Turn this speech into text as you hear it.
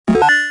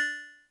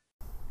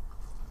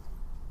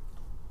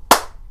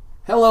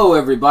Hello,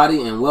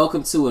 everybody, and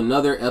welcome to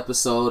another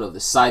episode of the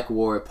Psyche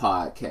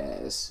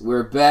podcast.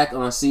 We're back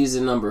on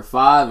season number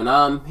 5, and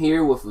I'm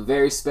here with a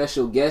very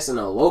special guest and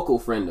a local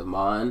friend of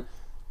mine,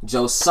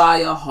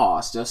 Josiah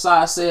Hoss.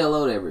 Josiah, say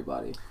hello to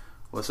everybody.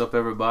 What's up,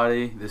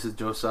 everybody? This is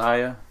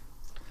Josiah.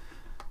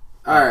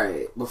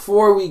 Alright,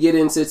 before we get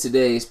into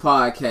today's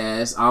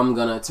podcast, I'm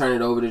going to turn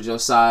it over to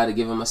Josiah to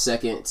give him a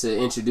second to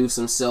introduce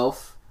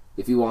himself.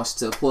 If he wants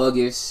to plug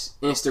his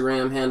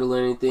Instagram handle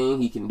or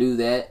anything, he can do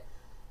that.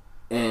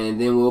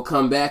 And then we'll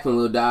come back and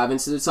we'll dive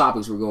into the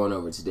topics we're going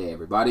over today,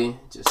 everybody.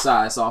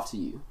 Josiah, it's off to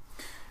you.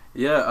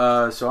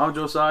 So I'm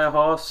Josiah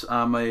Hoss.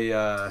 I'm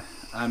a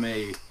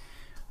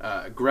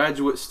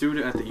graduate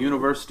student at the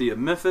University of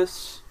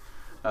Memphis.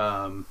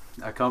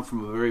 I come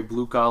from a very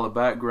blue-collar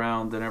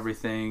background and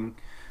everything.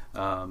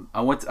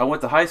 I went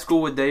to high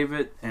school with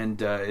David,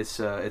 and it's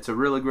a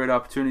really great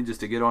opportunity just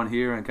to get on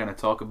here and kind of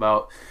talk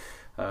about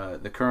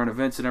the current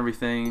events and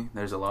everything.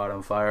 There's a lot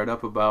I'm fired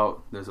up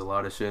about. There's a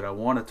lot of shit I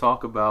want to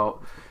talk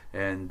about,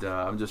 and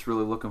I'm just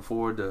really looking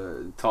forward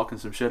to talking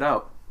some shit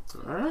out.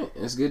 All right,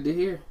 that's good to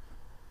hear.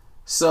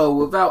 So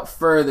without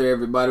further,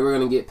 everybody, we're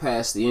going to get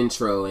past the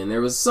intro, and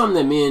there was something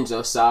that me and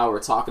Josiah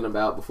were talking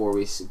about before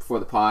the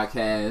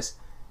podcast,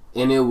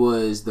 and it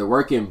was the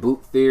working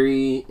boot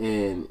theory.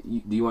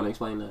 And do you want to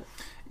explain that?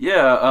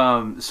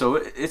 Yeah, so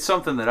it's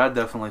something that I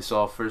definitely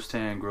saw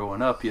firsthand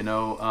growing up.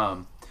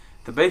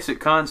 The basic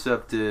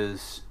concept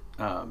is,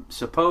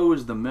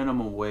 suppose the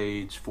minimum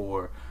wage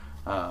for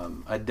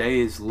a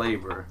day's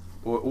labor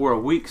or a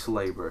week's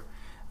labor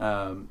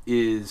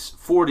is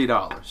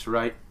 $40,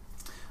 right?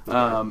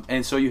 Okay.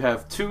 And so you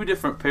have two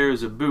different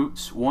pairs of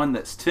boots, one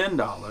that's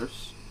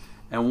 $10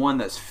 and one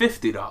that's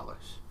 $50.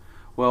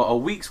 Well, a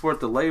week's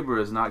worth of labor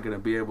is not going to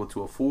be able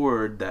to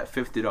afford that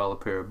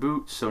 $50 pair of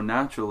boots, so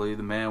naturally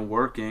the man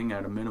working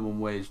at a minimum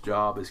wage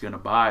job is going to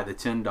buy the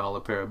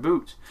 $10 pair of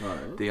boots.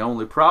 Right. The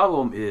only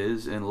problem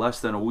is, in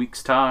less than a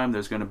week's time,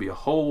 there's going to be a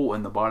hole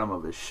in the bottom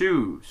of his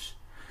shoes.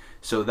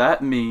 So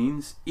that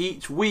means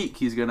each week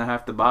he's going to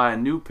have to buy a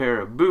new pair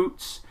of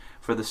boots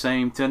for the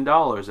same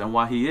 $10. And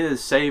while he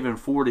is saving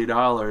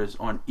 $40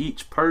 on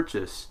each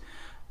purchase,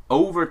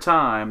 over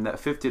time, that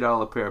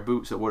 $50 pair of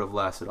boots that would have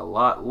lasted a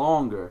lot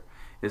longer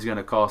is going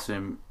to cost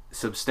him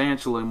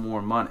substantially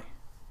more money.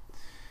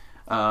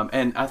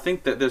 And I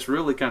think that this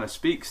really kind of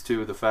speaks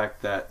to the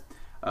fact that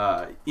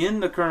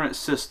in the current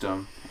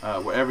system,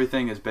 where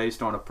everything is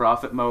based on a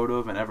profit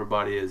motive and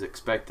everybody is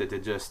expected to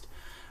just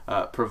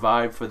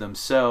provide for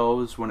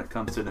themselves when it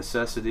comes to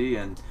necessity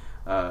and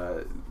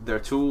their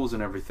tools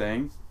and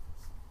everything,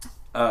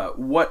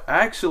 what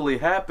actually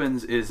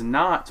happens is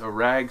not a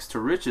rags to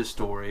riches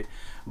story,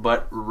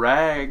 but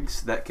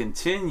rags that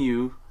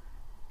continue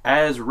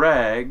as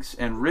rags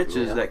and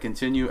riches that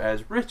continue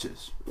as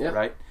riches,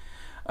 right?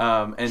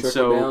 And trickle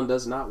so down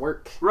does not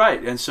work,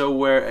 right? And so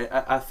where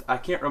I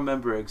can't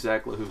remember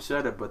exactly who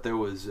said it, but there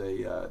was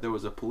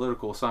a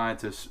political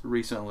scientist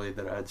recently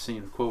that I had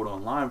seen a quote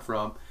online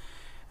from,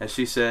 and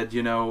she said,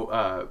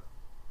 a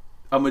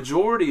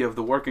majority of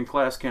the working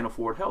class can't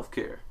afford health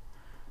care,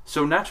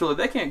 so naturally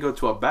they can't go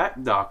to a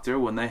back doctor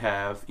when they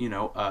have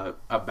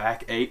a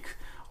backache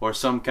or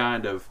some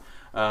kind of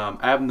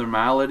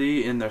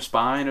abnormality in their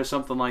spine or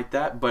something like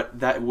that, but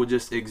that will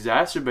just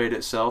exacerbate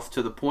itself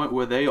to the point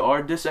where they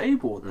are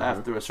disabled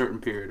after a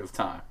certain period of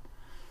time.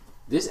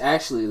 This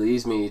actually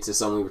leads me to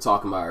something we were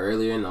talking about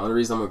earlier, and the only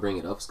reason I'm going to bring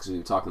it up is because we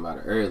were talking about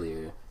it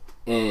earlier.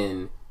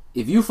 And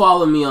if you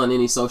follow me on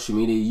any social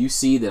media, you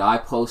see that I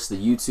post the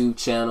YouTube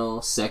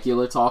channel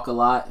Secular Talk a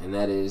lot, and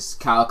that is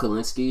Kyle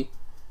Kalinske.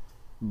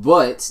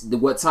 But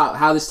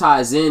how this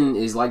ties in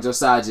is, like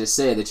Josiah just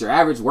said, that your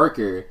average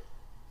worker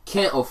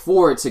can't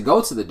afford to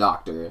go to the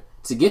doctor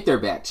to get their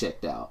back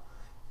checked out.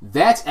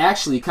 That's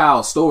actually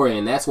Kyle's story,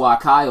 and that's why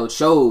Kyle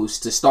chose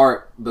to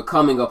start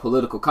becoming a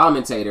political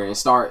commentator and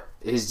start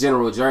his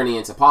general journey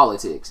into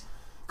politics.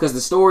 Because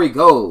the story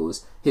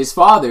goes, his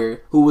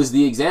father, who was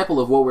the example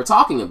of what we're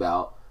talking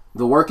about,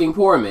 the working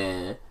poor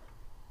man,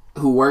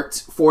 who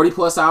worked 40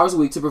 plus hours a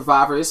week to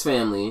provide for his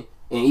family,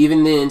 and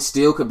even then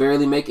still could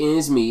barely make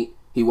ends meet.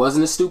 He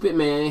wasn't a stupid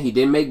man. He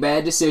didn't make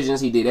bad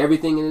decisions. He did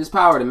everything in his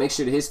power to make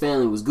sure that his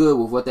family was good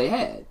with what they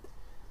had.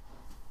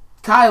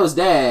 Kyle's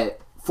dad,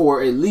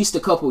 for at least a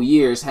couple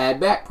years,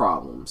 had back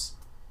problems.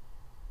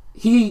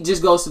 He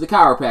just goes to the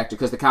chiropractor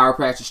because the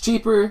chiropractor's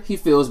cheaper. He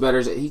feels better.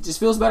 He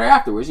just feels better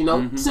afterwards.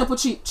 Simple,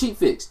 cheap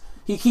fix.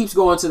 He keeps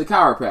going to the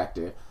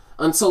chiropractor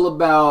until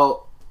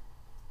about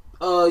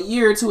a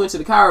year or two into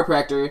the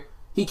chiropractor,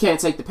 he can't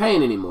take the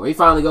pain anymore. He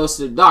finally goes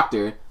to the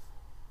doctor.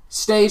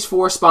 Stage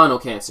 4 spinal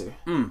cancer.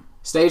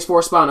 Stage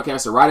 4 spinal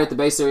cancer right at the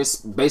base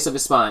of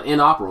his spine.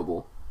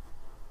 Inoperable.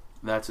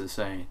 That's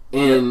insane.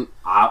 And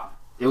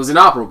it was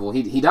inoperable.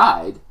 He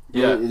died.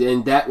 Yeah.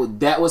 And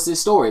that was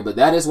his story. But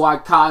that is why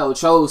Kyle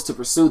chose to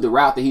pursue the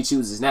route that he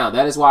chooses now.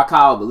 That is why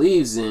Kyle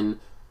believes in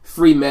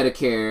free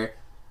Medicare,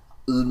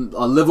 a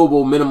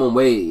livable minimum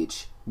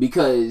wage.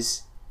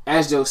 Because,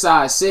 as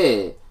Josiah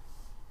said,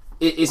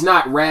 it's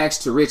not rags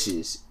to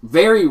riches.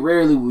 Very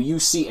rarely will you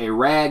see a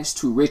rags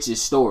to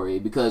riches story,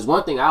 because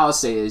one thing I'll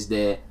say is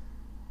that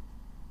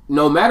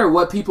no matter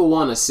what people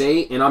want to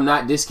say, and I'm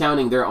not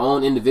discounting their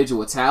own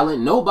individual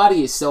talent,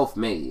 nobody is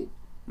self-made.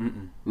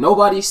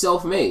 Nobody's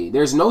self-made.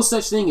 There's no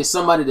such thing as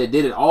somebody that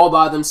did it all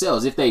by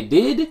themselves. If they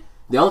did,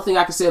 the only thing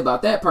I can say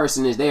about that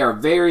person is they are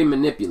very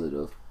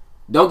manipulative.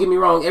 Don't get me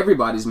wrong,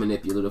 everybody's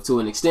manipulative to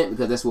an extent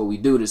because that's what we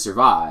do to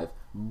survive.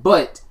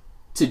 But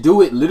to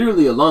do it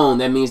literally alone,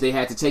 that means they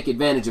had to take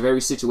advantage of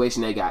every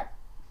situation they got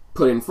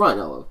put in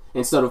front of,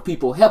 instead of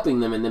people helping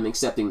them and them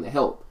accepting the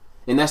help.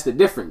 And that's the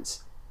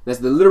difference. That's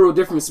the literal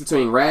difference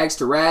between rags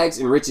to rags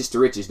and riches to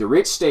riches. The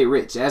rich stay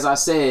rich. As I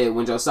said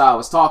when Josiah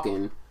was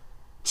talking,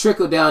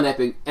 trickle down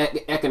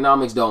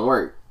economics don't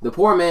work. The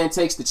poor man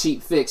takes the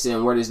cheap fix,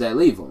 and where does that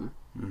leave him?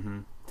 Mm-hmm.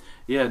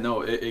 Yeah,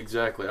 no,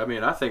 exactly. I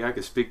mean, I think I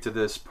could speak to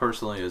this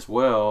personally as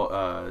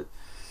well.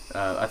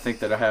 I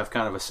think that I have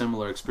kind of a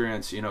similar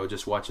experience, you know,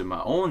 just watching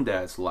my own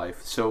dad's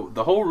life. So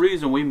the whole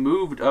reason we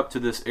moved up to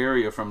this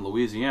area from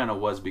Louisiana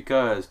was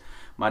because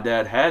my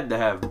dad had to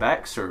have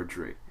back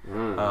surgery.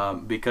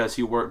 Because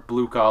he worked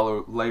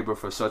blue-collar labor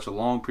for such a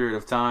long period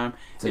of time.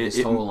 It took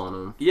a toll on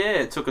him. Yeah,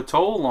 it took a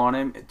toll on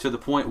him to the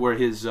point where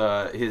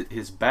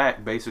his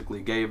back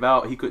basically gave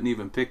out. He couldn't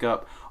even pick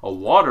up a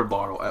water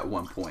bottle at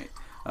one point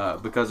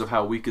because of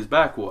how weak his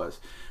back was.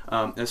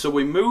 And so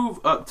we move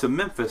up to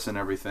Memphis and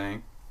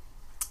everything.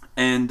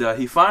 And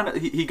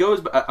he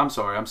goes. I'm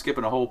sorry, I'm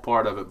skipping a whole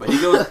part of it. But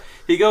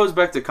he goes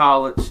back to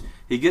college.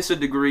 He gets a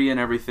degree and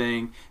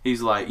everything.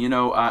 He's like, you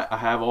know, I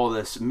have all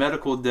this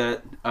medical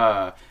debt,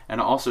 and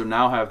I also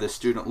now have this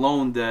student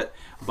loan debt.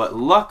 But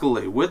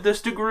luckily, with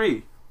this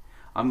degree,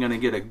 I'm going to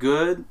get a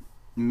good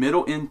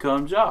middle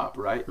income job,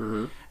 right?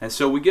 Mm-hmm. And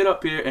so we get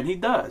up here, and he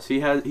does.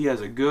 He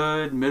has a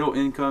good middle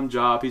income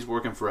job. He's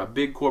working for a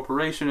big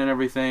corporation and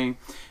everything.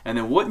 And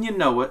then wouldn't you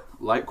know it,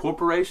 like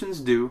corporations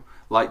do,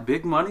 like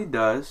big money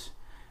does,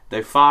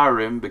 they fire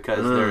him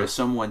because there is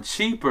someone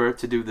cheaper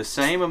to do the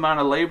same amount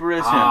of labor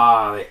as him.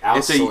 They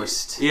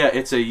outsourced.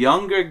 It's a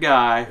younger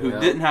guy who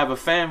didn't have a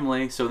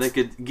family, so they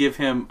could give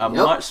him a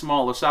much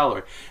smaller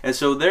salary. And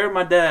so there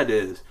my dad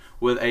is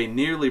with a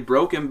nearly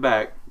broken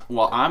back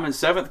while I'm in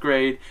 7th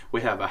grade.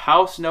 We have a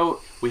house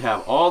note. We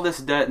have all this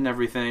debt and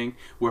everything.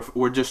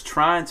 We're just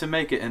trying to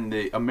make it in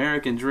the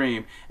American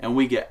dream, and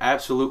we get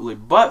absolutely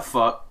butt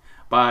fucked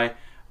by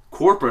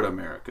corporate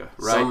America,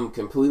 right? Something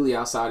completely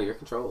outside of your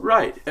control.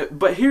 Right.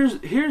 But here's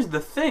the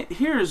thing.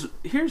 Here's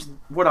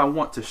what I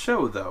want to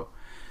show, though.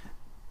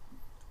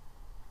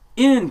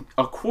 In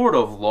a court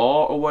of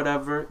law or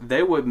whatever,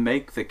 they would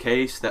make the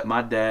case that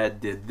my dad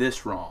did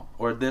this wrong,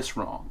 or this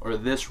wrong, or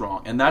this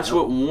wrong. And that's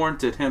what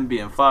warranted him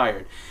being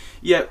fired.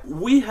 Yet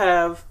we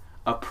have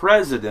a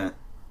president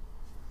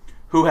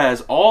who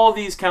has all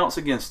these counts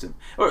against him.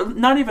 Or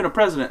not even a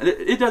president.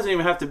 It doesn't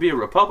even have to be a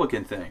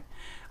Republican thing.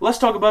 Let's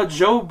talk about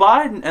Joe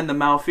Biden and the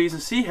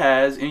malfeasance he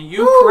has in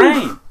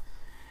Ukraine.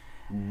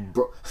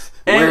 Bro,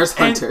 where's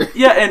Hunter?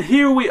 And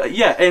here we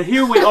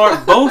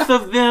are. Both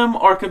of them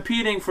are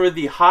competing for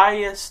the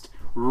highest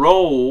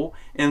role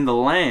in the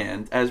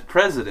land as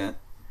president,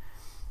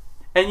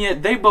 and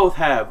yet they both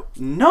have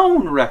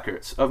known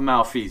records of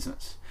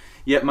malfeasance.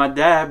 Yet my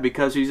dad,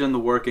 because he's in the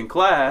working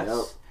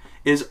class,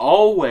 is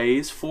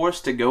always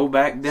forced to go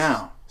back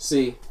down.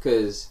 See,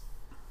 because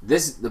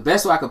the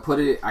best way I could put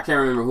it, I can't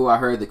remember who I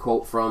heard the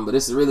quote from, but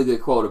it's a really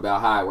good quote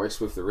about how it works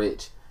with the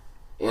rich.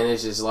 And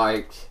it's just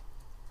like,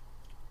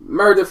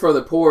 murder for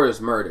the poor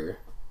is murder.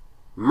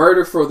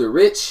 Murder for the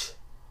rich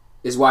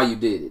is why you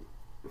did it.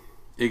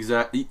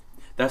 Exactly.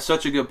 That's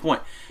such a good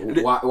point.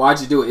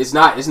 Why'd you do it? It's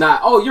not,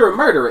 oh, you're a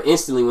murderer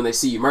instantly when they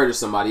see you murder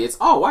somebody. It's,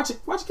 oh, why'd you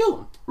kill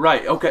him?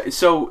 Right. Okay.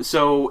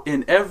 So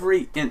in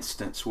every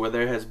instance where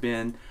there has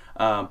been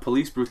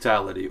police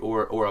brutality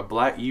or a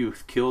black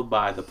youth killed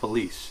by the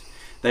police,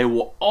 they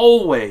will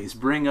always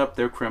bring up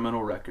their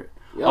criminal record.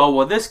 Yep. Oh,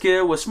 well, this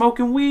kid was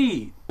smoking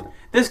weed.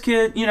 This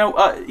kid,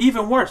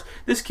 even worse,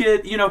 this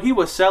kid, he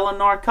was selling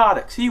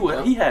narcotics.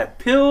 He had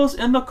pills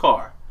in the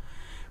car.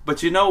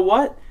 But you know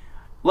what?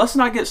 Let's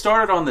not get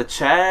started on the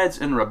Chads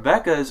and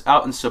Rebeccas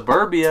out in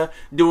suburbia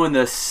doing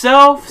the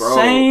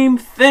same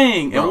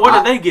thing. And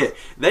what do they get?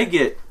 They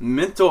get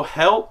mental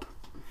help.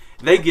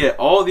 They get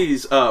all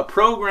these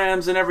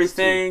programs and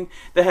everything.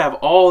 They have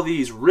all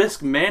these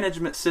risk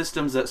management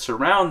systems that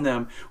surround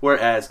them.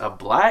 Whereas a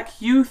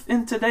black youth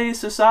in today's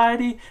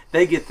society,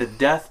 they get the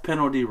death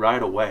penalty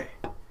right away.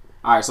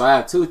 All right, so I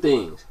have two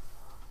things.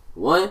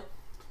 One,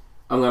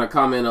 I'm going to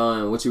comment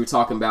on what you were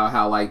talking about,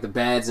 how like the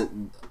bads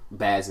and the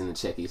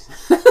checkies.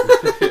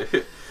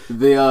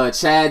 The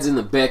Chads and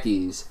the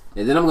Beckys.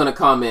 And then I'm going to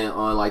comment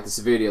on like the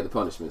severity of the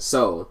punishment.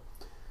 So,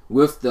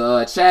 with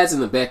the Chads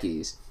and the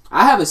Beckys,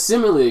 I have a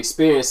similar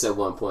experience at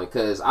one point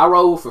because I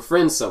rode with a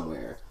friend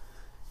somewhere,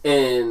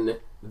 and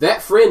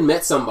that friend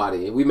met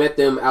somebody. We met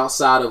them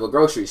outside of a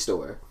grocery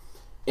store,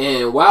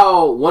 and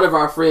while one of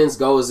our friends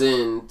goes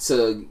in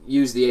to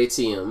use the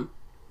ATM,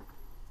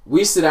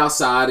 we sit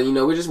outside and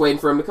we're just waiting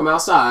for him to come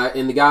outside,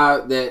 and the guy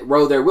that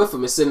rode there with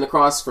him is sitting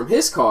across from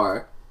his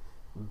car,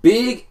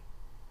 big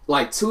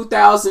like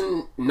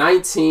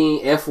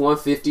 2019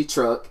 F-150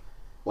 truck,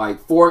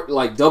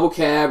 like double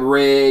cab,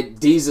 red,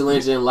 diesel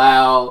engine,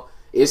 loud.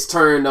 It's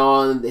turned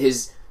on.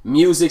 His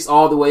music's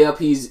all the way up.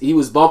 He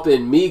was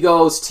bumping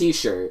Migos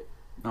T-shirt.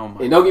 Oh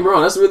my! And don't get me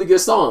wrong, that's a really good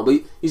song, but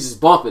he's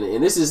just bumping it.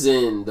 And this is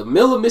in the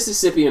middle of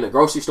Mississippi in a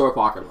grocery store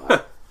parking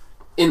lot,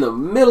 in the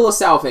middle of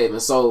South Haven.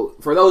 So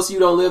for those of you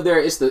who don't live there,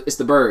 it's the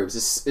burbs.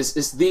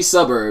 It's these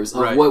suburbs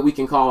of what we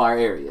can call our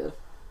area.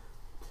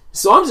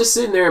 So I'm just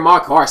sitting there in my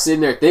car,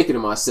 sitting there thinking to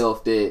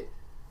myself that,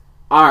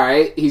 all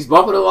right, he's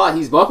bumping a lot.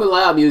 He's bumping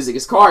loud music.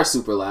 His car is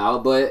super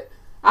loud, but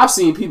I've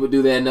seen people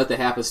do that and nothing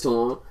happens to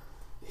him.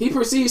 He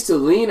proceeds to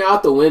lean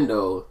out the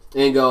window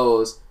and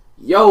goes,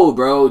 "Yo,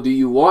 bro, do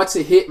you want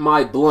to hit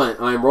my blunt?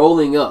 I'm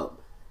rolling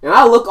up." And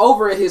I look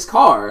over at his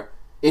car,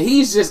 and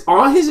he's just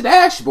on his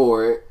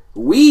dashboard,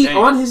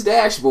 on his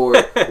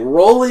dashboard,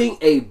 rolling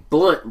a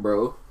blunt,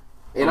 bro.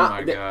 And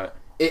God.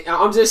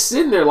 I'm just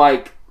sitting there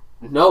like,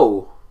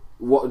 no,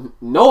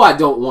 I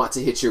don't want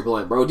to hit your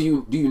blunt, bro.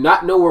 Do you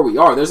not know where we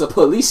are? There's a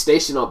police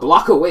station a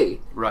block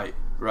away. Right.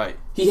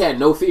 He had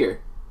no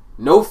fear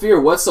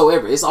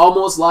whatsoever. It's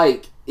almost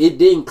like it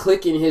didn't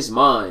click in his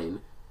mind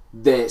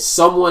that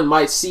someone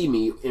might see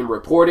me and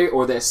report it,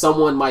 or that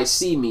someone might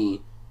see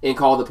me and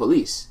call the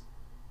police.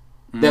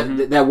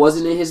 Mm-hmm. That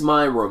wasn't in his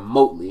mind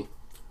remotely.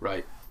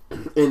 Right.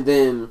 And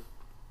then,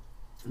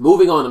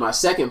 moving on to my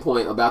second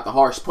point about the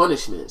harsh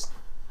punishments.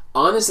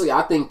 Honestly,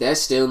 I think that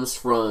stems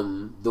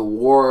from the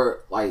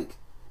war, like,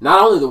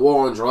 not only the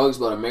war on drugs,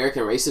 but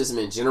American racism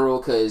in general.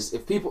 Because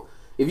if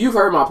you've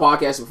heard my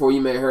podcast before,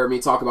 you may have heard me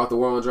talk about the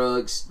war on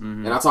drugs.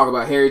 Mm-hmm. And I talk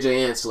about Harry J.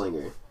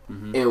 Anslinger.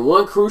 Mm-hmm. And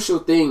one crucial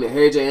thing that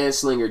Harry J.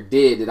 Anslinger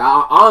did, that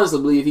I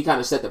honestly believe he kind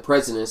of set the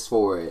precedence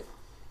for it,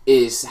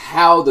 is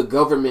how the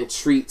government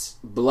treats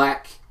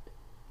black,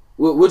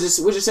 we'll just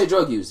say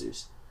drug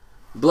users.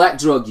 Black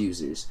drug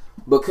users.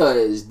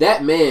 Because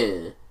that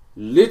man,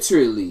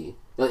 literally,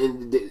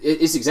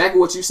 it's exactly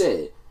what you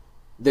said.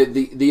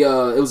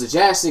 It was a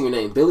jazz singer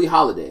named Billie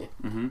Holiday.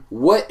 Mm-hmm.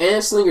 What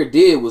Anslinger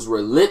did was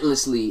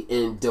relentlessly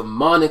and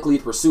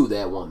demonically pursue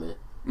that woman.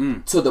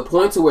 To the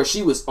point to where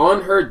she was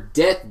on her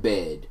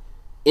deathbed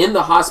in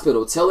the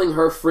hospital telling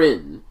her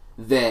friend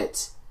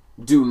that,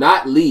 do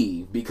not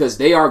leave because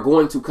they are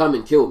going to come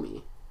and kill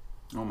me.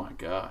 Oh my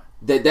God.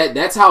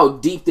 That's how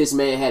deep this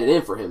man had it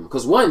in for him.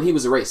 Because one, he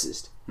was a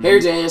racist. Mm-hmm. Harry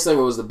J.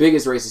 Anslinger was the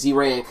biggest racist. He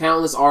ran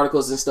countless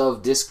articles and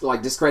stuff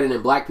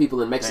discrediting black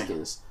people and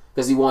Mexicans.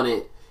 Because he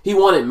wanted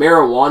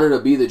marijuana to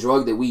be the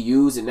drug that we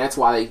use, and that's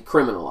why they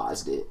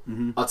criminalized it.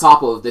 Mm-hmm. On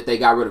top of that, they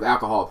got rid of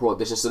alcohol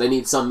prohibition, so they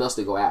need something else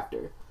to go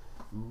after.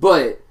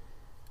 But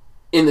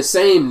in the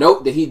same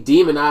note that he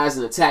demonized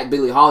and attacked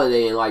Billie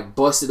Holiday and like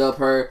busted up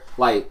her,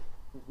 like,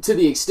 to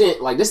the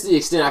extent, like, this is the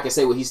extent I can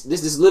say this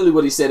is literally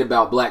what he said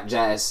about black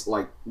jazz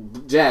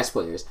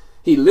players.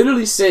 He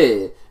literally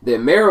said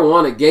that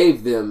marijuana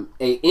gave them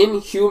an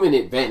inhuman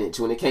advantage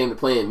when it came to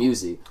playing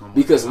music,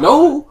 because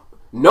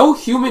no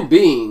human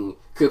being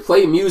could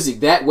play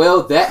music that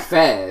well, that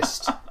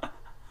fast.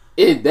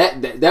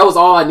 That was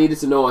all I needed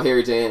to know on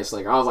Harry J.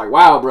 Anslinger. I was like,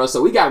 wow, bro,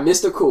 so we got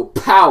mystical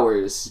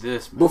powers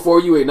before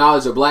you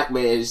acknowledge a black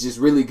man is just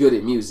really good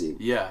at music.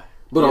 Yeah.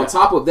 But on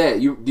top of that,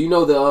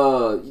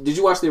 did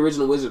you watch the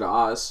original Wizard of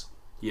Oz?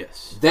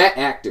 Yes. That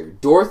actor,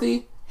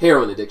 Dorothy,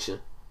 heroin addiction.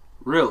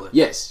 Really?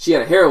 Yes, she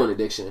had a heroin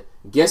addiction.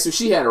 Guess who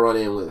she had to run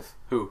in with?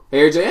 Who?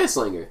 Harry J.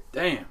 Anslinger.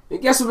 Damn.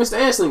 And guess what Mr.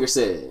 Anslinger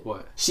said?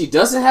 What? She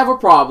doesn't have a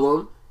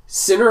problem.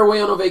 Send her away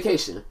on a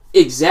vacation.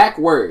 Exact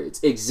words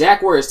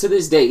to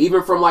this day,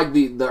 even from like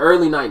the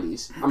early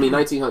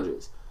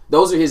 1900s.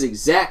 Those are his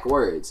exact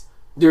words.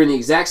 During the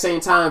exact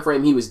same time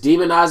frame, he was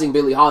demonizing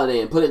Billie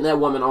Holiday and putting that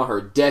woman on her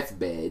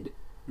deathbed.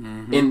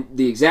 Mm-hmm. In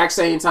the exact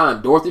same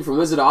time, Dorothy from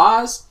Wizard of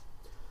Oz.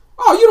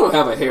 Oh, you don't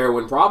have a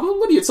heroin problem.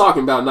 What are you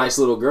talking about, nice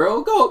little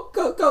girl?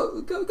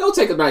 Go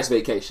take a nice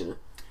vacation.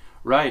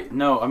 Right.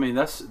 No, I mean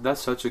that's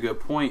such a good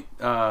point.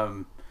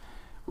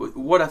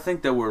 What I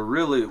think that we're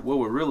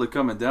really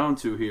coming down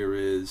to here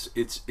is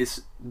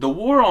it's the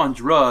war on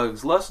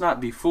drugs. Let's not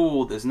be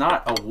fooled. Is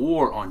not a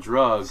war on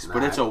drugs,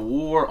 but it's a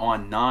war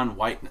on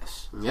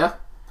non-whiteness. Yeah.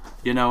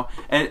 You know,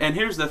 and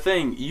here's the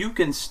thing: you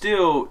can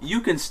still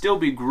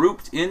be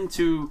grouped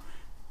into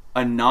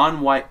a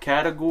non-white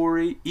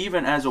category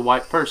even as a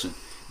white person.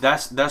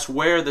 That's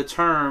where the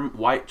term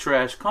white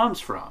trash comes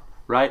from,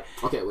 right?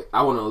 Okay, wait,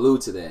 I want to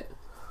allude to that.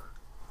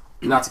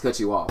 Not to cut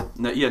you off.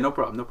 No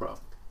problem.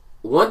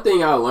 One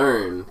thing I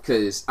learned,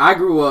 because I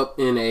grew up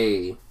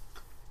I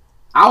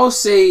would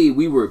say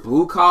we were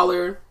blue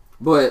collar,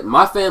 but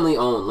my family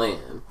owned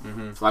land.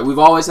 Mm-hmm. Like, we've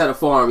always had a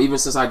farm, even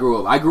since I grew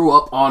up. I grew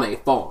up on a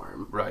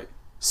farm. Right.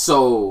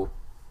 So,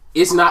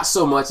 it's not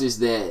so much as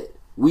that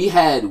we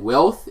had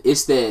wealth,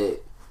 it's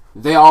that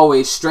they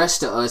always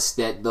stressed to us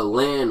that the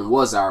land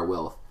was our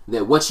wealth.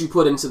 That what you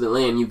put into the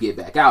land, you get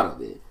back out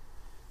of it.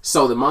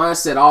 So, the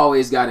mindset I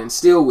always got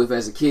instilled with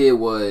as a kid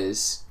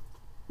was,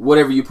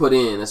 whatever you put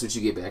in, that's what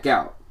you get back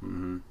out.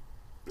 Mm-hmm.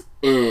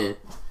 And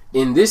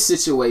in this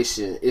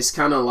situation, it's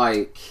kind of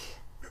like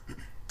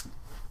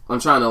I'm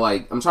trying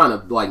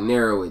to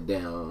narrow it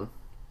down.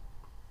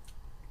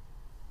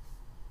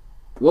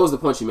 What was the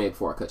point you made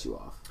before I cut you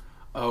off?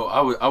 Oh,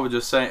 I would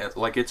just say,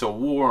 like, it's a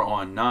war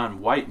on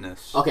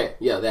non-whiteness. Okay,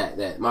 yeah,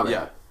 that. My bad.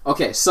 Yeah.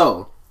 Okay,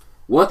 so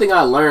one thing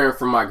I learned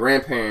from my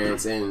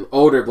grandparents and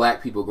older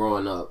black people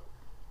growing up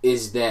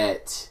is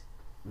that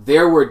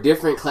there were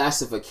different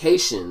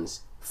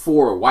classifications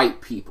for white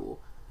people.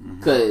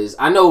 Because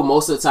I know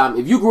most of the time,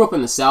 if you grew up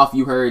in the South,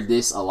 you heard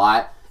this a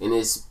lot, and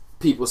it's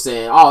people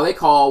saying, oh, they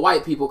call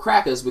white people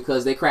crackers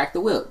because they crack the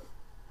whip.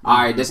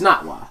 Alright, that's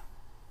not why.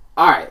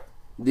 Alright,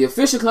 the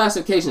official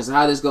classifications of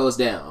how this goes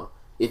down.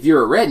 If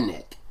you're a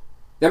redneck,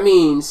 that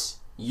means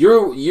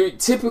you're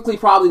typically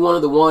probably one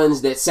of the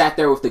ones that sat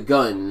there with the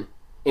gun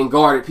and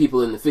guarded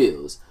people in the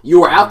fields. You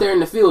were out there in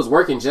the fields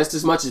working just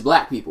as much as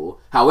black people.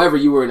 However,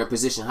 you were in a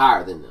position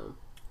higher than them.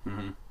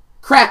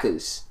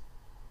 Crackers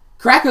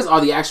are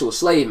the actual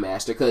slave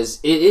master, because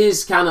it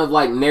is kind of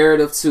like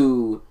narrative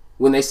to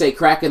when they say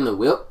cracking the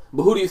whip.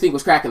 But who do you think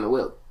was cracking the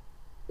whip?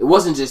 It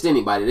wasn't just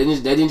anybody. They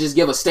didn't just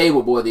give a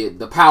stable boy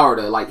the power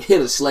to like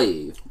hit a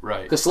slave.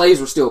 Right. Because slaves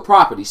were still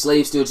property.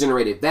 Slaves still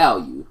generated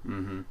value.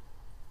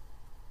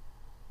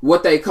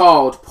 What they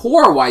called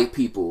poor white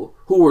people,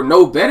 who were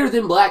no better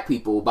than black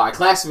people by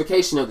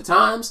classification of the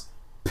times,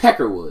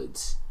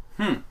 peckerwoods.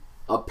 A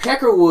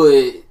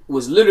peckerwood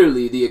was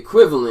literally the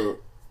equivalent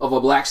of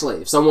a black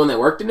slave. Someone that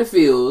worked in the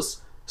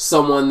fields,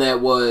 someone that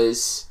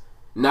was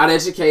not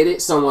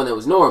educated, someone that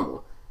was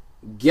normal.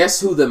 Guess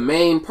who the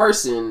main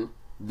person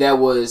that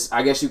was,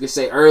 I guess you could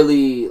say,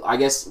 early, I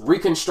guess,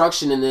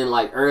 Reconstruction and then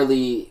like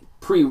early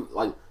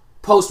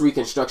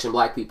post-Reconstruction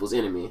black people's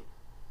enemy?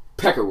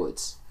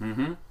 Peckerwoods.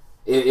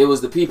 It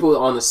was the people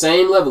on the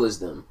same level as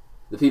them.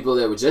 The people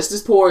that were just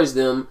as poor as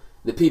them.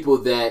 The people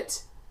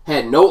that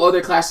had no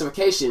other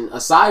classification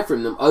aside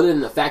from them other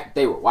than the fact that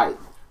they were white.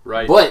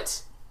 Right.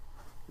 But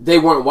they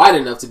weren't white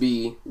enough to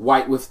be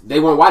white with. They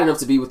weren't white enough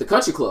to be with the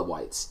country club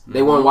whites.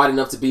 They weren't white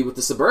enough to be with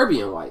the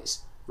suburban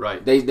whites.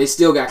 Right. They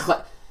still got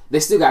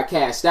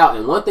cast out.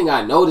 And one thing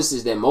I noticed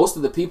is that most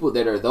of the people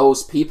that are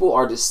those people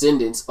are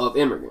descendants of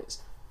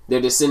immigrants.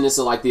 They're descendants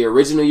of like the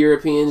original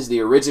Europeans,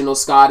 the original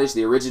Scottish,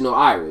 the original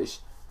Irish.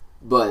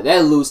 But that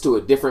alludes to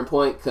a different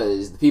point,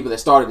 because the people that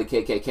started the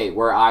KKK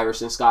were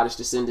Irish and Scottish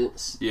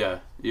descendants. Yeah.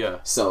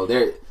 So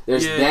there's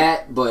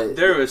that, but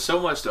there is so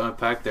much to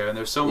unpack there, and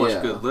there's so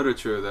much good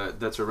literature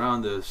that's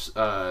around this.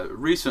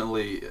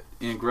 Recently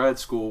in grad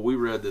school, we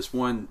read this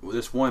one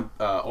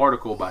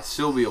article by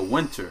Sylvia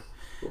Winter,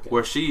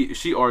 where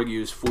she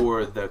argues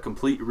for the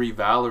complete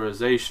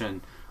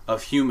revalorization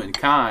of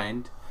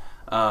humankind,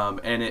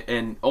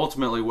 and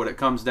ultimately what it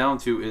comes down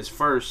to is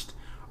first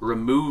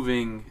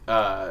removing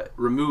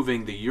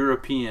the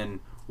European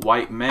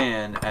white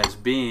man as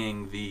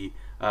being the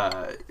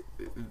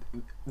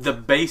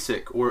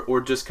basic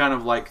or just kind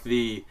of like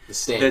the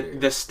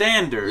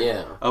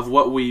standard of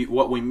what we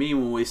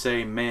mean when we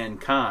say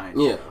mankind.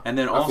 And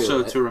then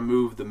also to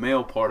remove the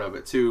male part of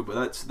it too.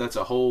 But that's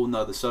a whole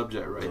nother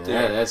subject right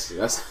there. That's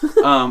those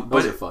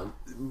are fun.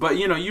 But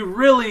you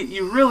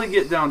really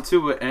get down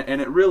to it,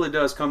 and it really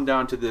does come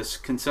down to this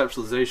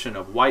conceptualization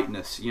of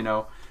whiteness.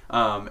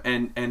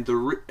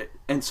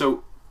 And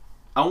so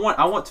I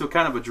want to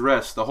kind of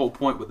address the whole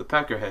point with the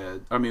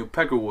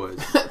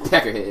peckerwoods.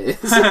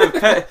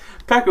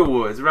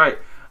 Peckerwoods, right?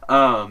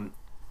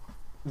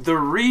 The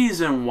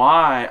reason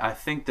why I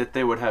think that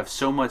they would have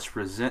so much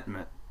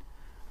resentment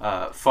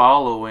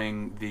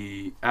following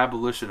the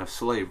abolition of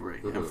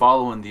slavery and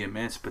following the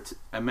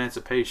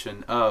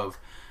emancipation of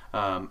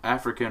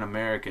African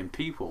American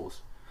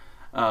peoples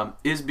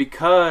is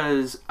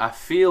because I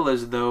feel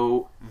as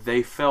though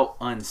they felt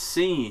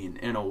unseen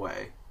in a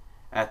way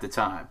at the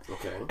time.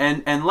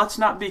 And let's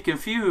not be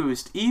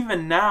confused.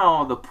 Even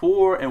now, the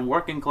poor and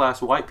working class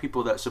white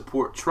people that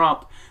support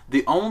Trump,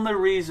 the only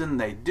reason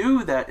they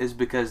do that is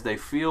because they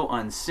feel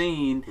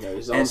unseen.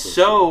 And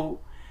so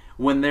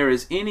when there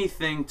is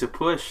anything to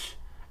push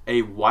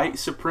a white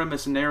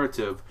supremacist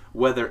narrative,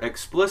 whether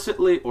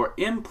explicitly or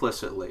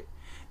implicitly,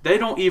 they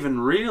don't even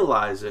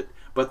realize it.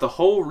 But the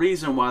whole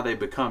reason why they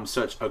become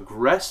such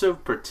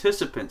aggressive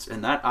participants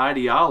in that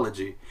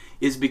ideology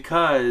is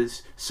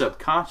because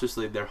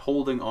subconsciously they're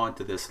holding on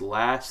to this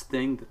last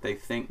thing that they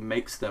think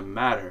makes them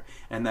matter,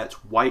 and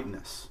that's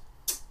whiteness.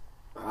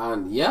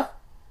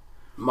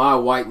 My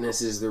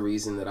whiteness is the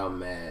reason that I'm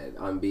mad.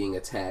 I'm being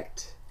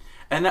attacked.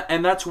 And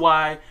that's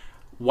why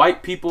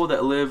white people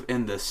that live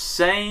in the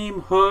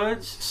same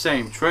hoods,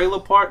 same trailer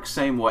parks,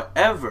 same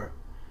whatever,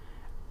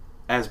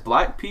 as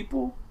black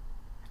people,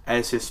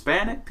 as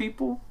Hispanic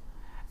people,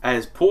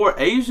 as poor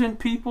Asian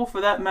people for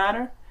that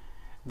matter,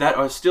 that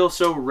are still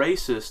so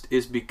racist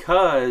is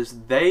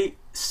because they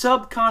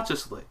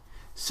subconsciously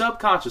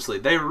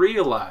they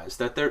realize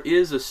that there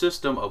is a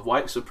system of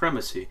white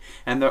supremacy,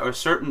 and there are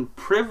certain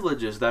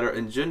privileges that are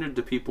engendered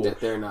to people that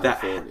they're not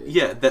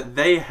afforded. That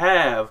they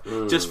have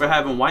just for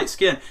having white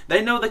skin.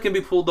 They know they can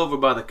be pulled over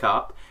by the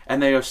cop,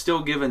 and they are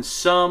still given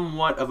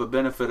somewhat of a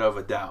benefit of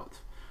a doubt,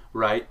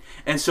 right?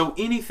 And so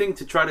anything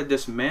to try to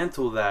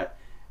dismantle that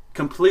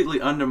completely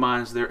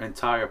undermines their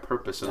entire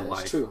purpose in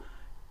life. True.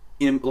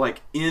 In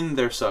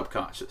their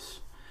subconscious.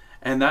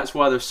 And that's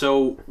why they're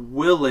so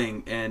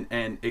willing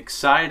and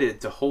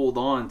excited to hold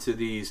on to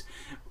these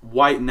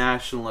white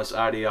nationalist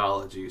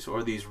ideologies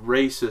or these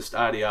racist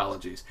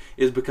ideologies,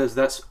 is because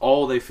that's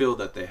all they feel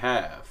that they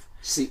have.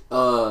 See,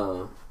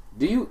 do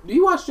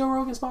you watch Joe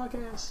Rogan's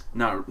podcast?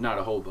 Not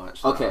a whole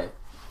bunch. Okay.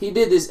 He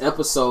did this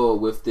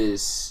episode with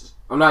this,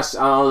 I don't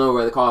know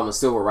whether to call him a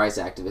civil rights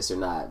activist or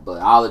not,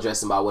 but I'll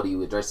address him by what he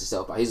would address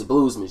himself by. He's a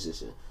blues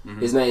musician.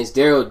 Mm-hmm. His name's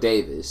Daryl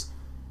Davis.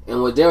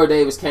 And what Daryl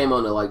Davis came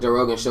on the like Joe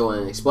Rogan show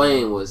and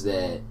explained was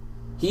that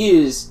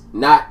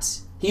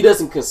he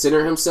doesn't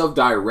consider himself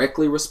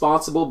directly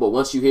responsible, but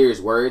once you hear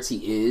his words,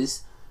 he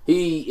is.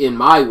 He, in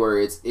my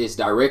words, is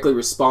directly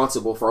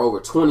responsible for over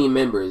 20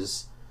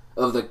 members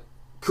of the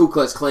Ku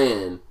Klux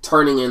Klan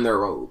turning in their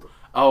robe.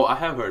 Oh, I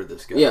have heard of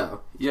this guy. Yeah.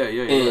 Yeah.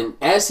 And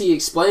as he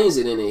explains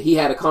it in it, he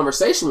had a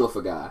conversation with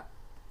a guy.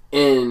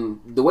 And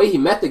the way he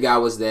met the guy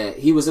was that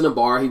he was in a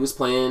bar, he was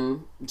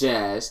playing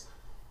jazz,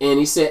 and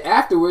he said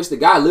afterwards the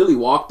guy literally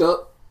walked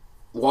up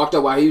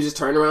while he was just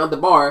turning around the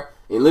bar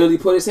and literally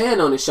put his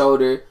hand on his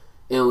shoulder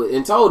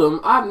and told him,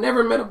 I've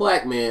never met a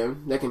black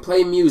man that can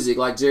play music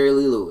like Jerry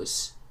Lee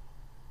Lewis.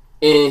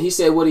 And he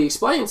said what he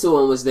explained to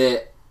him was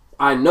that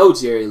I know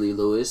Jerry Lee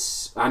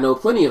Lewis. I know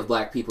plenty of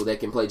black people that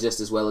can play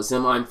just as well as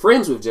him. I'm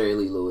friends with Jerry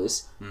Lee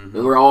Lewis. Mm-hmm.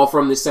 And we're all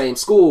from the same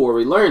school where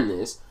we learned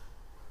this.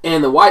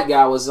 And the white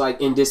guy was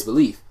like in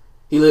disbelief.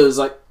 He was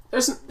like,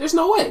 there's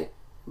no way.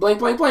 Blank,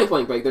 blank, blank,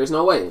 blank, blank. There's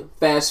no way.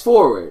 Fast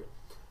forward.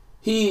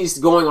 He's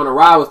going on a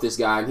ride with this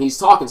guy and he's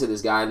talking to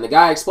this guy. And the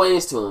guy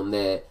explains to him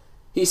that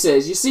he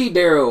says, you see,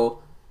 Daryl,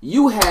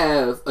 you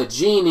have a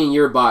gene in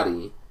your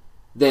body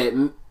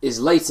that is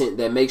latent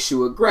that makes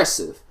you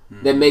aggressive.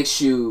 Mm-hmm. That makes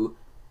you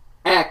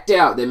act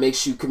out, that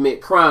makes you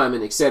commit crime,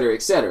 and et cetera,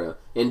 et cetera.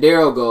 And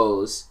Daryl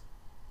goes,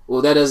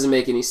 well, that doesn't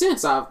make any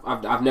sense.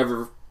 I've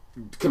never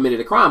committed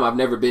a crime. I've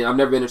never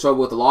been in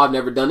trouble with the law. I've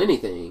never done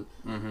anything.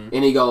 Mm-hmm.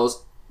 And he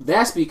goes,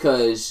 that's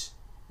because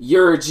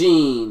your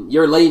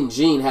latent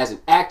gene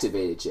hasn't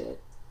activated yet.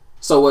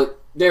 So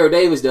what Daryl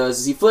Davis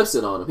does is he flips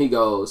it on him. He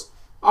goes,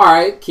 all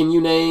right, can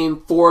you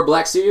name 4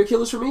 black serial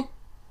killers for me?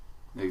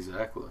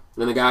 Exactly.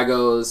 And the guy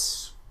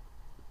goes,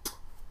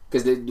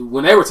 because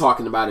when they were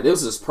talking about it,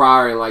 this was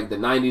prior in like the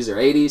 90s or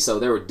 80s, so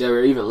there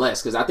were even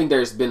less. Because I think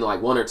there's been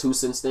like 1 or 2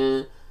 since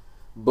then.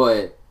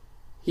 But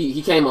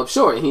he came up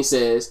short, and he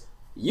says,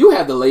 you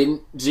have the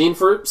latent gene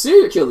for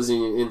serial killers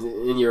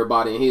in your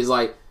body. And he's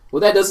like,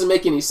 well, that doesn't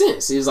make any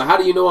sense. He was like, how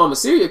do you know I'm a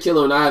serial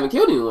killer and I haven't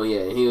killed anyone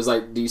yet? And he was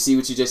like, do you see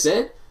what you just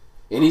said?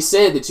 And he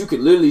said that you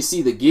could literally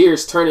see the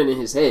gears turning in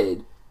his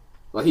head.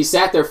 Like, he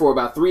sat there for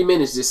about 3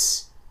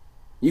 minutes,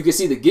 you could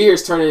see the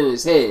gears turning in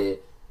his head.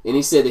 And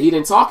he said that he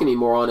didn't talk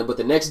anymore on it, but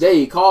the next day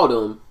he called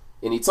him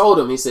and he told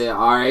him, he said,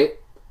 all right,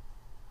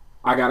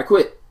 I gotta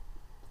quit.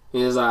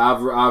 He was like,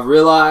 I've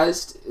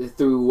realized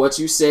through what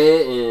you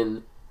said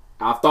and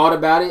I've thought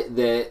about it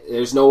that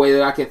there's no way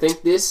that I can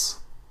think this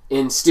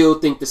and still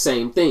think the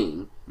same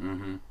thing.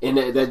 Mm-hmm. And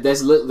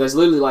that's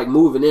literally like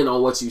moving in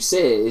on what you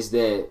said, is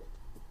that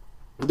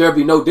there'll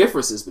be no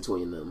differences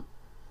between them.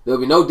 There'll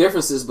be no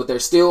differences, but they're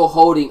still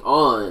holding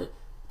on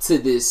to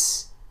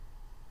this.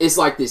 It's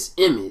like this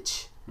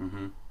image.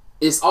 Mm-hmm.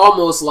 It's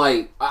almost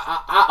like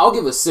I'll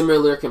give a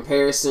similar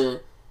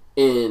comparison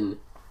in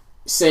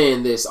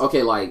saying this.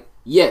 Okay, like,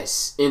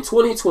 yes, in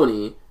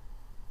 2020,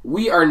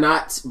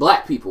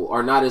 black people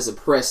are not as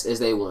oppressed as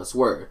they once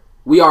were.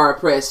 We are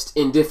oppressed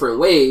in different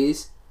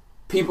ways.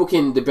 People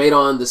can debate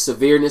on the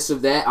severeness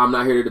of that. I'm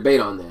not here to debate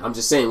on that. I'm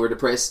just saying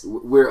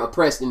we're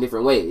oppressed in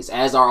different ways,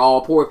 as are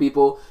all poor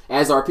people,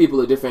 as are people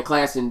of different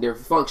classes and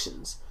different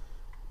functions.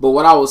 But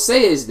what I will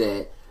say is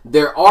that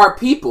there are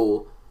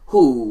people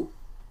who,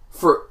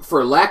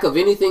 for lack of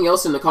anything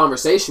else in the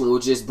conversation, will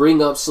just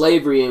bring up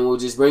slavery and will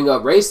just bring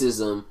up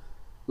racism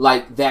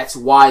like that's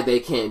why they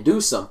can't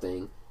do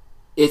something.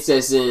 It's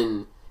as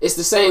in, it's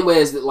the same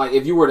way as that, like,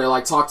 if you were to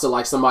like talk to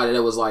like somebody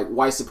that was like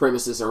white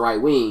supremacist and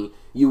right wing,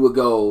 you would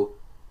go,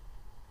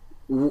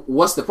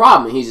 what's the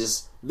problem? And he's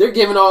just, they're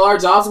giving all our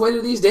jobs away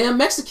to these damn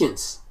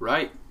Mexicans.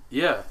 Right.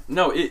 Yeah.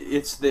 No,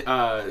 it's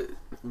the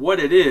what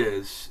it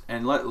is,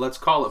 and let's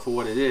call it for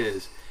what it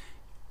is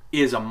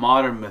a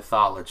modern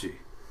mythology.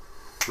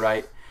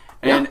 Right?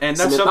 And that's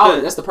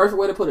something, that's the perfect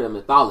way to put it, a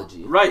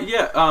mythology. Right,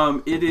 yeah.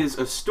 It is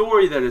a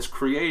story that is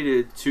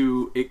created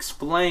to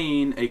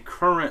explain a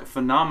current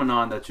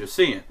phenomenon that you're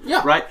seeing.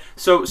 Yeah. Right?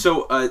 So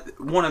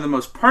one of the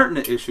most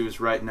pertinent issues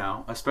right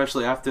now,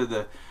 especially after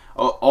the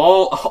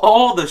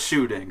all the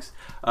shootings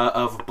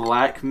of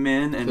black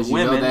men and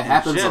women, that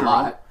happens in general, a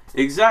lot.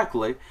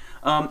 Exactly.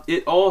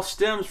 It all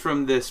stems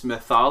from this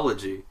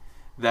mythology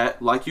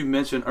that, like you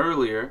mentioned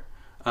earlier,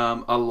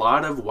 a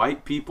lot of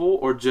white people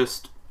or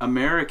just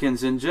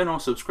Americans in general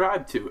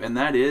subscribe to, and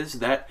that is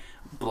that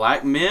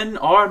black men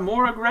are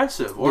more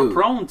aggressive or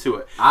prone to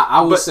it.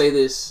 I would say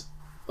this,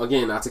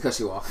 again, not to cut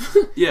you off.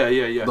 Yeah.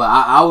 But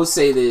I would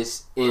say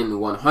this in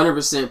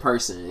 100%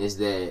 person, is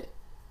that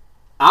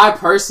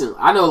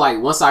I know, like,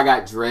 once I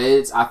got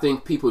dreads, I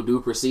think people do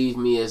perceive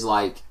me as,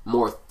 like,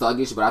 more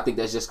thuggish, but I think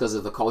that's just because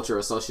of the culture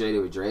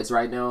associated with dreads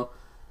right now.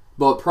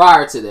 But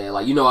prior to that,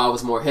 like, I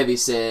was more heavy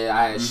set.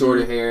 I had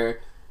shorter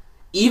hair.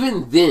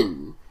 Even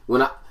then,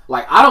 when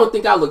I don't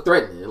think I look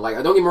threatening. Like,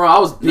 don't get me wrong, I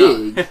was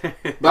big,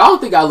 but I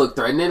don't think I look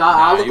threatening.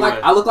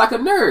 I look like a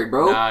nerd,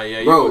 bro. Nah,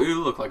 yeah, bro,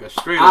 you look like a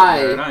straight up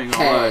nerd. I ain't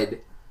gonna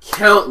had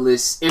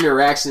countless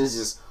interactions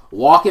just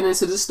walking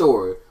into the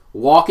store,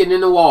 walking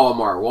into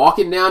Walmart,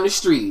 walking down the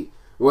street,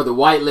 where the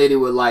white lady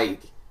would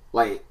like,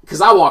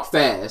 because I walk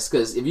fast.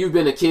 Because if you've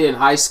been a kid in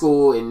high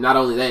school, and not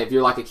only that, if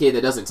you're like a kid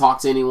that doesn't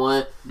talk to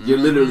anyone, you're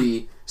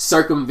literally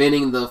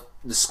circumventing the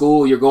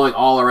school. You're going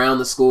all around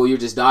the school. You're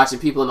just dodging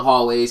people in the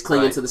hallways,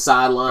 clinging to the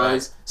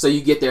sidelines, so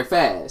you get there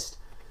fast.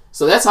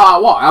 So that's how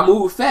I walk. I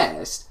move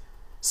fast.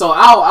 So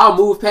I'll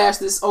move past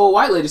this old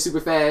white lady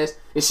super fast,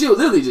 and she'll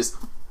literally just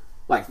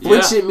like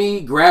flinch at me,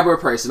 grab her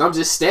purse, and I'm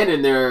just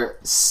standing there.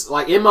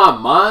 Like, in my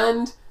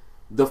mind,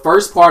 the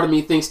first part of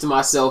me thinks to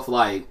myself,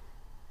 like,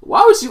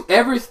 why would you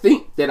ever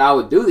think that I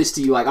would do this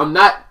to you? Like, I'm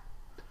not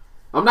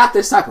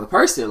this type of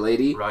person,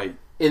 lady. Right.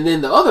 And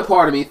then the other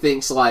part of me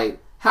thinks,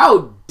 like,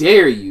 how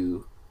dare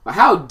you?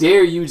 How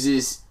dare you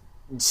just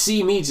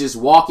see me just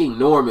walking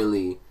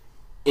normally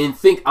and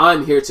think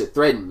I'm here to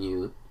threaten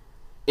you?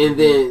 And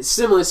then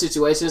similar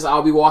situations,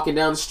 I'll be walking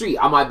down the street.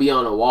 I might be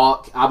on a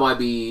walk. I might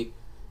be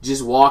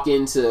just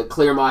walking to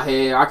clear my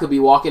head. I could be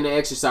walking to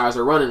exercise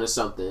or running or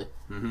something.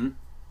 Mm-hmm.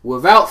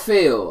 Without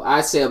fail,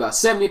 I'd say about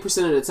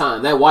 70% of the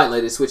time, that white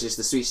lady switches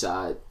to street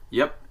side.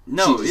 Yep.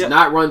 No, she does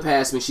not run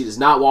past me. She does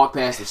not walk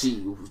past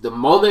me. The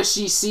moment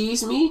she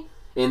sees me,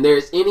 and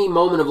there's any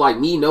moment of like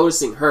me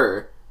noticing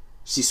her,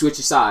 she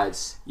switches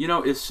sides.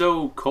 It's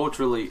so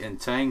culturally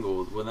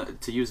entangled,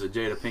 to use a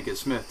Jada Pinkett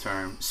Smith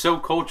term, so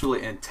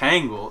culturally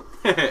entangled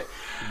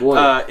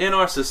in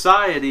our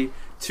society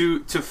to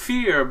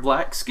fear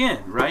black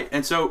skin, right?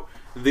 And so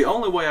the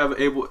only way I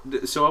want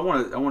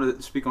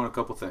to speak on a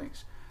couple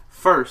things.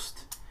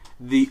 First,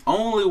 the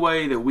only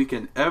way that we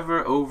can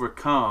ever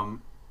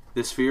overcome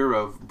this fear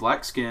of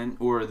black skin,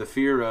 or the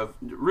fear of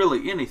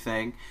really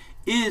anything,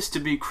 is to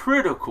be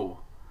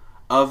critical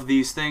of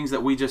these things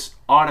that we just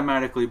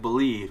automatically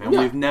believe and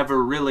we've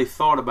never really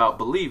thought about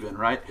believing,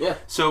 right? Yeah.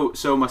 So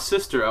my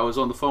sister, I was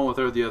on the phone with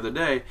her the other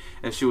day,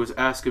 and she was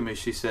asking me,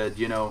 she said,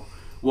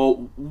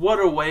 well, what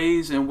are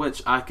ways in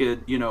which I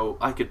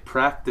could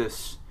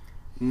practice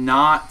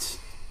not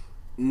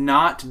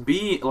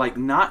being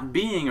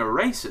a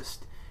racist?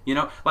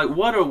 Like,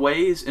 what are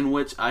ways in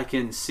which I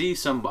can see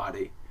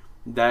somebody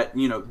that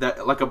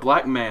like a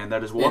black man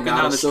that is walking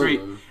down the street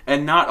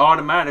and not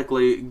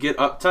automatically get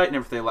uptight and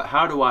everything? Like,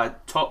 how do I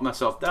talk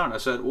myself down? I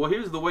said, well,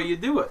 here's the way you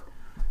do it.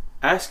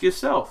 Ask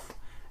yourself,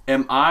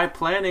 am I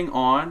planning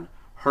on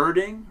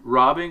hurting,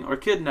 robbing, or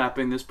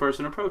kidnapping this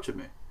person approaching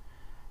me?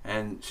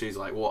 And she's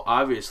like, well,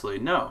 obviously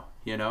no,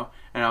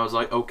 And I was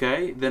like,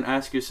 okay, then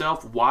ask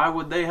yourself, why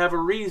would they have a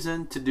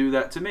reason to do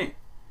that to me?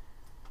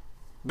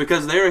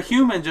 Because they're a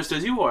human just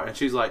as you are. And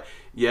she's like,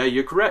 yeah,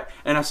 you're correct.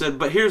 And I said,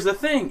 but here's the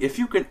thing. If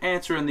you can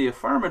answer in the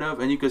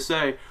affirmative and you could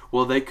say,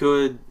 well, they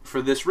could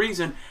for this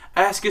reason,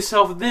 ask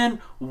yourself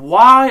then,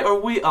 why are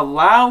we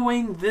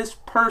allowing this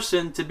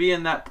person to be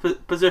in that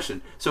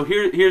position? So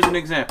here's an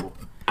example.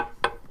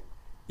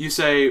 You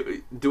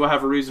say, do I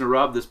have a reason to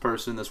rob this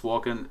person that's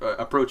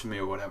approaching me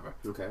or whatever?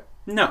 Okay.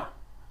 No,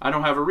 I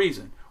don't have a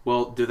reason.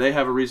 Well, do they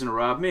have a reason to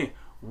rob me?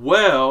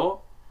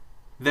 Well,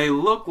 they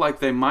look like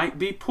they might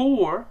be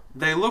poor.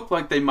 They look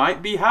like they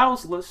might be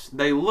houseless.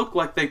 They look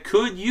like they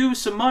could use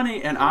some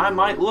money, and I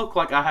might look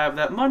like I have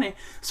that money.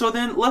 So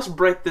then let's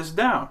break this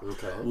down.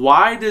 Okay.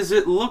 Why does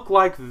it look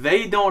like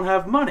they don't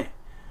have money?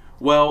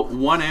 Well,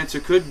 one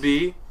answer could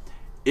be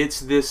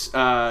it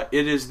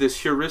is this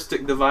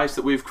heuristic device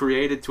that we've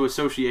created to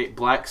associate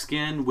black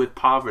skin with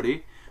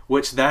poverty,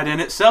 which that in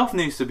itself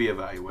needs to be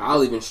evaluated.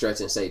 I'll even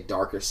stretch and say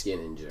darker skin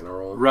in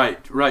general. Right,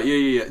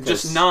 yeah.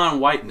 Just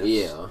non-whiteness.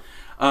 Yeah.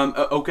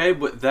 Okay,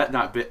 but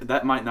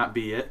that might not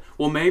be it.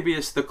 Well, maybe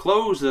it's the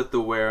clothes that they're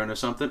wearing or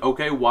something.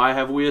 Okay, why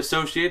have we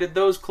associated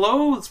those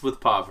clothes with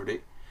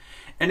poverty?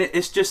 And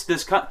it's just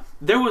this.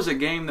 There was a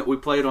game that we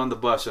played on the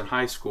bus in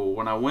high school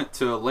when I went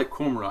to Lake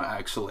Cormorant,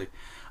 actually,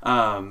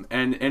 and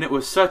it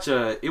was such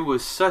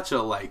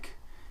a like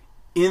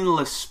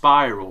endless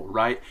spiral,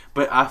 right?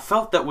 But I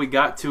felt that we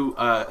got to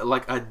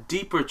like a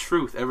deeper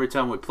truth every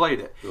time we played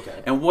it.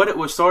 Okay. And what it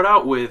would start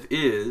out with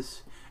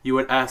is, you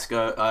would ask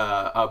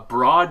a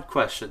broad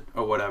question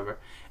or whatever,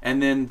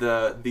 and then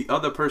the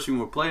other person you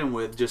were playing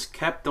with just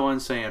kept on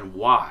saying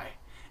why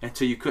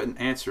until you couldn't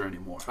answer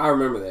anymore. I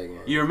remember that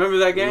game. You remember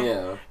that game?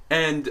 Yeah.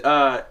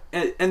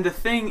 And the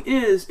thing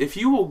is, if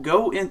you will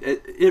go in,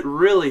 it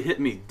really hit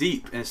me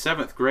deep in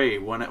 7th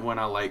grade when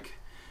I like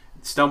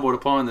stumbled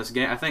upon this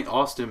game. I think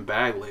Austin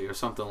Bagley or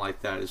something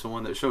like that is the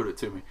one that showed it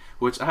to me,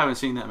 which I haven't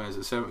seen that man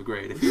since 7th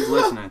grade. If he's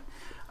listening,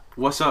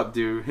 what's up,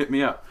 dude? Hit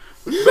me up.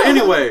 But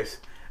anyways.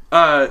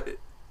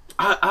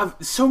 I've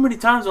so many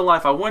times in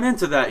life I went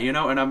into that,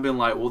 and I've been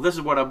like, well, this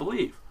is what I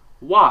believe.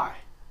 Why?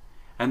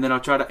 And then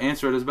I'll try to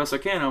answer it as best I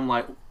can. I'm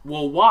like,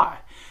 well, why?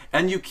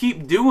 And you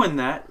keep doing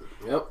that.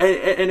 Yep.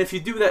 And if you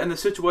do that in the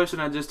situation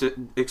I just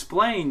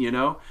explained,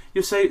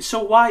 you say,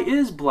 so why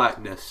is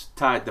blackness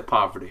tied to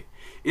poverty?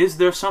 Is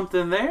there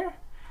something there?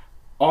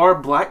 Are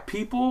black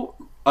people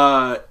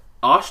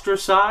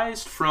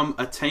ostracized from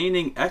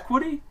attaining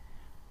equity?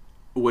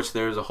 Which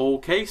there's a whole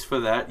case for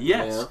that,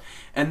 yes. Yeah.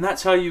 And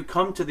that's how you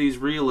come to these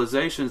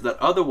realizations that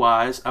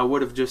otherwise I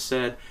would have just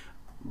said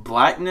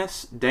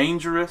blackness,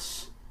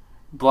 dangerous,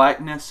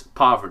 blackness,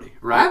 poverty,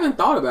 right? I haven't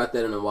thought about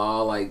that in a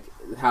while, like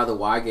how the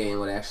Y game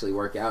would actually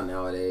work out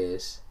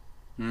nowadays.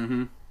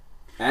 Mm-hmm.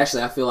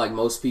 Actually, I feel like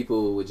most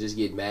people would just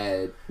get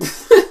mad.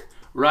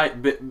 Right,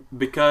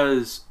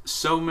 because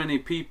so many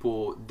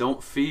people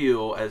don't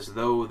feel as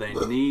though they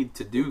need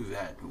to do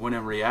that, when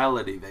in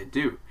reality they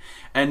do.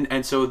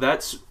 And so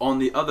that's on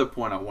the other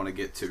point I want to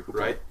get to,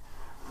 right?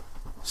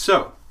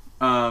 So,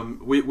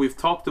 we've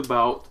talked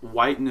about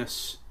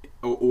whiteness,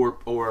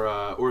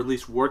 or at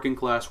least working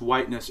class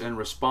whiteness in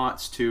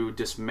response to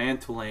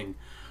dismantling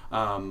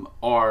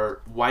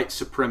our white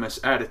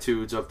supremacist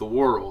attitudes of the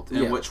world,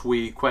 in which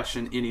we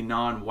question any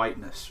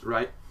non-whiteness,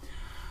 right?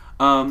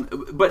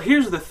 But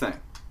here's the thing.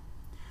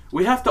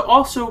 We have to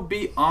also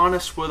be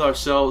honest with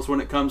ourselves when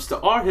it comes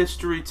to our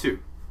history too.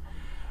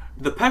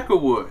 The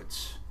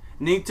Peckerwoods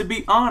need to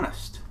be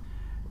honest.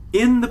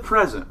 In the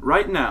present,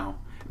 right now,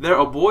 there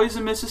are boys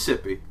in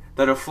Mississippi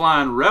that are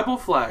flying rebel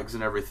flags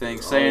and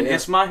everything, saying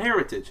it's my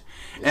heritage.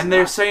 And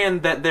they're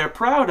saying that they're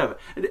proud of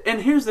it.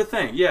 And here's the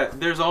thing. Yeah,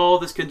 there's all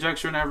this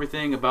conjecture and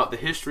everything about the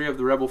history of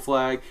the rebel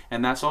flag,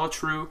 and that's all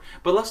true.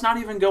 But let's not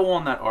even go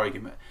on that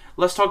argument.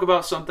 Let's talk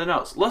about something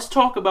else. Let's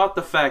talk about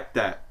the fact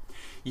that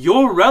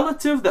your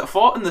relative that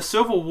fought in the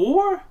Civil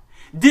War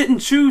didn't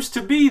choose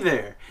to be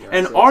there.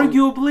 And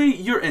arguably,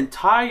 your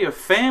entire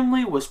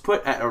family was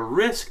put at a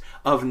risk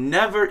of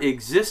never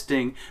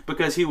existing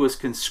because he was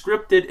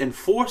conscripted and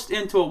forced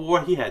into a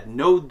war he had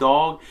no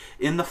dog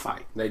in the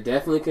fight. They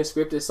definitely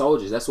conscripted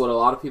soldiers. That's what a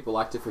lot of people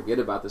like to forget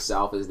about the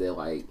South, is they're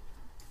like...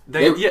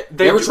 They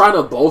were trying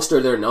to bolster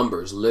their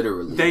numbers,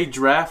 literally. They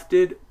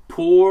drafted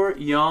poor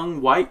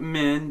young white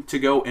men to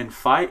go and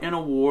fight in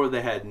a war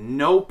they had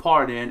no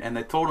part in, and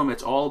they told them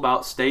it's all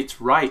about states'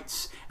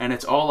 rights and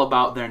it's all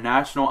about their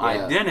national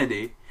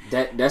identity.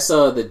 That's Sisters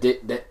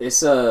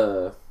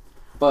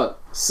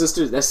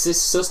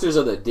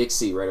of the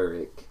Dixie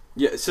rhetoric.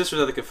 Yeah, Sisters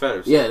of the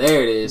Confederacy. Yeah,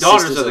 there it is.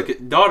 Daughters of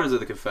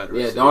the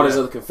Confederacy. Yeah, Daughters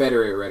of the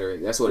Confederate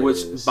rhetoric. That's what it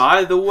is. Which,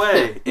 by the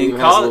way, in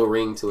has a little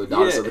ring to it.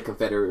 Daughters of the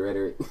Confederate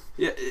rhetoric.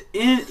 Yeah,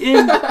 in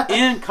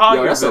Collierville.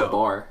 Yo, that's a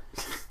bar.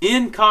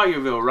 In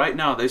Collierville right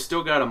now, they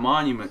still got a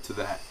monument to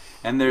that.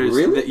 And there's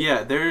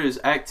there is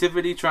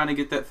activity trying to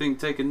get that thing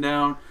taken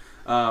down.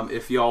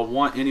 If y'all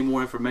want any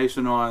more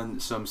information on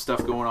some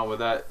stuff going on with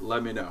that,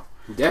 let me know.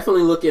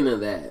 Definitely look into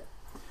that.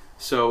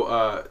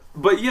 So,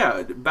 but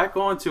yeah, back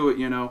onto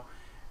it,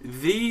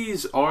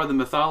 these are the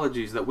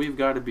mythologies that we've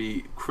got to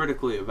be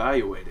critically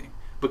evaluating.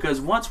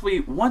 Because once we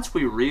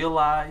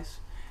realize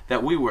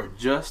that we were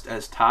just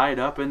as tied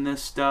up in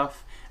this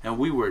stuff, and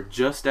we were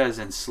just as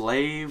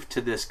enslaved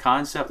to this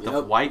concept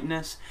of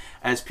whiteness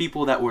as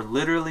people that were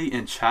literally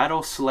in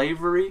chattel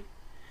slavery,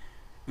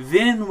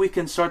 then we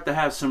can start to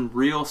have some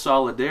real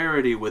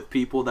solidarity with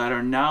people that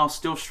are now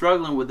still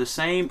struggling with the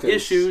same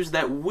issues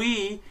that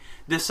we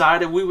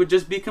decided we would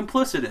just be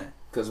complicit in.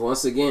 Because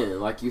once again,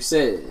 like you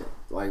said,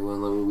 like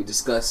when we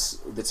discuss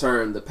the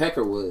term the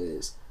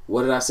Peckerwoods,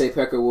 what did I say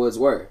Peckerwoods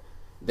were?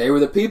 They were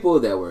the people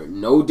that were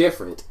no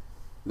different.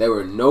 They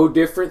were no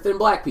different than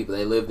black people.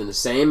 They lived in the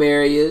same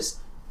areas.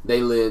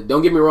 They lived,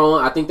 don't get me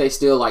wrong, I think they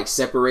still like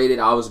separated,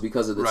 obviously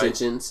because of the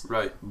tensions.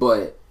 Right.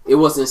 But it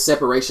wasn't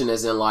separation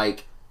as in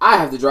like, I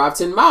have to drive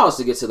 10 miles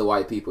to get to the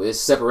white people. It's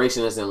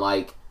separation as in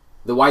like,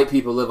 the white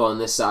people live on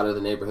this side of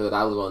the neighborhood,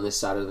 I live on this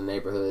side of the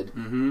neighborhood.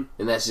 Mm-hmm.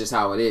 And that's just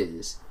how it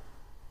is.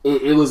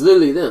 It was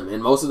literally them.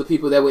 And most of the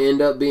people that would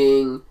end up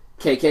being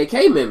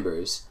KKK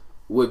members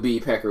would be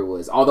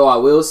Peckerwoods. Although I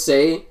will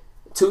say,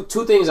 two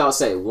things I'll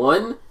say.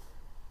 One,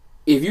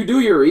 if you do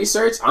your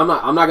research, I'm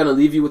not going to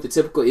leave you with the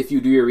typical, if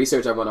you do your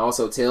research, I'm going to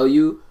also tell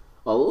you,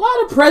 a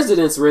lot of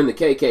presidents were in the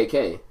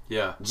KKK.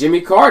 Yeah.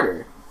 Jimmy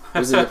Carter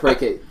was in the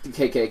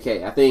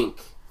KKK. I think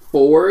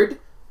Ford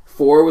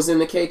was in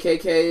the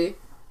KKK.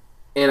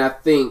 And I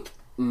think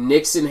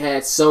Nixon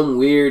had some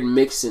weird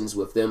mixins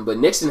with them, but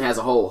Nixon has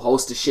a whole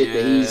host of shit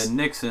that he's...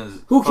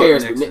 Nixon's... Who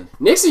cares?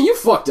 Nixon, you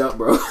fucked up,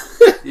 bro.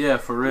 Yeah,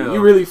 for real.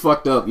 You really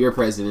fucked up your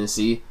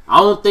presidency. I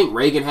don't think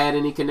Reagan had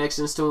any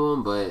connections to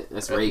him, but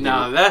that's Reagan.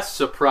 Now, that's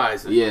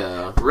surprising.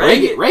 Yeah.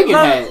 Reagan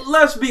had...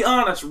 Let's be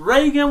honest.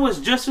 Reagan was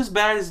just as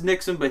bad as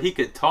Nixon, but he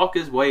could talk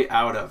his way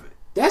out of it.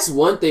 That's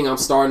one thing I'm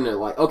starting to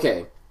like...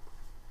 Okay.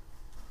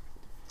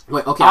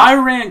 Wait, okay.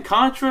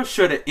 Iran-Contra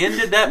should have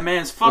ended that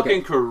man's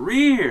fucking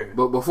career.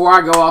 But before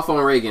I go off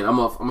on Reagan, I'm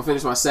gonna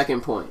finish my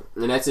second point.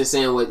 And that's in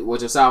saying what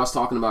Josiah was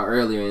talking about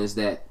earlier, is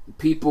that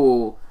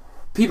people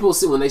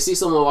see, when they see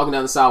someone walking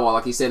down the sidewalk,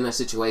 like he said in that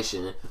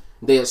situation,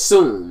 they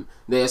assume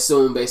based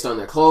on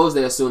their clothes,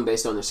 they assume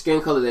based on their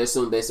skin color, they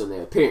assume based on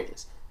their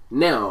appearance.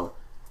 Now,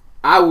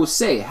 I will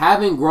say,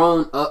 having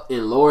grown up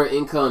in lower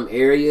income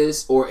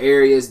areas, or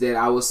areas that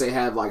I would say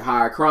have like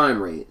higher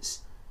crime rates,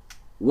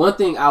 one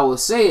thing I will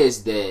say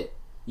is that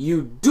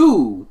you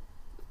do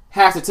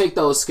have to take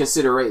those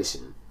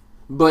consideration.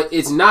 but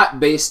it's not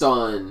based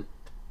on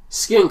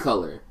skin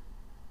color.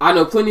 I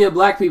know plenty of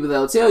black people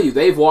that'll tell you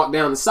they've walked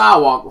down the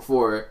sidewalk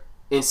before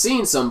and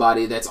seen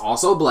somebody that's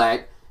also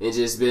black and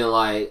just been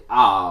like,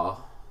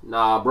 oh,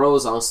 nah,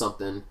 bro's on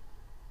something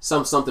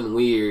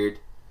weird.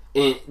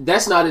 And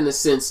that's not in the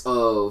sense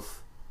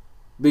of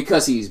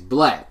because he's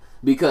black.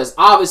 Because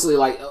obviously,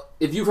 like,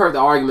 if you've heard the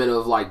argument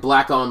of, like,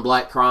 black on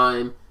black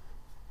crime,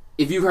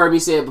 if you've heard me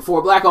say it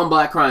before, black on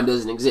black crime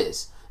doesn't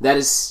exist. That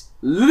is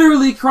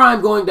literally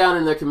crime going down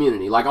in their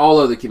community, like all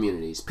other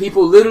communities.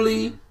 People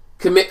literally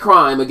commit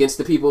crime against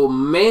the people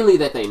mainly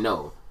that they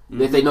know.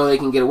 That they know they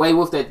can get away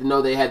with, that they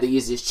know they have the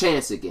easiest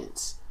chance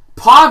against.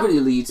 Poverty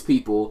leads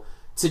people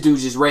to do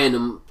just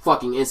random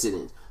fucking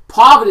incidents.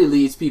 Poverty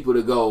leads people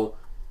to go,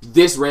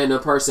 this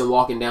random person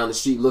walking down the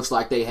street looks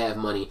like they have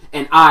money,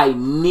 and I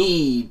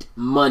need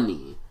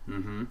money.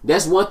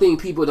 That's one thing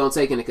people don't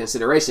take into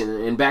consideration.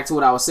 And back to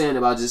what I was saying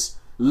about just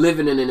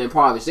living in an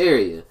impoverished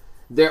area.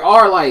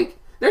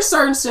 There's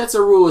certain sets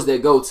of rules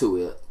that go to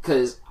it,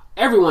 because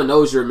everyone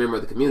knows you're a member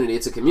of the community.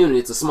 It's a community.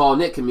 It's a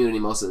small-knit community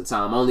most of the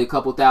time. Only a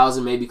couple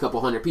thousand, maybe a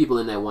couple hundred people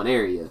in that one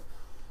area.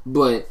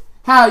 But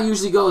how it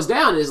usually goes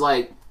down is,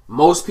 like,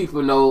 most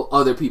people know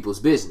other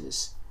people's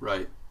business.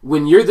 Right.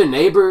 When you're the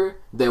neighbor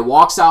that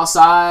walks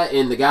outside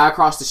and the guy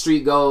across the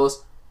street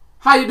goes,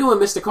 how you doing,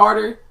 Mr.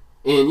 Carter?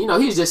 And, you know,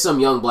 he's just some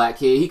young black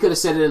kid. He could have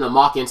said it in a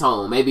mocking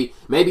tone. Maybe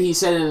he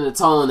said it in a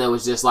tone that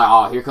was just like,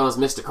 oh, here comes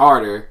Mr.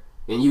 Carter.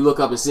 And you look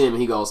up and see him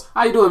and he goes,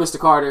 how you doing, Mr.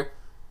 Carter?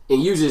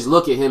 And you just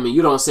look at him and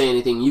you don't say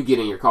anything and you get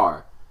in your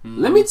car.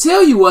 Let me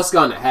tell you what's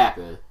going to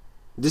happen.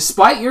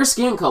 Despite your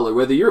skin color,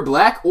 whether you're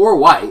black or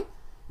white,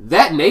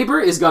 that neighbor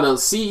is going to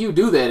see you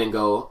do that and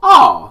go,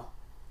 oh,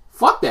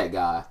 fuck that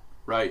guy.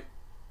 Right.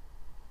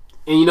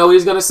 And you know what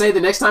he's going to say the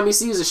next time he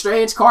sees a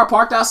strange car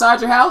parked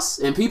outside your house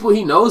and people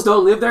he knows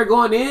don't live there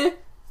going in?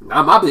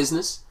 Not my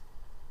business.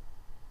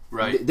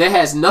 Right. That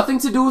has nothing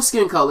to do with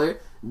skin color.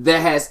 That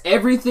has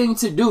everything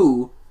to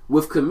do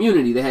with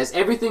community. That has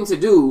everything to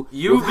do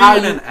with how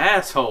being an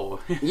asshole.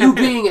 You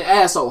being an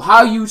asshole.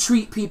 How you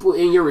treat people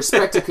in your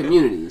respective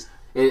communities.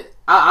 And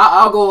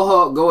I'll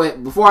go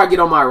ahead before I get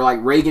on my like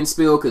Reagan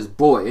spiel, because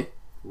boy,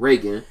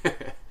 Reagan.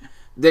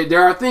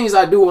 there are things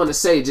I do want to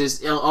say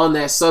just on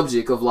that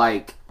subject of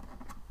like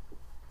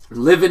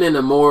living in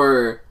a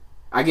more,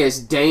 I guess,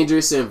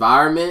 dangerous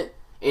environment,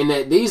 and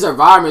that these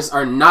environments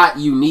are not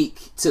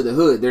unique to the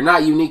hood. They're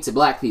not unique to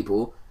black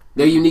people.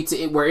 They're unique to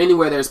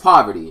anywhere there's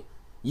poverty.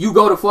 You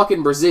go to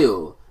fucking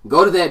Brazil.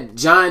 Go to that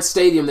giant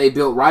stadium they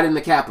built right in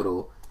the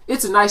capital.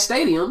 It's a nice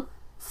stadium,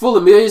 full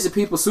of millions of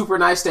people, super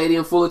nice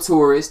stadium, full of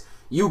tourists.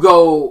 You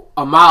go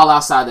a mile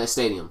outside that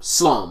stadium,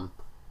 slum.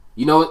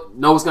 You know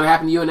what's going to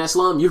happen to you in that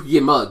slum? You can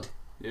get mugged.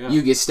 Yeah.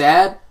 You get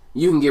stabbed.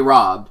 You can get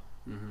robbed.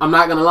 I'm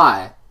not going to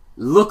lie.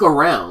 Look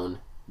around.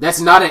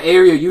 That's not an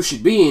area you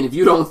should be in if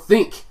you don't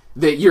think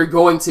that you're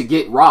going to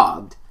get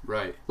robbed.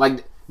 Right.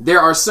 Like, there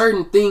are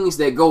certain things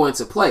that go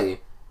into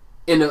play.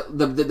 And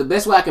the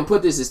best way I can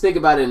put this is think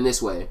about it in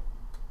this way.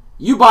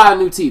 You buy a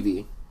new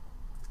TV.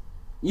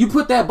 You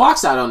put that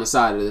box out on the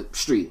side of the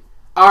street.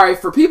 Alright,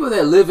 for people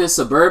that live in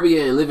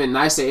suburbia and live in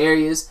nicer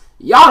areas,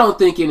 y'all don't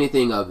think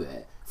anything of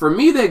that. For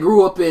me that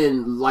grew up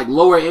in like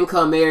lower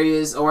income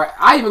areas, or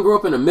I even grew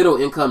up in a middle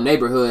income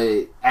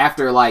neighborhood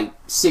after like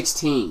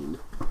 16.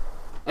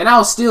 And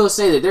I'll still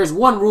say that there's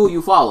one rule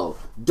you follow.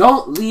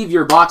 Don't leave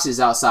your boxes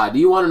outside. Do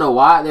you want to know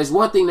why? There's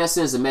one thing that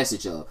sends a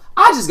message of,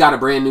 I just got a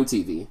brand new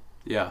TV.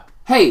 Yeah.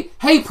 Hey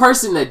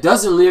person that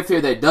doesn't live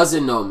here, that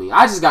doesn't know me,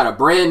 I just got a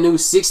brand new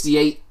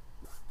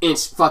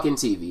 68-inch fucking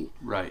TV.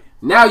 Right.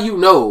 Now you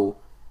know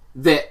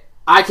that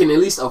I can at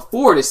least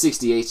afford a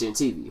 68-inch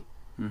TV.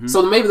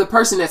 So maybe the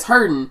person that's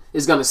hurting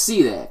is going to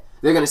see that.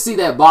 They're going to see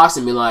that box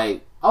and be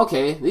like,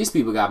 okay, these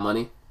people got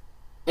money.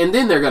 And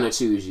then they're going to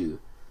choose you.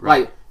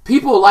 Right. Like,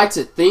 people like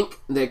to think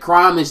that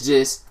crime is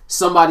just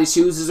somebody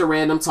chooses a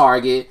random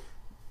target,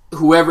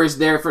 whoever is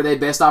there for their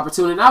best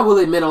opportunity. And I will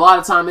admit, a lot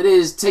of time it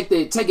is take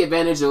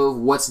advantage of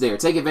what's there.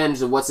 Take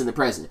advantage of what's in the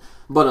present.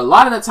 But a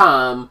lot of the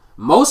time,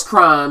 most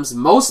crimes,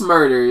 most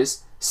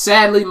murders,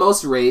 sadly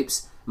most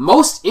rapes,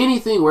 most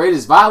anything where it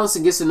is violence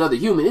against another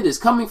human, it is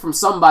coming from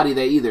somebody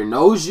that either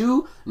knows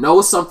you,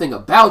 knows something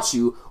about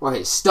you, or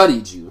has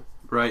studied you.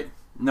 Right.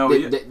 No,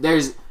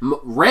 there's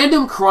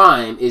random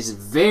crime is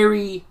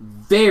very,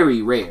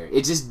 very rare.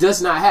 It just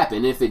does not happen.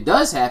 And if it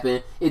does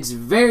happen, it's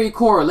very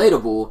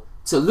correlatable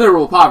to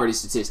literal poverty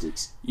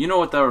statistics. You know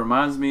what that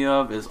reminds me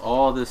of is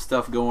all this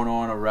stuff going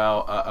on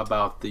around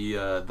about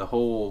the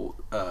whole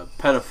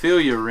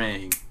pedophilia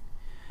ring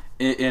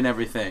and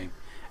everything.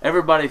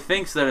 Everybody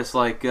thinks that it's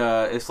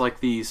like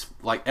these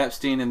like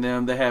Epstein and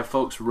them. They have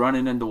folks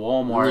running into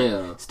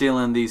Walmart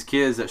stealing these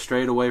kids that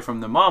strayed away from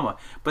the mama.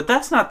 But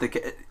that's not the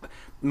case.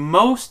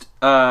 Most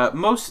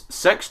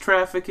sex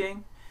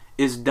trafficking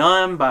is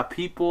done by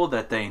people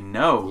that they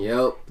know.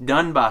 Yep.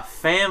 Done by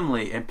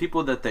family and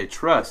people that they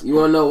trust. You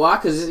want to know why?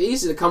 Because it's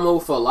easy to come up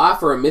with a lie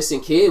for a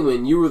missing kid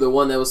when you were the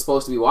one that was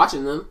supposed to be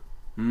watching them.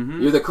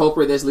 You're the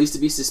culprit that's least to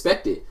be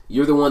suspected.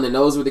 You're the one that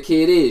knows where the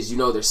kid is. You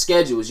know their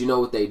schedules. You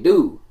know what they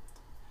do.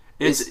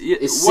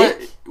 It's what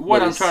sick.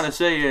 what I'm trying to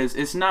say is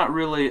it's not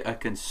really a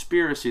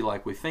conspiracy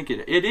like we think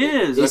it is. It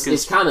is.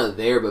 It's kind of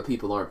there, but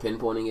people aren't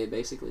pinpointing it.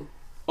 Basically,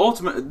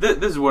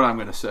 this is what I'm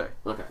going to say.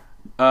 Okay.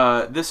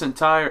 This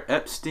entire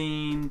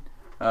Epstein,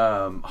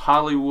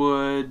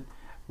 Hollywood,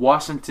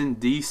 Washington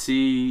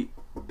D.C.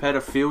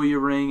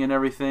 pedophilia ring and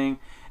everything.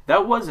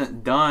 That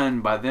wasn't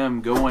done by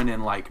them going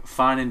and like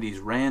finding these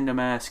random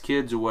ass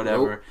kids or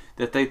whatever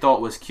that they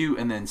thought was cute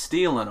and then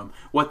stealing them.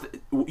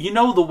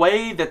 The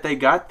way that they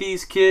got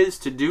these kids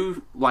to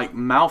do like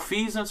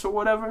malfeasance or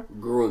whatever?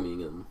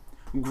 Grooming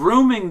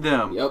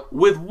them. Yep.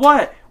 With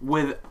what?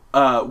 With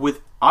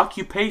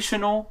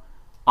occupational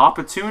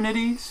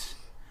opportunities,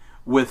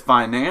 with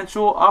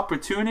financial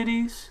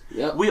opportunities.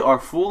 Yep. We are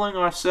fooling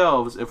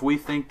ourselves if we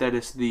think that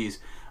it's these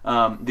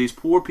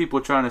poor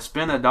people trying to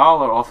spend $1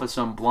 off of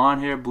some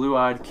blonde-haired,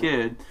 blue-eyed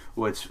kid,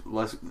 that's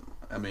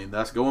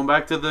going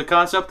back to the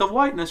concept of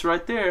whiteness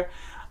right there.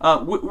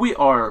 We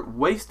are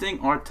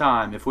wasting our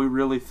time if we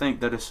really think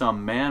that it's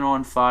some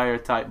man-on-fire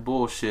type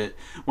bullshit,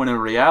 when in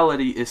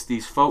reality it's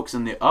these folks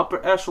in the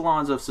upper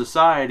echelons of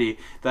society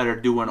that are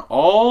doing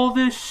all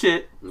this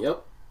shit.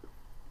 Yep.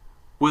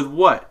 With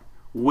what?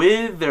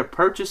 With their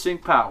purchasing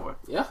power,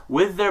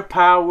 with their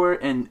power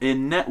and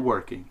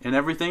networking and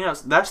everything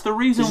else. That's the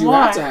reason why you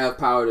have to have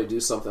power to do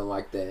something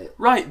like that.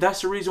 Right.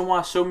 That's the reason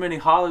why so many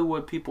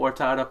Hollywood people are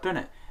tied up in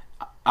it.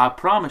 I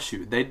promise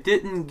you, they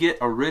didn't get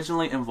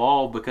originally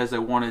involved because they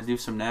wanted to do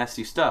some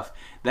nasty stuff.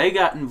 They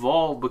got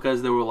involved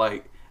because they were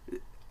like,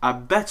 I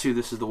bet you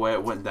this is the way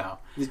it went down.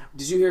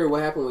 Did you hear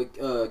what happened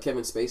with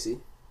Kevin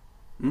Spacey?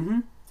 Mm-hmm.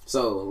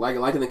 So, like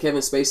in the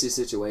Kevin Spacey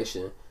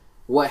situation,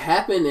 what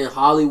happened in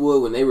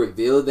Hollywood when they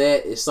revealed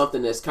that is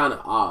something that's kind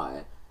of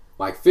odd.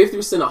 Like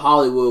 50% of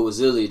Hollywood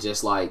was really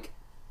just like,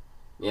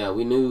 yeah,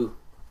 we knew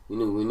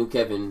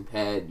Kevin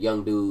had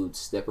young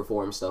dudes that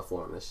performed stuff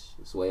for him. That's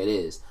the way it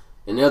is.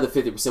 And the other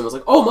 50% was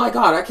like, oh my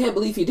God, I can't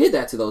believe he did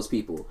that to those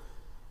people.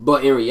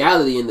 But in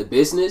reality, in the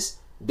business,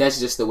 that's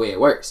just the way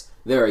it works.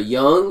 There are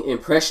young,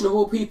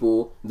 impressionable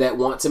people that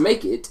want to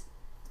make it,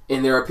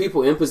 and there are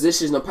people in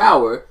positions of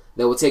power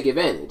that will take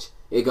advantage.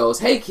 It goes,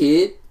 hey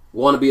kid,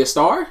 want to be a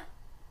star?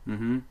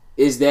 Mm-hmm.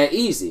 It's that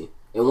easy.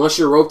 And once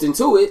you're roped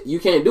into it, you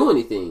can't do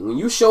anything. When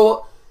you show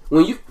up,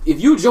 if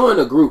you join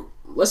a group,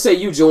 let's say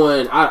you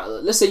join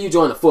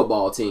a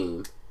football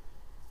team,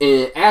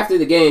 and after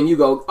the game you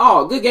go,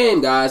 oh, good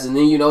game, guys, and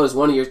then you notice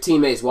one of your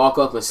teammates walk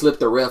up and slip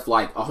the ref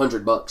like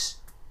 $100,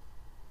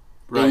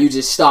 right. And you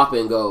just stop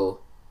and go,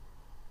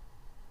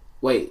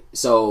 wait,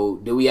 so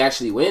do we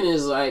actually win? And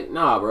it's like,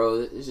 nah,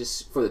 bro, it's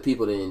just for the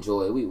people to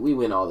enjoy it. We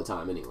win all the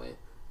time anyway.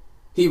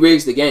 He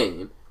rigs the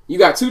game. You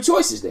got two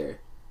choices there.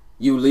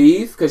 You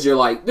leave because you're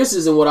like, this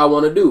isn't what I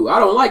want to do. I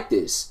don't like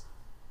this.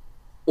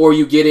 Or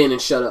you get in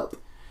and shut up.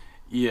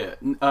 Yeah.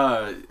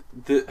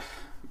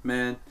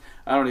 Man,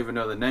 I don't even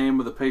know the name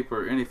of the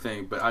paper or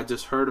anything, but I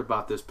just heard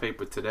about this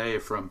paper today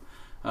from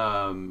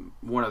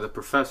one of the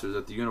professors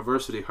at the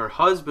university. Her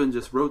husband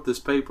just wrote this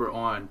paper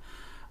on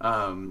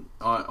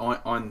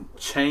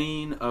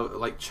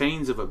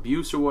chains of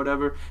abuse or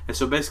whatever. And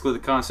so basically the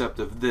concept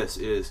of this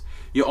is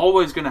you're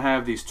always going to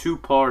have these two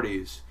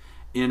parties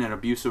in an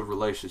abusive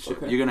relationship.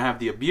 Okay. You're going to have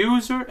the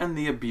abuser and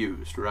the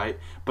abused, right?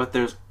 But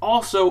there's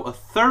also a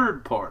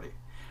third party.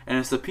 And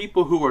it's the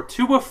people who are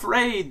too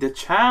afraid to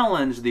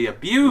challenge the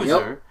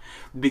abuser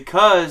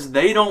because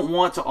they don't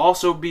want to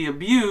also be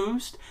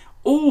abused,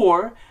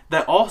 or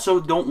that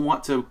also don't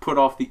want to put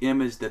off the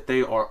image that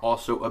they are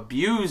also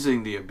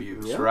abusing the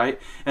abused,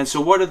 right? And so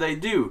what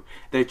do?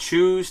 They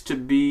choose to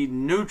be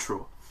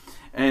neutral.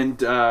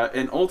 And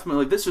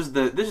ultimately, this is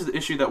the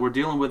issue that we're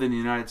dealing with in the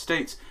United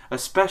States,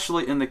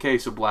 especially in the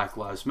case of Black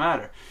Lives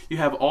Matter. You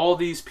have all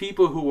these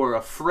people who are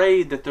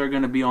afraid that they're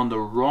going to be on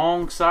the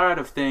wrong side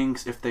of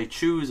things if they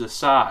choose a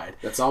side.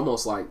 That's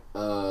almost like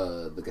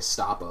the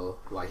Gestapo,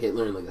 like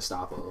Hitler and the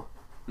Gestapo.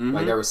 Mm-hmm.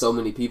 Like there were so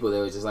many people that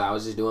were just like, I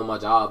was just doing my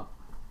job.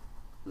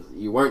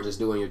 You weren't just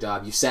doing your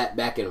job. You sat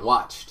back and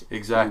watched.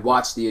 Exactly. You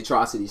watched the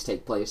atrocities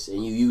take place,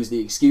 and you used the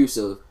excuse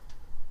of,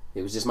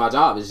 it was just my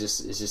job. It's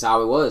just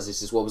how it was. It's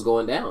just what was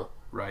going down.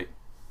 Right.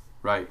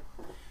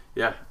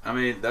 Yeah. I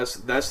mean, that's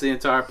the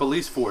entire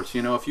police force.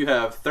 You know, if you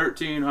have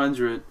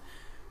 1,300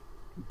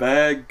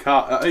 bad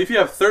cops, if you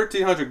have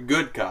 1,300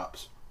 good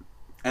cops,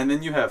 and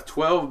then you have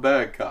 12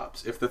 bad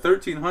cops, if the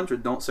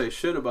 1,300 don't say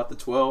shit about the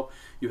 12,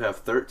 you have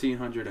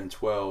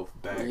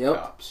 1,312 bad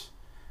cops.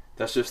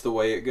 That's just the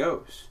way it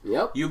goes.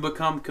 Yep. You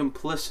become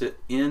complicit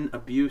in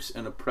abuse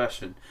and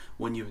oppression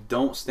when you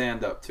don't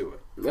stand up to it.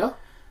 Yeah.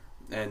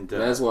 And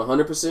that's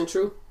 100%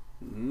 true.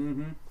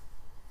 Mm-hmm.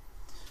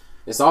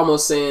 It's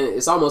almost in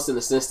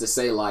a sense to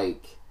say,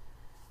 like,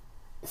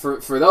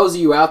 for those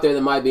of you out there that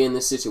might be in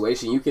this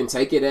situation, you can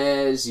take it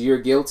as you're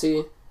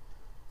guilty.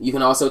 You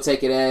can also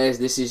take it as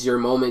this is your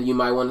moment. You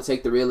might want to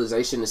take the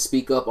realization to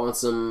speak up on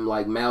some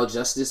like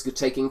maljustice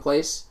taking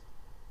place.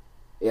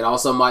 It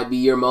also might be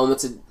your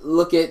moment to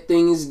look at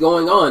things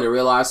going on and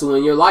realize who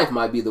in your life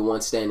might be the one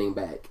standing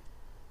back.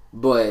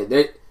 But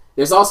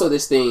there's also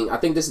this thing. I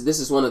think this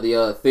is one of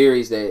the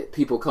theories that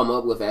people come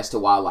up with as to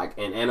why like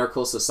an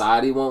anarcho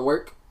society won't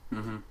work.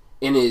 Mm-hmm.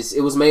 And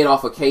it was made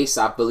off a case,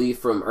 I believe,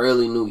 from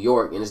early New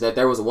York, and is that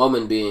there was a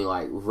woman being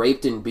like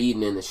raped and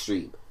beaten in the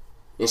street,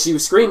 and she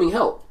was screaming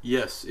help.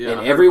 Yes, yeah.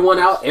 And everyone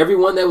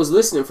that was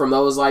listening from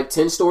those like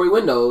 10-story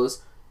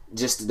windows,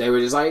 they were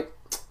just like,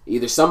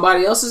 either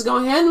somebody else is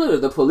gonna handle it, or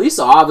the police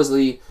will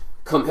obviously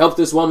come help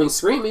this woman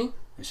screaming.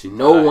 And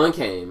no one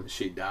came.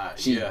 She died.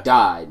 She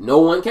died. No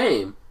one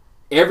came.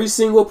 Every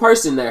single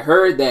person that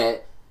heard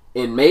that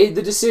and made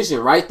the decision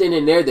right then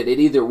and there that it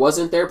either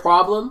wasn't their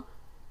problem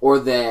or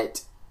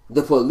that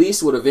the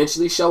police would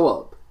eventually show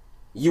up.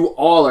 You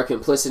all are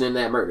complicit in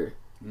that murder.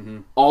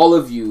 Mm-hmm. All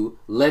of you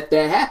let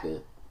that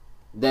happen.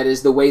 That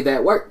is the way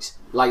that works.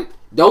 Like,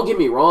 don't get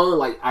me wrong.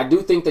 Like, I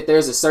do think that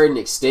there's a certain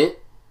extent.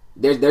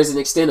 There's an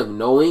extent of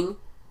knowing.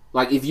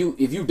 Like, if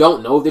you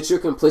don't know that you're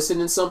complicit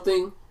in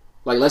something,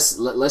 like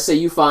let's say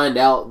you find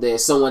out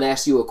that someone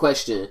asks you a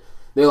question.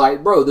 They're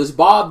like, bro, does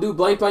Bob do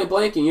blank, blank,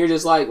 blank? And you're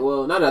just like,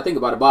 well, now that I think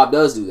about it, Bob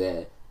does do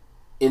that.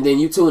 And then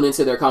you tune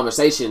into their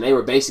conversation. They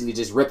were basically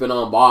just ripping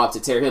on Bob to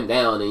tear him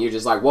down. And you're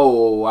just like,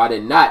 whoa,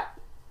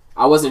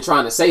 I wasn't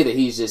trying to say that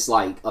he's just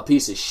like a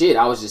piece of shit.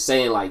 I was just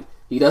saying like,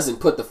 he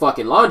doesn't put the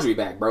fucking laundry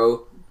back,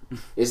 bro.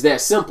 It's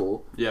that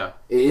simple. Yeah.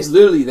 It's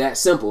literally that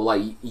simple.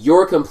 Like,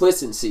 your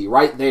complicity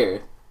right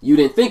there. You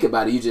didn't think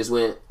about it. You just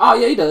went, oh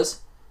yeah, he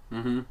does.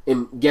 Mm-hmm.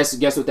 And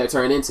guess what that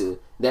turned into?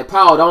 That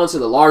piled on to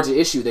the larger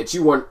issue that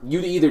you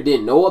either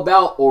didn't know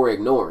about or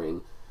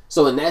ignoring.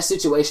 So in that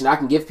situation, I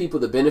can give people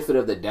the benefit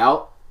of the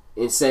doubt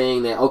in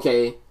saying that,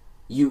 okay,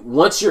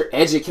 once you're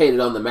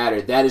educated on the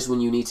matter, that is when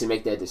you need to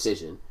make that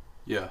decision.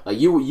 Yeah. Like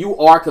you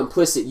are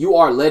complicit. You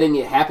are letting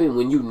it happen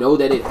when you know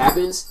that it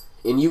happens,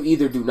 and you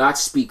either do not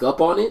speak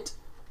up on it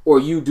or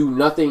you do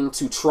nothing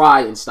to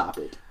try and stop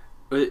it.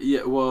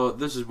 Yeah, well,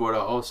 this is what I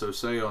also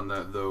say on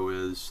that, though,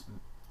 is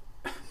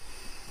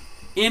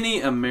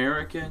any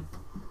American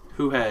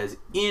who has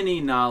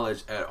any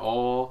knowledge at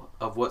all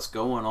of what's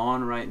going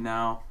on right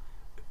now,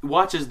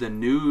 watches the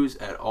news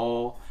at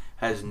all,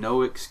 has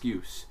no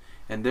excuse.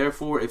 And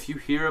therefore, if you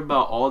hear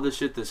about all the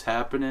shit that's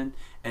happening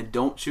and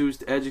don't choose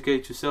to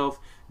educate yourself,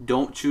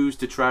 don't choose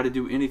to try to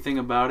do anything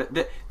about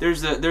it.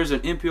 There's an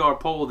NPR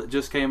poll that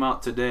just came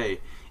out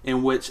today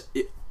in which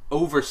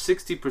over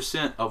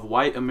 60% of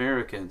white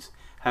Americans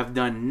have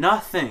done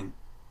nothing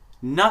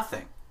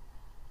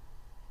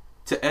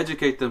to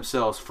educate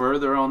themselves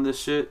further on this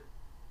shit,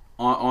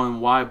 on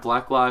why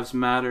Black Lives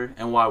Matter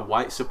and why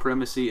white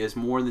supremacy is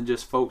more than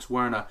just folks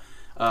wearing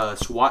a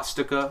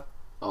swastika.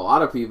 A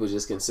lot of people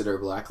just consider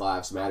Black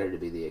Lives Matter to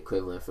be the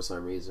equivalent for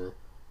some reason.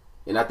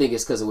 And I think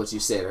it's because of what you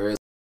said earlier.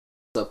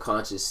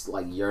 Subconscious,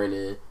 like,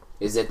 yearning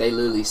is that they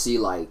literally see,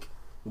 like,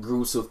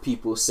 groups of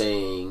people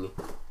saying,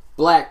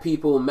 black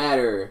people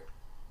matter,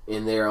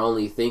 and they're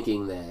only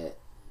thinking that,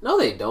 no,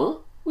 they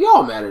don't. We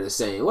all matter the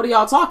same. What are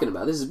y'all talking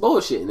about? This is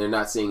bullshit. And they're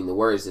not seeing the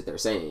words that they're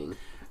saying.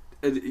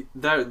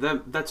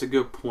 That's a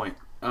good point.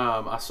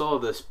 I saw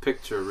this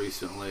picture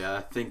recently,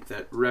 I think,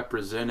 that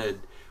represented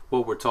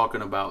what we're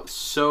talking about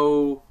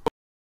so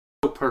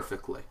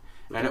perfectly.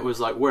 And it was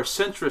like what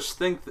centrists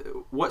think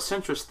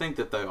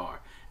that they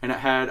are. And it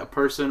had a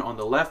person on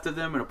the left of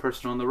them and a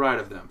person on the right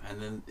of them.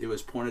 And then it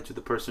was pointed to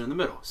the person in the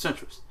middle,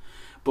 centrist.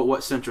 But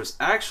what centrists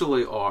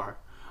actually are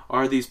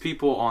these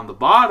people on the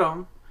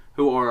bottom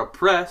who are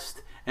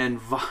oppressed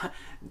and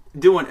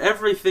doing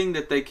everything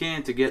that they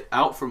can to get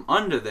out from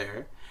under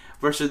there,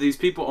 versus these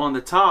people on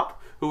the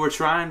top who are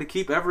trying to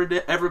keep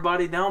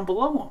everybody down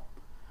below them,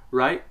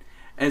 right?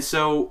 And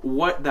so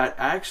what that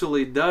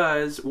actually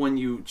does when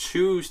you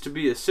choose to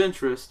be a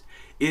centrist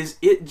is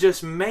it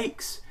just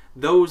makes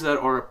those that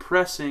are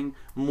oppressing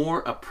more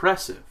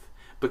oppressive,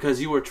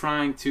 because you are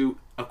trying to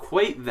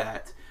equate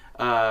that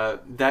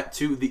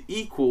to the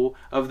equal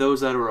of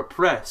those that are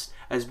oppressed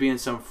as being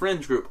some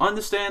fringe group.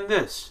 Understand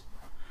this: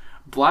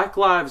 Black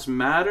Lives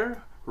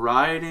Matter,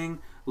 rioting,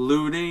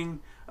 looting,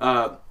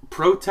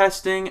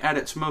 protesting at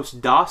its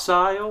most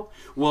docile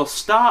will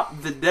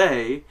stop the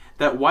day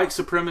that white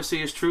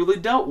supremacy is truly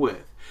dealt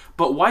with.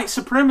 But white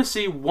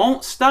supremacy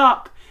won't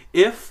stop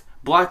if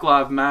Black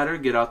Lives Matter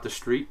get out the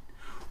street.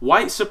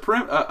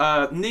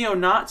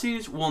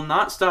 Neo-Nazis will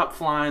not stop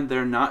flying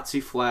their Nazi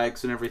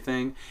flags and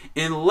everything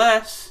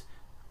unless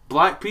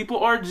black people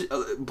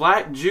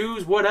black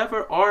Jews,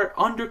 whatever, are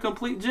under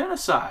complete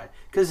genocide,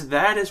 because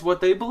that is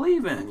what they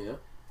believe in. Yeah.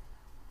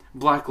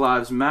 Black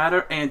Lives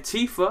Matter,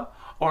 Antifa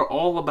are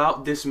all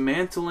about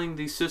dismantling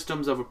these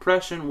systems of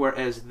oppression,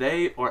 whereas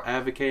they are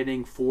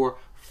advocating for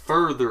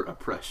further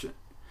oppression.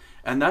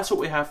 And that's what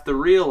we have to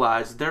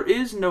realize. There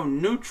is no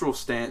neutral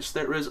stance.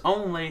 There is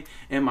only,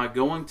 am I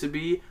going to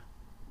be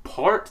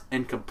part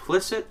and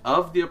complicit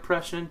of the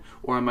oppression,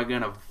 or am I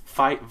going to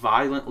fight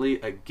violently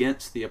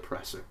against the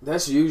oppressor?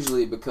 That's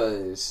usually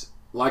because,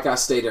 like I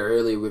stated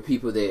earlier, with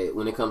people that,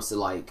 when it comes to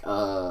like,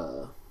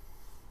 what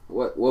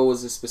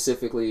was it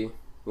specifically,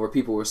 where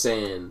people were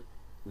saying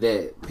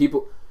that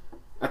people,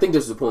 I think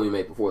this was the point we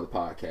made before the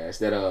podcast,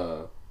 that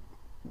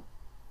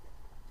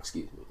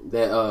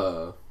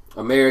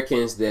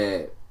Americans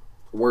that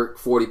work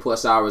 40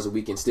 plus hours a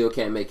week and still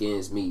can't make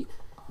ends meet,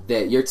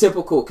 that your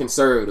typical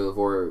conservative,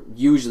 or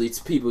usually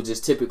people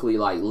just typically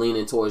like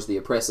leaning towards the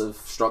oppressive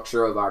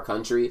structure of our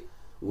country,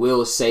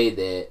 will say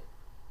that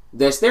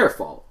that's their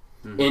fault.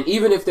 And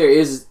even if there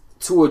is,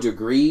 to a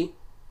degree,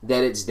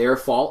 that it's their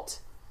fault,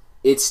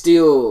 it's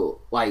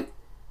still like,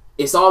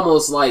 it's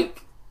almost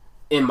like,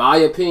 in my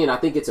opinion, I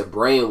think it's a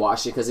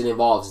brainwashing because it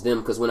involves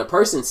them. Because when a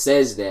person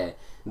says that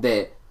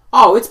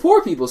oh, it's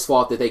poor people's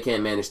fault that they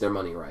can't manage their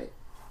money right,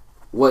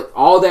 what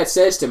all that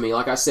says to me,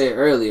 like I said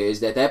earlier, is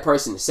that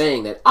person is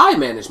saying that I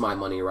manage my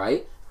money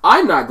right.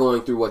 I'm not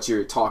going through what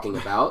you're talking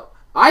about.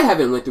 I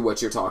haven't went through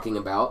what you're talking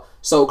about.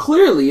 So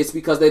clearly it's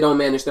because they don't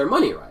manage their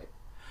money right.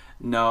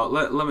 No,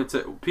 let me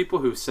tell you, people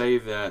who say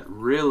that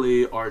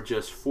really are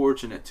just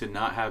fortunate to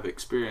not have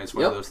experienced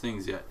one of those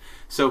things yet.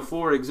 So,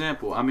 for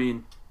example, I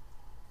mean,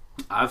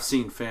 I've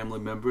seen family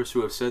members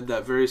who have said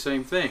that very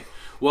same thing.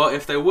 Well,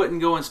 if they wouldn't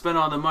go and spend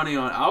all the money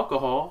on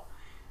alcohol,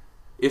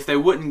 if they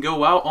wouldn't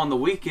go out on the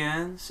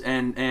weekends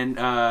and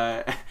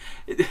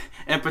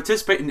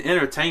participate in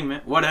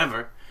entertainment,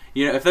 whatever,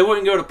 you know, if they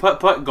wouldn't go to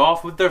putt-putt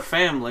golf with their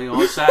family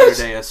on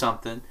Saturday or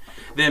something,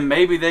 then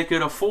maybe they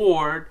could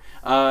afford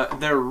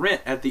their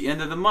rent at the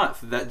end of the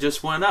month that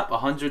just went up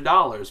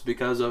 $100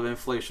 because of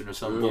inflation or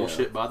some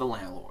bullshit by the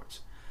landlords.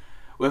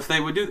 Well, if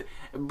they would do that.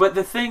 But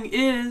the thing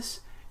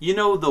is, you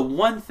know, the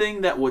one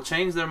thing that will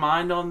change their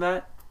mind on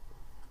that,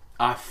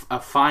 a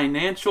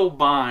financial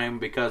bind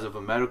because of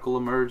a medical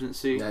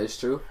emergency. That is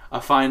true. A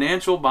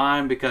financial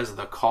bind because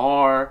the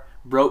car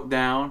broke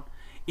down.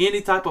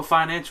 Any type of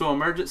financial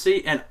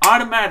emergency, and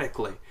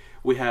automatically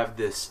we have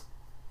this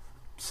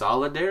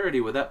solidarity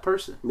with that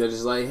person. They're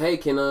just like, hey,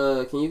 can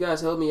you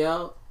guys help me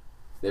out?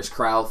 There's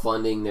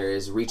crowdfunding. There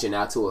is reaching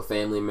out to a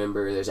family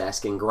member. There's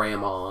asking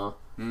grandma.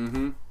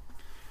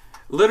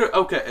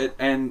 Okay,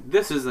 and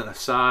this is an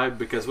aside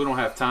because we don't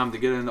have time to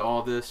get into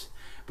all this,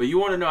 but you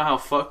want to know how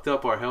fucked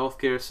up our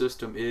healthcare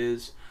system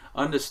is?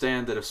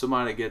 Understand that if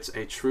somebody gets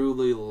a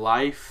truly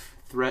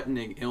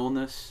life-threatening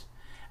illness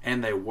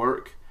and they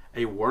work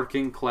a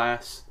working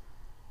class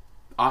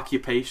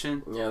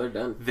occupation, they're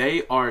done.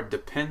 They are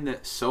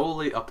dependent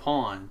solely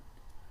upon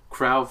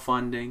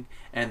crowdfunding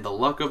and the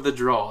luck of the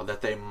draw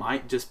that they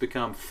might just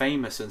become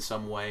famous in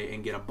some way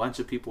and get a bunch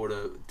of people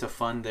to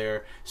fund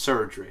their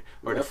surgery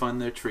or to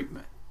fund their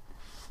treatment.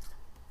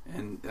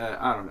 And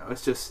I don't know,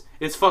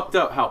 it's fucked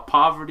up how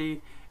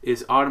poverty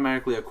is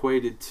automatically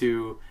equated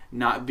to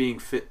not being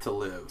fit to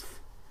live.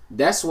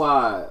 That's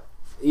why,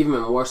 even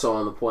more so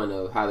on the point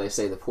of how they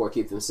say the poor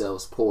keep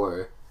themselves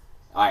poor,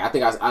 I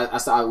think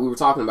we were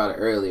talking about it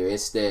earlier.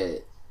 It's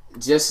that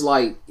just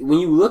like when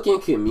you look in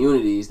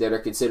communities that are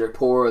considered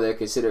poor, they're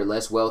considered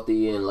less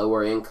wealthy and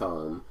lower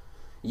income,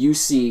 you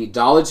see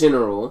Dollar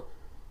General,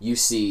 you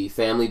see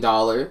Family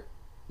Dollar,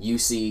 you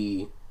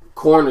see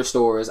corner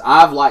stores.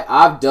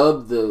 I've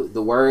dubbed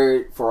the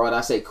word for what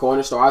I say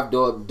corner store, I've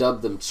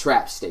dubbed them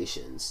trap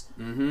stations.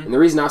 And the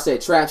reason I say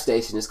trap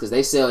station is because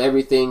they sell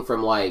everything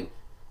from like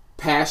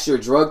past your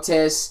drug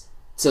tests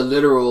to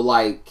literal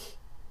like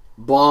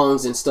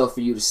bongs and stuff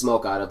for you to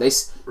smoke out of.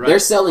 They're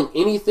selling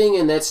anything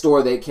in that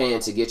store they can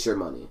to get your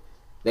money.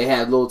 They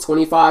have little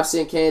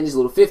 25-cent candies,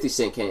 little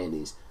 50-cent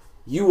candies.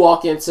 You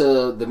walk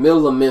into the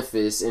middle of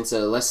Memphis, into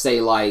let's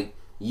say like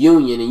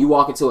Union, and you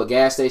walk into a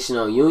gas station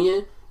on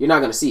Union, you're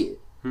not gonna see it.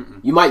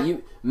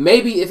 You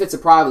maybe if it's a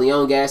privately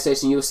owned gas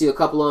station, you'll see a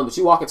couple of them. But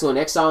you walk into an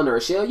Exxon or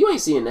a Shell, you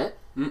ain't seeing that.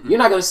 You're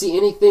not gonna see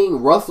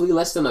anything roughly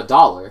less than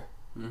 $1.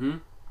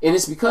 And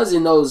it's because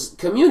in those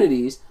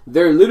communities,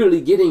 they're literally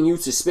getting you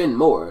to spend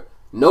more.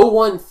 No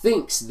one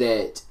thinks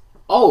that,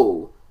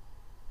 I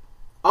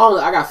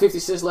got 50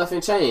 cents left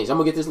in change. I'm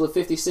going to get this little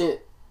 50-cent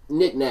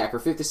knick-knack or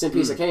 50-cent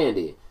piece of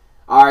candy.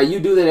 All right, you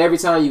do that every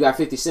time you got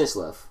 50 cents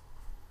left.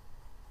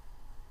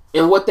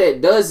 And what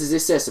that does is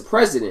it sets a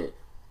precedent.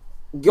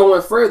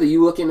 Going further,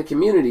 you look in the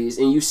communities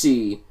and you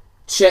see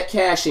check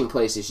cashing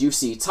places. You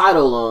see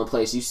title loan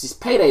places. You see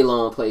payday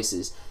loan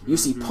places. You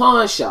see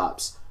pawn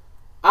shops.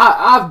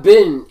 I've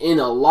been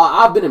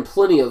in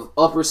plenty of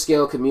upper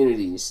scale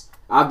communities.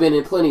 I've been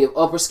in plenty of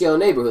upper scale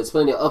neighborhoods,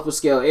 plenty of upper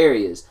scale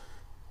areas.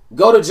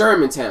 Go to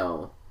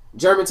Germantown,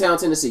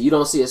 Tennessee. You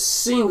don't see a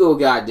single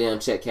goddamn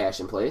check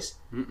cashing place.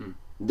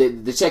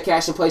 The check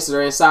cashing places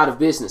are inside of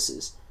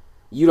businesses.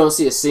 You don't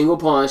see a single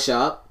pawn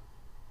shop.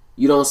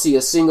 You don't see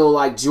a single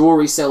like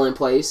jewelry selling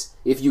place.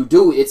 If you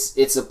do, it's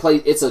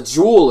a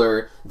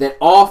jeweler that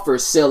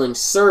offers selling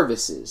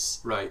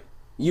services. Right.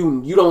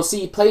 You don't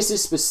see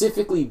places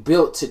specifically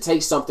built to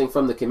take something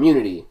from the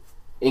community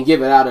and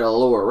give it out at a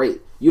lower rate.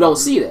 You don't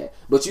see that.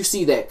 But you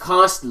see that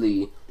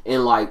constantly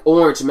in like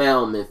Orange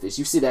Mound, Memphis.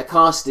 You see that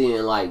constantly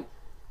in like,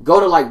 go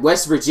to like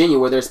West Virginia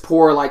where there's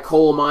poor like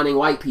coal mining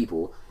white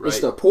people. Right. It's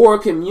the poor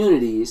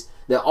communities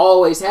that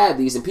always have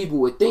these, and people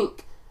would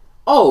think,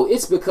 oh,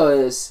 it's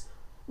because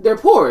they're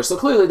poor, so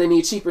clearly they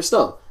need cheaper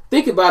stuff.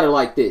 Think about it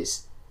like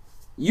this.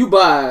 You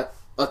buy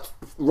a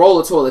roll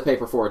of toilet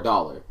paper for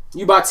 $1.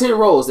 You buy 10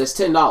 rolls, that's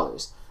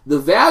 $10. The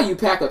value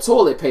pack of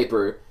toilet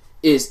paper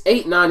is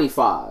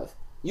 $8.95.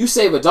 You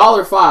save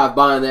 $1.05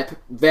 buying that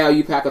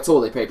value pack of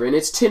toilet paper, and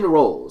it's 10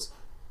 rolls.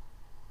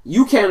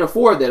 You can't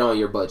afford that on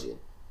your budget.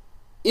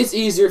 It's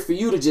easier for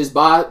you to just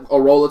buy a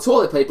roll of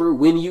toilet paper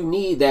when you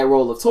need that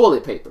roll of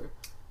toilet paper.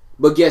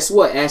 But guess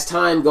what? As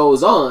time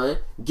goes on,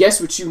 guess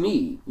what you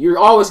need? You're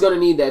always going to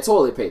need that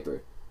toilet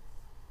paper.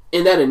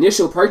 And that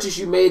initial purchase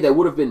you made that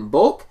would have been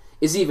bulk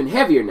is even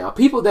heavier now.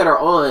 People that are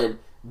on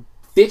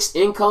fixed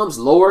incomes,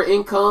 lower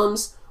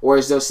incomes, or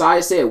as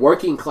Josiah said,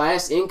 working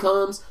class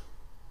incomes,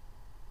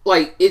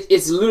 like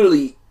it's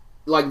literally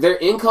like their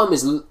income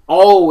is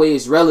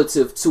always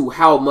relative to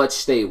how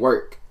much they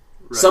work.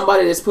 Right.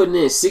 Somebody that's putting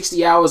in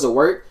 60 hours of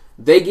work,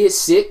 they get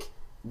sick,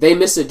 they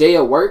miss a day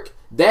of work,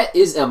 that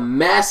is a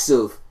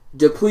massive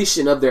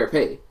depletion of their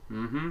pay.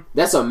 Mm-hmm.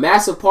 That's a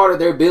massive part of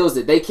their bills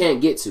that they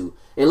can't get to.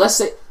 And let's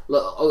say,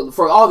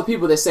 for all the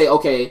people that say,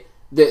 okay,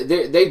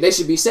 they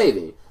should be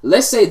saving,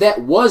 let's say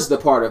that was the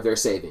part of their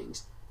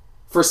savings.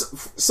 For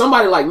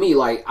somebody like me,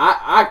 like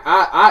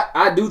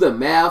I do the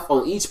math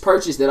on each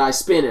purchase that I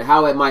spend and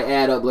how it might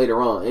add up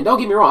later on. And don't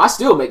get me wrong, I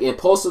still make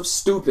impulsive,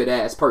 stupid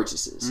ass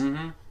purchases.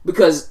 Mm-hmm.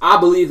 Because I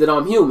believe that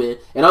I'm human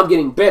and I'm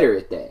getting better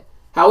at that.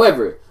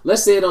 However,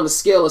 let's say it on the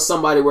scale of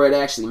somebody where it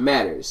actually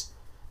matters.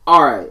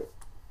 Alright.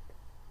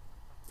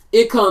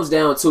 It comes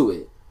down to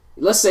it.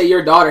 Let's say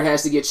your daughter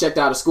has to get checked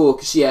out of school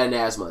because she had an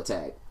asthma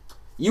attack.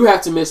 You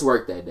have to miss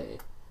work that day.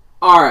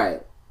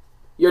 Alright.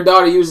 Your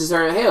daughter uses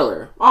her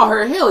inhaler. Oh,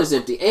 her inhaler's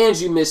empty and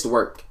you missed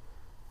work.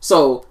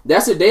 So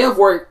that's a day of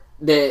work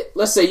that,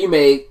 let's say you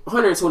made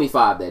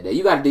 $125 that day.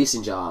 You got a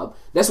decent job.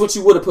 That's what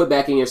you would have put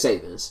back in your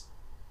savings.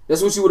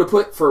 That's what you would have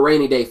put for a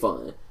rainy day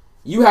fund.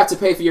 You have to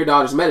pay for your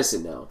daughter's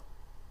medicine now.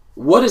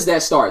 What does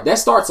that start? That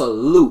starts a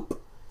loop.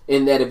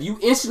 In that if you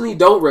instantly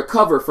don't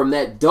recover from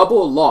that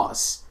double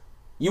loss,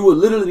 you will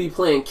literally be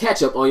playing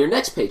catch up on your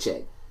next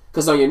paycheck.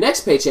 Because on your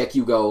next paycheck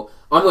you go,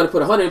 I'm going to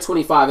put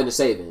 $125 into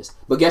savings.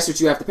 But guess what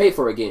you have to pay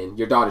for again?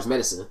 Your daughter's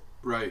medicine.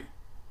 Right.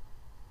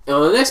 And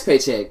on the next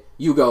paycheck,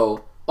 you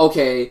go,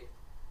 okay,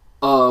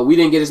 we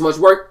didn't get as much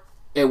work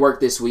at work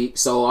this week,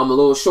 so I'm a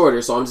little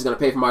shorter, so I'm just going to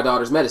pay for my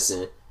daughter's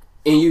medicine.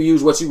 And you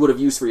use what you would have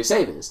used for your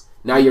savings.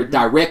 Now you're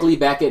directly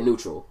back at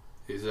neutral.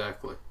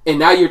 Exactly. And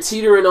now you're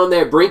teetering on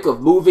that brink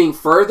of moving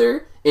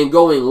further and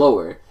going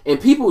lower. And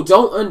people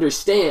don't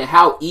understand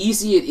how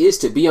easy it is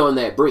to be on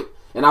that brink.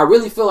 And I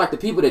really feel like the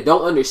people that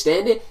don't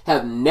understand it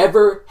have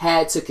never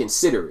had to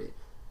consider it.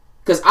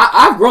 Because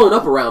I've grown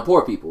up around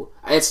poor people.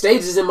 At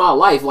stages in my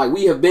life, like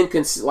we have been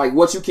like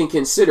what you can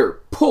consider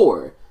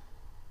poor.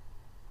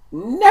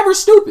 Never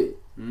stupid.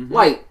 Mm-hmm.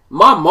 Like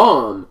my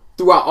mom,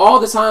 throughout all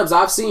the times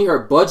I've seen her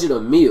budget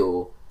a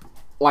meal,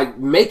 like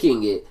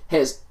making it,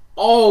 has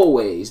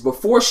always,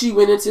 before she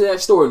went into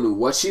that store, knew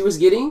what she was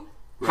getting,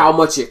 right, how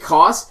much it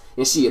cost,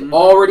 and she had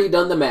already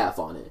done the math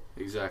on it.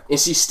 Exactly. And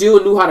she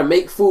still knew how to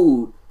make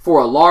food for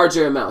a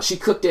larger amount. She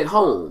cooked at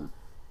home.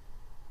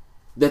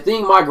 The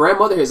thing my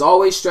grandmother has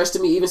always stressed to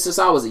me, even since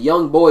I was a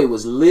young boy,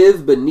 was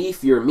live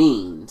beneath your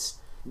means.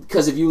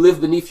 Because if you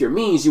live beneath your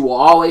means, you will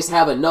always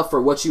have enough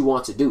for what you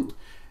want to do.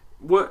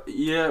 What?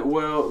 Yeah,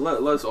 well,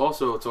 let's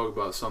also talk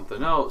about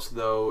something else,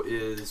 though,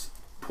 is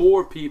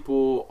poor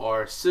people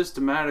are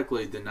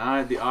systematically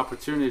denied the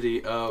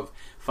opportunity of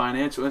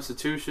financial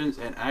institutions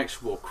and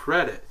actual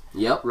credit.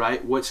 Yep.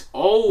 Right? Which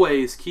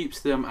always keeps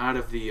them out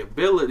of the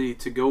ability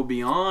to go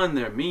beyond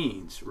their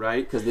means,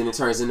 right? Because then it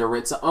turns into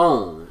rent to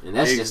own. And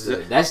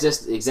that's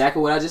just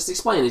exactly what I just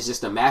explained. It's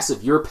just a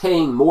massive, you're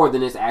paying more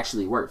than it's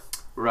actually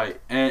worth.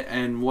 Right.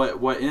 And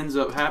what ends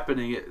up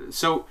happening,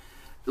 so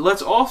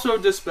let's also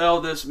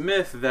dispel this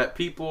myth that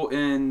people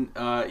in,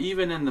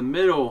 even in the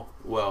middle,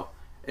 well,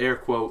 air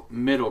quote,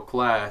 middle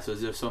class,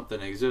 as if something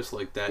exists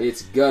like that.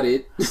 It's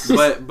gutted.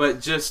 but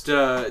just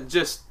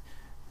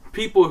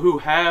people who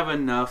have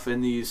enough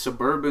in these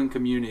suburban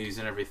communities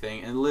and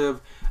everything and live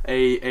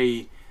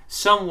a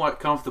somewhat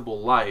comfortable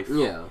life.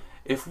 Yeah.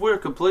 If we're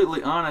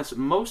completely honest,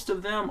 most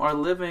of them are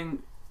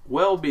living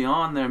well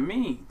beyond their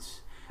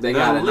means. They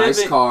got a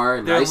nice car,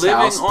 a nice house, they're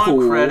living on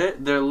pool.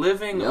 Credit. They're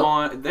living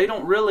on. They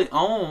don't really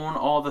own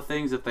all the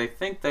things that they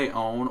think they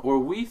own, or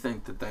we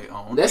think that they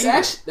own. That's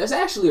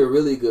actually a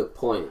really good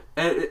point.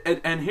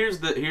 And here's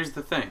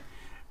the thing.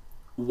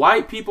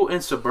 White people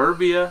in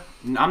suburbia,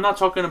 I'm not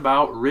talking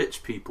about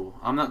rich people.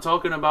 I'm not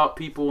talking about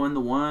people in the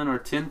 1 or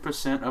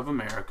 10% of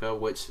America,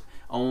 which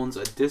owns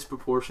a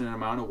disproportionate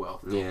amount of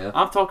wealth. Yeah.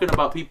 I'm talking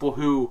about people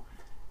who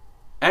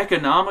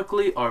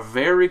economically are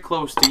very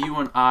close to you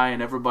and I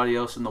and everybody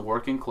else in the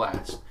working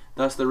class.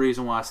 That's the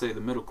reason why I say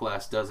the middle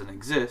class doesn't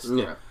exist.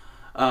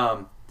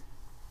 Yeah.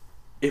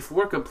 If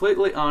we're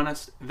completely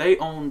honest, they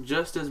own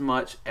just as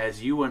much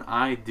as you and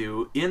I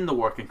do in the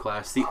working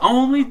class. The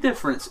only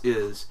difference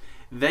is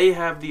they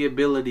have the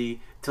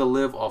ability to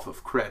live off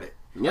of credit.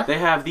 Yep. They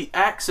have the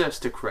access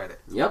to credit.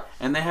 Yep.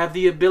 And they have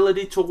the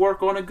ability to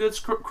work on a good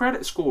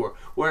credit score.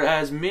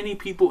 Whereas many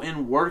people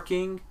in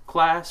working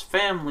class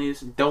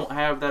families don't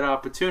have that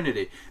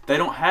opportunity. They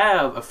don't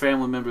have a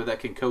family member that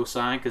can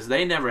co-sign because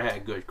they never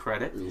had good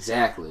credit.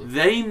 Exactly.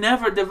 They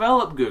never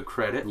develop good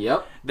credit.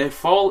 Yep.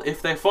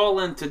 If they fall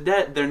into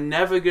debt, they're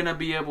never going to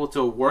be able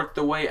to work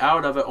the way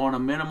out of it on a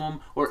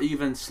minimum or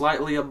even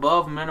slightly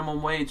above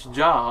minimum wage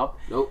job.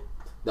 Nope.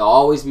 They'll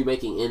always be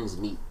making ends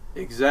meet.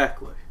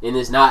 Exactly. And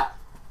it's not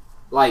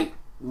like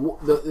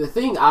the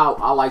thing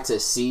I like to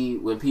see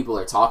when people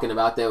are talking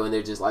about that, when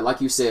they're just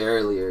like you said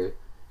earlier,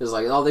 it's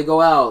like, oh, they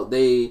go out,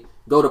 they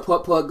go to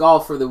putt-putt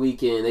golf for the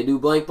weekend, they do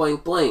blank,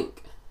 blank,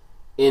 blank.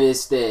 And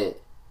it's that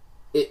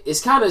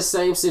it's kind of the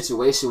same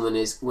situation when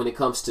it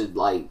comes to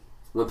like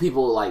when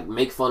people like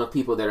make fun of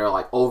people that are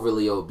like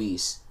overly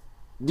obese.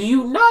 Do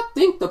you not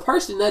think the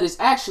person that is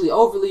actually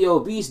overly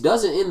obese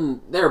doesn't in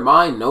their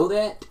mind know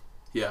that?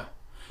 Yeah.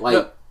 Like,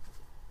 yeah.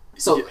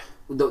 So Yeah.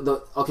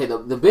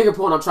 The bigger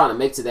point I'm trying to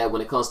make to that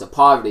when it comes to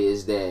poverty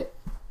is that,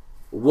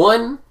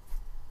 one,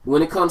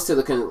 when it comes to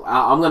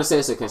I'm going to say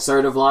it's a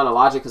conservative line of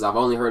logic because I've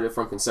only heard it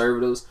from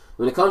conservatives.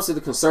 When it comes to the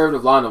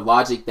conservative line of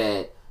logic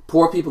that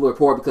poor people are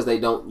poor because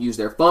they don't use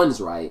their funds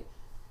right,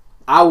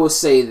 I will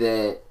say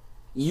that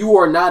you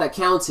are not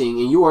accounting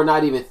and you are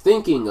not even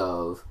thinking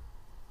of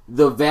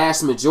the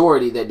vast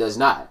majority that does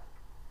not.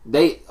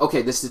 The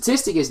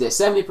statistic is that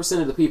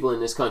 70% of the people in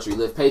this country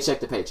live paycheck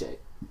to paycheck.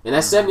 And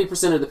that's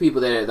 70% of the people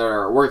that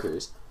are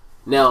workers.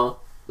 Now,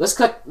 let's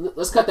cut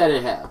that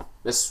in half.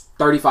 That's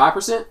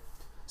 35%.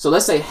 So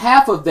let's say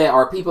half of that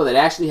are people that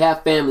actually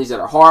have families that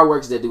are hard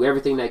workers that do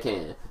everything they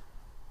can.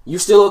 You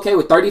still okay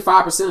with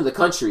 35% of the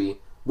country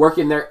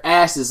working their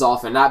asses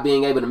off and not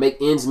being able to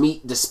make ends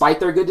meet despite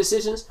their good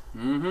decisions?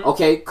 Mm-hmm.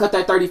 Okay, cut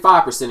that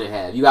 35% in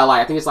half. You got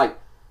I think it's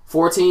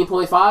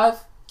 14.5?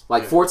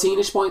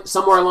 14-ish point,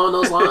 somewhere along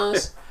those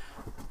lines.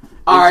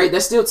 All right,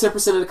 that's still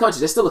 10% of the country.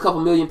 That's still a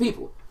couple million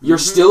people. You're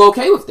still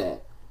okay with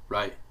that.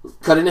 Right.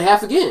 Cut it in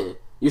half again.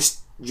 You're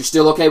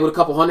still okay with a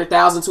couple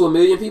 100,000 to a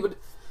million people?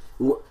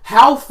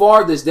 How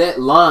far does that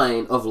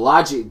line of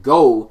logic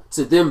go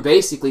to them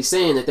basically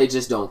saying that they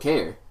just don't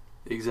care?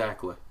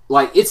 Exactly.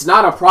 It's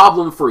not a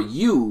problem for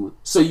you,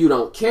 so you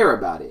don't care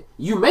about it.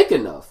 You make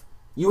enough.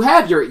 You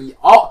have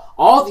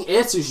all the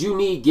answers you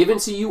need given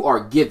to you are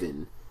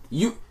given.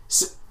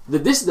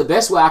 This is the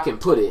best way I can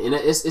put it, and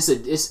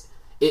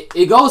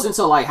it goes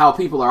into how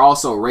people are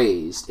also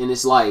raised, and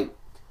it's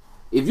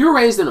if you're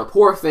raised in a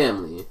poor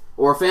family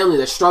or a family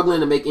that's struggling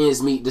to make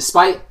ends meet,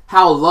 despite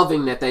how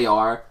loving that they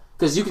are,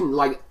 because you can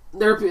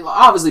there are people,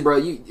 obviously, bro.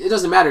 It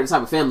doesn't matter the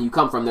type of family you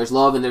come from. There's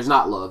love and there's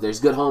not love. There's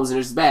good homes and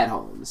there's bad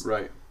homes.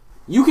 Right.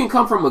 You can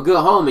come from a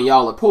good home and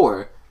y'all are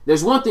poor.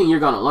 There's one thing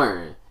you're gonna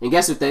learn, and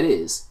guess what that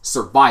is?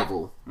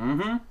 Survival.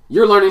 Mm-hmm.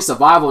 You're learning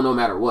survival no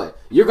matter what.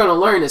 You're gonna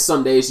learn that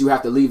some days you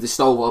have to leave the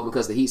stove open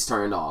because the heat's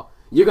turned off.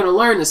 You're gonna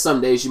learn that some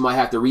days you might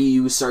have to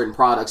reuse certain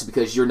products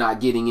because you're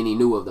not getting any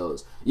new of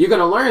those. You're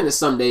gonna learn that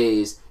some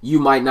days you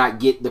might not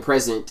get the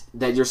present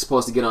that you're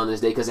supposed to get on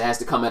this day because it has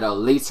to come at a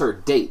later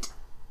date.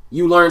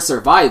 You learn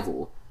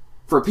survival.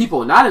 For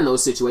people not in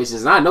those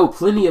situations, and I know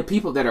plenty of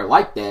people that are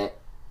like that,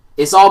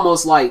 it's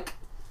almost like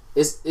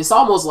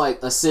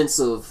a sense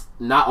of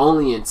not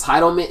only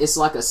entitlement, it's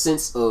like a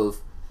sense of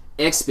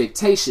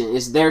expectation.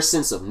 It's their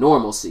sense of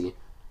normalcy.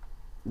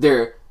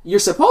 You're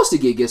supposed to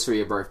get gifts for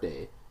your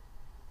birthday.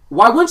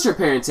 Why wouldn't your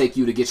parent take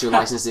you to get your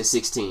license at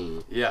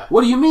 16? Yeah.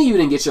 What do you mean you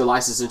didn't get your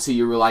license until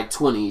you were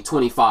 20,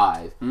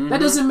 25? Mm-hmm. That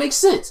doesn't make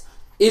sense.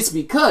 It's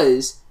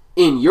because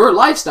in your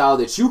lifestyle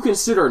that you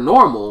consider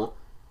normal,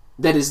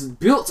 that is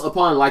built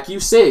upon, like you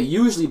said,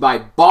 usually by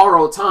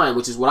borrowed time,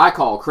 which is what I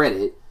call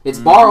credit. It's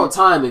borrowed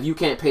time if you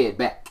can't pay it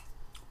back.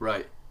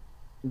 Right.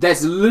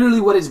 That's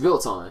literally what it's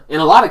built on.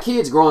 And a lot of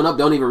kids growing up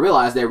don't even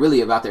realize they're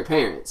really about their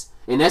parents.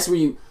 And that's where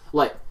you,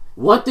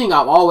 one thing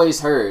I've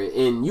always heard,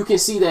 and you can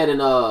see that in,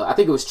 I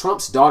think it was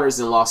Trump's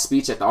daughters-in-law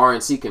speech at the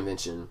RNC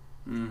convention.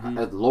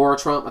 Mm-hmm. Laura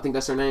Trump, I think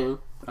that's her name.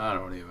 I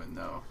don't even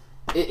know.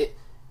 It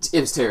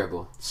was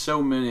terrible.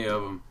 So many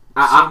of them.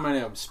 Many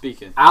of them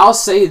speaking. I'll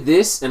say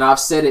this, and I've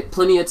said it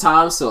plenty of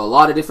times to a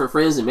lot of different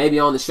friends and maybe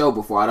on the show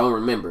before, I don't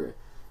remember.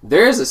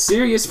 There's a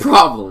serious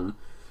problem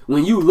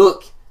when you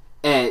look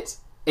at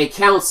a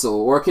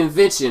council or a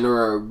convention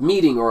or a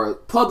meeting or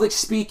public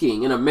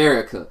speaking in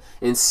America,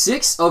 and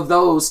 6 of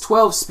those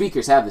 12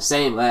 speakers have the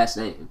same last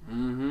name.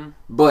 Mm-hmm.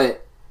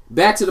 But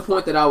back to the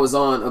point that I was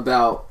on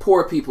about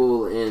poor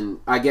people and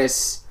I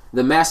guess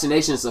the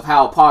machinations of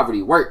how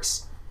poverty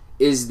works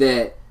is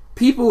that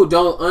people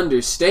don't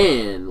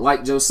understand,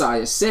 like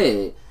Josiah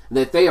said,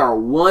 that they are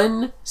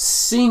one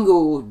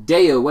single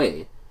day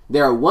away.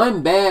 They're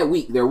one bad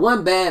week. They're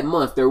one bad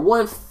month. They're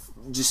one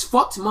just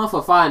fucked month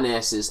of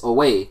finances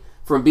away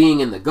from being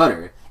in the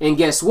gutter. And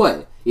guess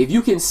what? If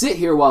you can sit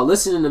here while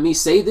listening to me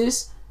say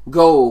this,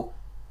 go,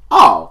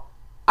 oh,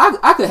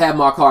 I could have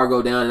my car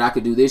go down and I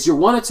could do this. You're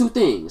one of two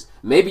things.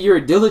 Maybe you're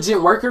a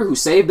diligent worker who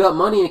saved up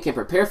money and can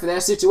prepare for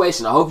that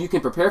situation. I hope you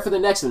can prepare for the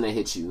next one that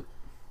hits you.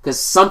 Because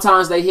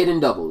sometimes they hit in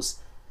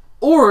doubles.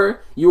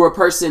 Or you're a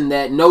person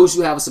that knows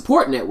you have a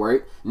support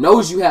network,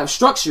 knows you have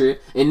structure,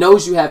 and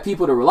knows you have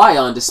people to rely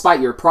on despite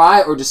your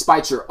pride or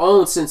despite your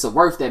own sense of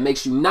worth that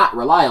makes you not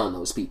rely on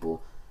those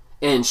people.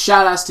 And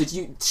shout out to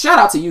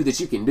you that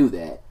you can do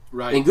that.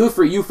 Right. And good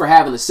for you for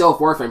having the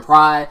self-worth and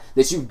pride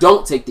that you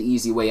don't take the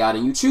easy way out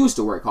and you choose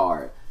to work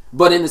hard.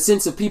 But in the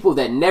sense of people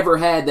that never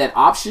had that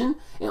option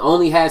and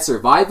only had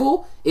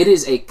survival, it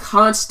is a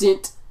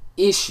constant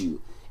issue.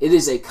 It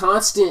is a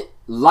constant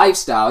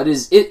lifestyle.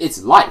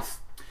 It's life.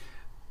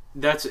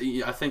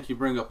 I think you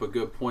bring up a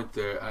good point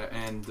there.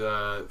 And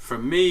for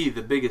me,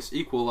 the biggest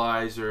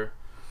equalizer,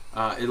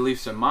 at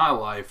least in my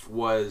life,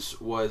 was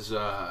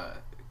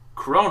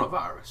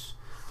coronavirus.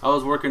 I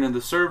was working in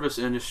the service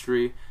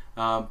industry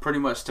pretty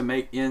much to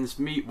make ends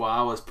meet while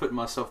I was putting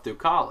myself through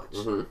college,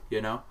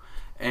 you know?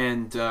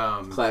 And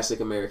classic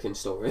American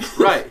story.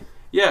 Right.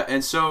 Yeah,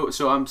 and so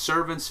I'm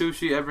serving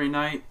sushi every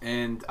night,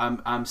 and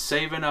I'm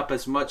saving up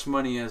as much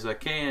money as I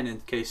can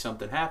in case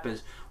something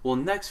happens. Well,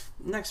 next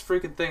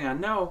freaking thing I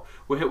know,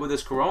 we're hit with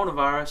this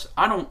coronavirus.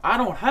 I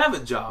don't have a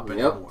job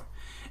anymore.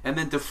 And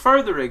then to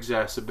further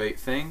exacerbate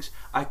things,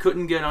 I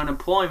couldn't get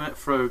unemployment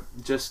for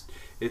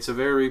it's a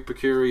very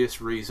precarious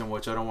reason,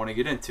 which I don't want to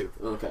get into.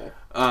 Okay.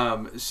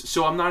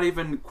 So I'm not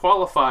even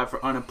qualified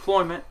for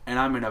unemployment, and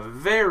I'm in a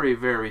very,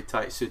 very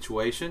tight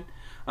situation.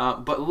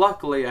 But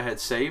luckily, I had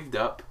saved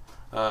up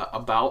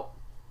about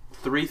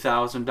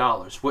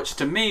 $3,000, which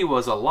to me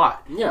was a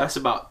lot. Yeah. That's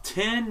about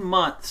 10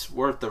 months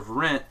worth of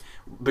rent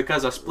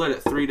because I split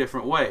it 3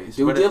 different ways.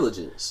 Due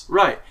diligence.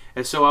 Right.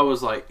 And so I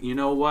was like, you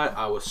know what?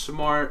 I was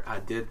smart. I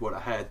did what I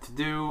had to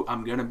do.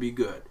 I'm going to be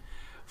good.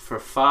 For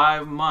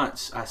 5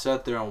 months, I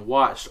sat there and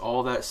watched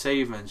all that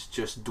savings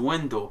just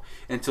dwindle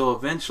until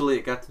eventually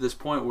it got to this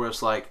point where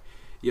it's like,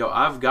 yo,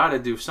 I've got to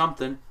do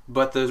something.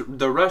 But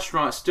the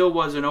restaurant still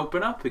wasn't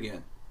open up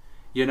again.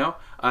 You know,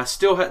 I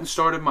still hadn't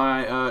started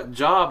my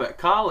job at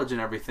college and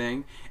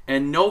everything,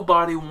 and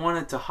nobody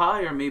wanted to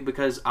hire me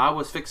because I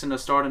was fixing to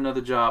start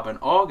another job in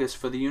August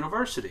for the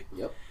university.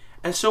 Yep.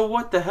 And so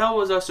what the hell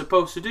was I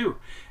supposed to do?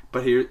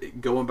 But here,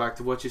 going back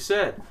to what you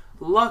said,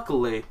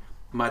 luckily,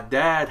 my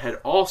dad had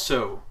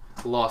also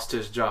lost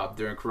his job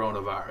during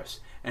coronavirus.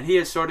 And he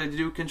had started to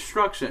do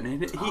construction,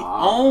 and he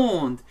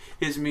owned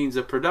his means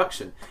of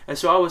production. And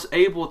so I was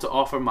able to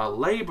offer my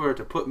labor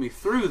to put me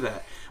through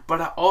that.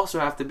 But I also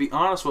have to be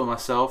honest with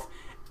myself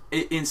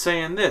in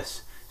saying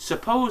this.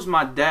 Suppose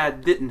my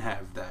dad didn't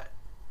have that.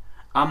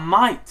 I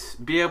might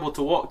be able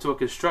to walk to a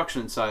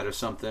construction site or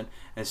something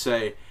and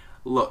say,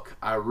 look,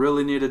 I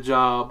really need a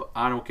job.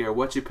 I don't care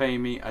what you pay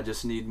me. I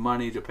just need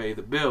money to pay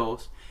the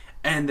bills.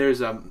 And there's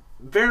a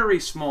very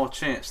small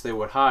chance they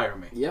would hire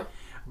me. Yeah.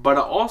 But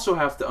I also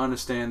have to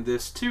understand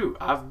this too.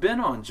 I've been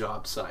on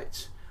job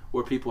sites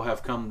where people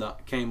have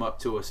came up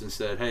to us and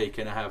said, hey,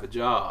 can I have a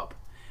job?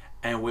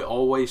 And we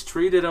always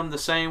treated them the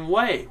same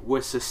way,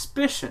 with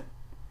suspicion.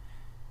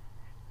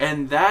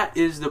 And that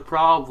is the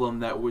problem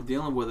that we're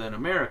dealing with in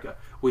America.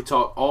 We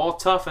talk all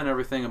tough and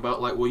everything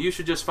about like, well, you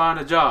should just find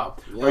a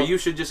job. Yep. Or you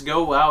should just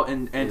go out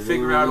and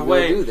figure out a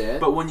way.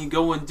 But when you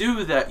go and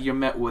do that, you're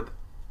met with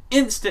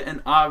instant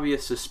and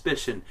obvious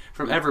suspicion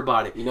from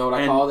everybody. You know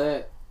what I call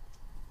that?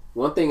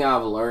 One thing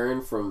I've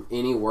learned from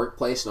any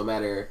workplace, no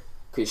matter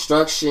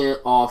construction,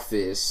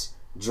 office,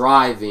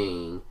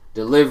 driving,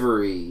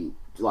 delivery,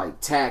 like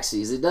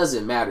taxis, it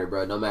doesn't matter,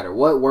 bro. No matter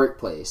what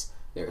workplace,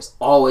 there's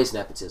always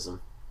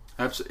nepotism.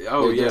 Absolutely.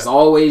 Oh, yeah. There's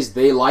always,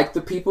 they like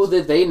the people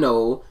that they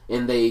know,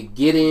 and they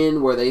get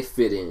in where they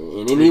fit in.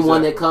 And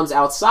anyone that comes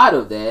outside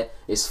of that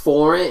is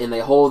foreign, and they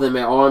hold them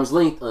at arm's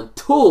length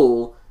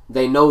until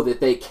they know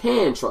that they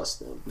can trust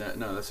them.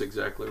 No, that's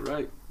exactly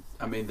right.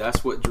 I mean,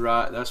 that's what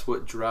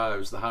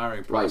drives the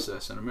hiring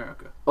process in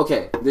America.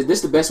 Okay, this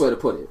is the best way to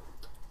put it.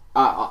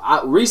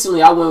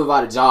 Recently, I went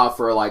without a job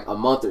for like a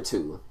month or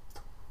two,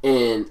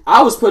 and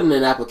I was putting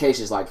in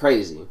applications like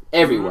crazy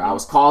everywhere. I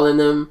was calling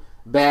them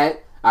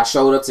back. I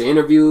showed up to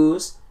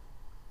interviews.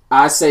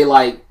 I say,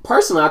 like,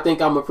 personally, I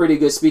think I'm a pretty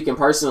good speaking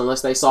person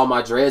unless they saw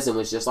my dreads and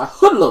was just like,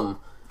 hoodlum.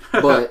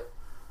 But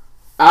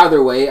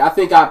either way, I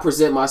think I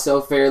present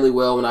myself fairly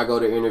well when I go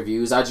to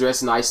interviews. I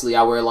dress nicely.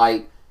 I wear,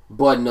 like,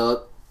 button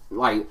up.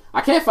 Like,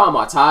 I can't find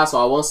my tie,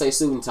 so I won't say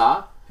suit and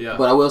tie. Yeah.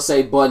 But I will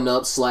say button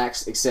up,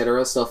 slacks,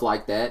 etc., stuff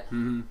like that.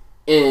 Mm-hmm.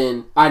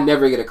 And I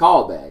never get a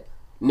call back.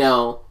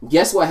 Now,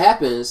 guess what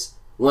happens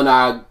when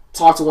I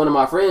talk to one of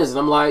my friends and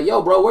I'm like,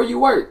 yo, bro, where you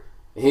work?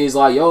 And he's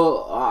like,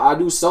 yo, I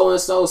do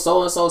so-and-so,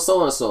 so-and-so,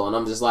 so-and-so. And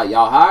I'm just like,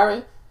 y'all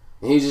hiring?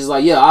 And he's just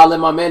like, yeah, I'll let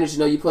my manager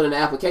know you put in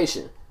an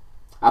application.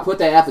 I put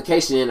that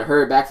application in and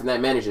heard back from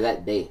that manager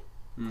that day.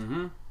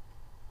 Mm-hmm.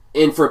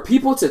 And for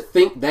people to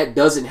think that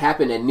doesn't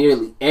happen at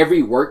nearly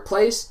every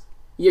workplace,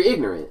 you're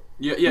ignorant.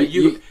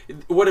 Yeah.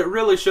 What it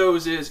really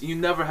shows is you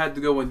never had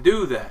to go and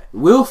do that.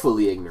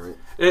 Willfully ignorant.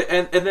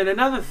 And then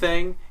another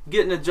thing,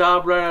 getting a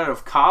job right out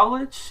of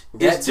college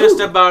is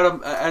just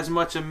about as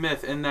much a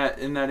myth in that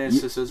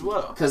instance as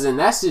well. Because in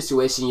that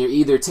situation, you're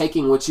either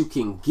taking what you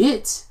can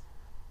get,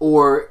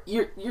 or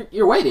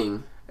you're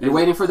waiting. You're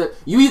waiting for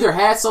you either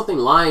had something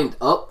lined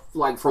up,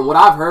 like from what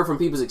I've heard from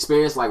people's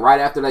experience, like right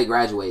after they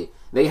graduate,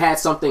 they had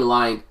something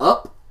lined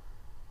up,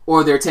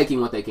 or they're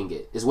taking what they can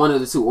get. It's one of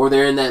the two. Or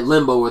they're in that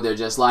limbo where they're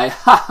just like,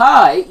 ha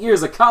ha, 8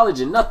 years of college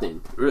and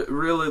nothing.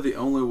 Really, the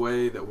only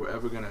way that we're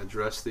ever going to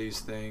address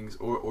these things,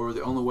 or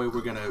the only way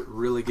we're going to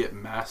really get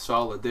mass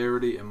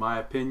solidarity, in my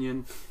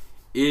opinion,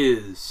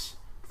 is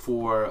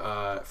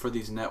for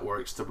these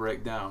networks to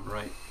break down,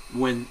 right?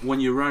 When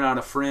you run out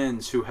of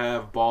friends who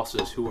have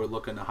bosses who are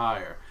looking to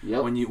hire,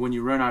 yep. when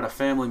you run out of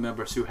family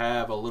members who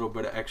have a little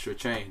bit of extra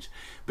change,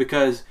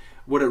 because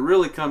what it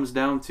really comes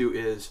down to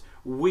is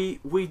we're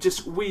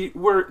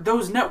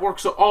those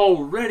networks are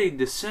already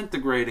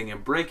disintegrating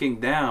and breaking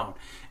down,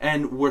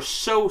 and we're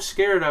so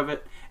scared of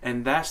it,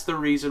 and that's the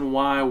reason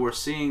why we're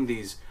seeing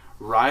these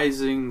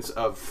risings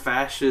of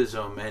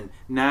fascism and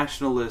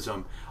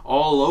nationalism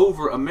all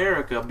over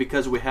America,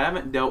 because we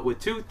haven't dealt with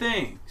two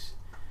things.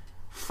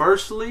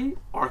 Firstly,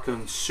 our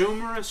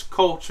consumerist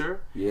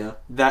culture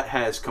that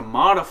has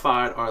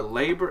commodified our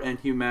labor and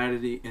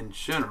humanity in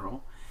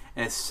general.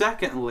 And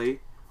secondly,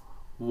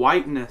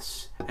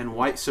 whiteness and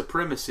white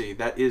supremacy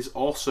that is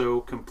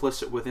also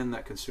complicit within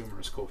that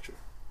consumerist culture.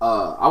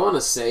 I want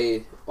to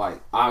say,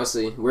 like,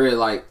 obviously, we're at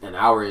like an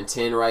hour and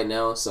 10 right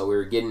now, so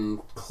we're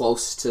getting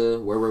close to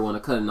where we want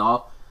to cut it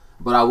off.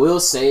 But I will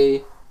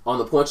say, on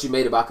the point you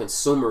made about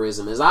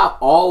consumerism, is I've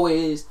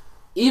always,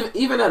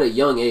 even at a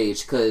young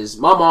age, because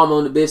my mom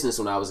owned a business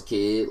when I was a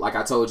kid. Like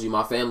I told you,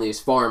 my family is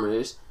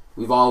farmers.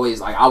 We've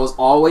always, like, I was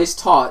always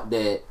taught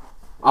that,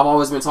 I've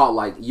always been taught,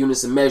 like,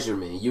 units of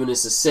measurement,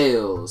 units of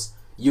sales,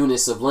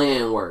 units of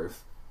land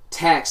worth,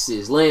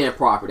 taxes, land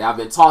property. I've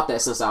been taught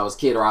that since I was a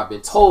kid, or I've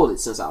been told it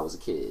since I was a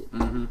kid.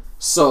 Mm-hmm.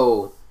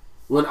 So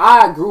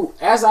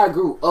as I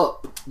grew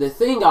up, the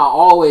thing I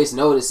always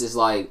noticed is,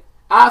 like,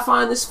 I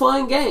find this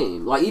fun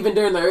game. Like, even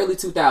during the early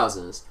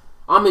 2000s,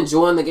 I'm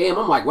enjoying the game.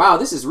 I'm like, wow,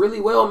 this is really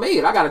well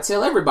made. I gotta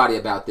tell everybody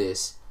about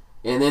this.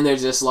 And then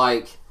there's just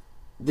like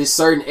this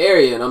certain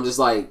area, and I'm just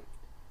like,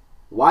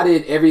 why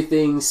did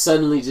everything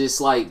suddenly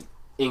just like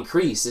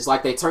increase? It's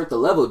like they turned the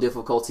level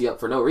difficulty up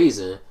for no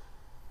reason.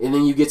 And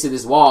then you get to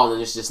this wall,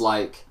 and it's just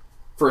like,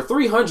 for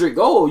 300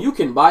 gold, you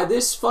can buy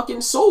this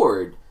fucking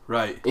sword.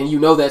 Right. And you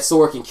know that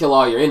sword can kill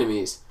all your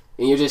enemies.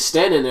 And you're just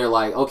standing there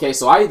like, okay,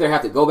 so I either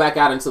have to go back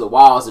out into the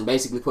wilds and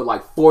basically put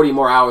like 40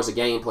 more hours of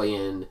gameplay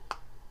in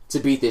to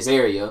beat this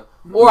area,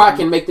 or I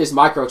can make this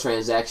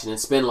microtransaction and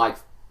spend like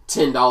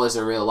 $10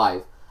 in real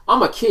life.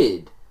 I'm a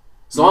kid.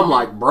 So I'm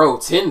like, bro,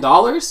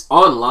 $10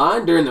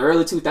 online during the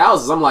early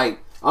 2000s? I'm like,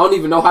 I don't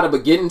even know how to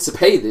begin to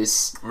pay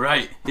this.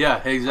 Right.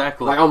 Yeah,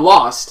 exactly. Like, I'm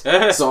lost.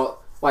 So,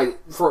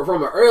 like,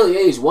 from an early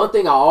age, one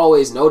thing I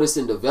always noticed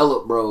and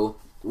developed, bro,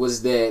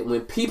 was that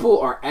when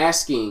people are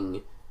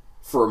asking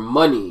for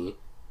money,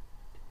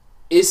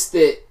 it's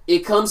that it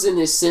comes in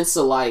this sense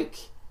of, like,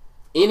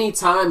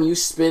 anytime you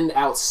spend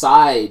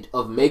outside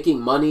of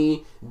making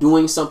money,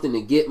 doing something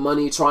to get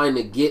money, trying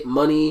to get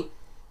money,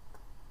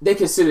 they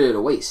consider it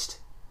a waste.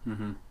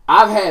 Mm-hmm.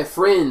 I've had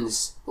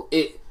friends,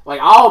 I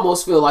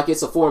almost feel like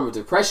it's a form of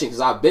depression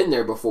because I've been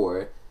there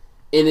before,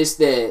 and it's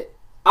that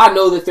I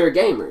know that they're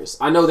gamers.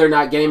 I know they're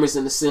not gamers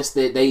in the sense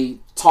that they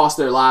toss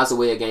their lives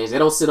away at games. They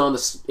don't sit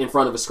in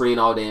front of a screen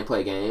all day and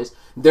play games.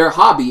 Their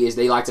hobby is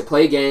they like to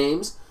play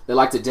games, they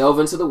like to delve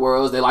into the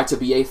worlds, they like to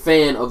be a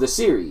fan of the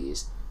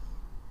series.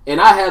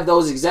 And I have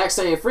those exact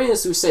same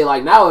friends who say,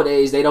 like,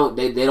 nowadays they don't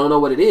know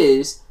what it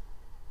is.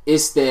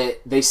 It's that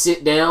they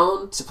sit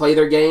down to play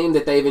their game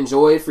that they've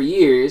enjoyed for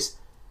years,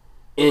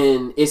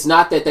 and it's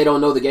not that they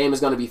don't know the game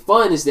is going to be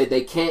fun, it's that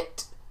they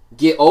can't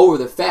get over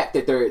the fact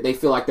that they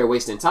feel like they're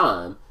wasting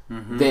time.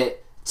 Mm-hmm.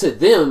 That to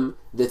them,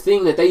 the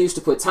thing that they used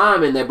to put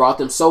time in that brought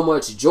them so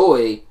much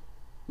joy,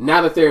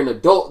 now that they're an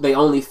adult, they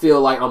only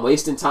feel like, I'm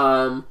wasting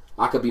time.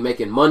 I could be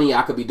making money.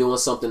 I could be doing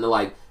something to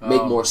like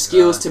make more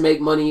skills to make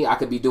money. I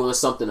could be doing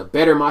something to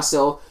better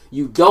myself.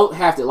 You don't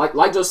have to,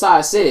 like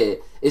Josiah said,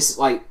 it's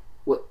like,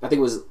 what I think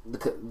it was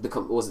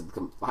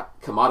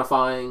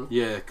commodifying.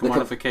 Yeah,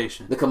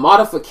 commodification. The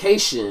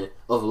commodification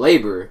of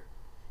labor,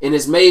 and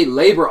it's made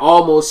labor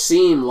almost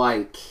seem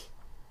like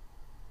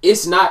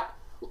it's not.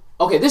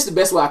 Okay, this is the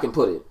best way I can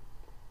put it.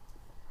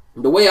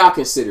 The way I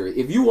consider it: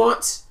 if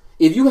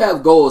you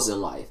have goals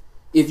in life,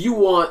 if you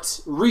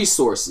want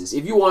resources,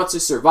 if you want to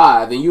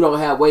survive, and you don't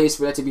have ways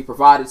for that to be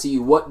provided to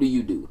you, what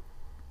do?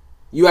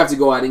 You have to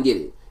go out and get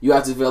it. You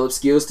have to develop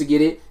skills to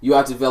get it. You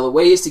have to develop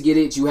ways to get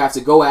it. You have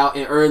to go out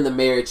and earn the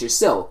merit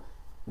yourself.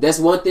 That's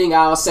one thing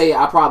I'll say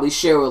I probably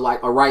share with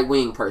like a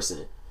right-wing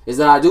person, is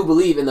that I do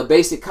believe in the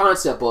basic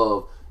concept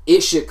of it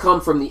should come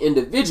from the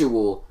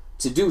individual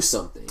to do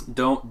something.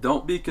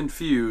 Don't be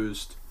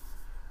confused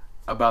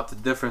about the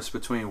difference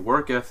between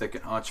work ethic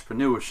and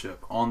entrepreneurship.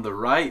 On the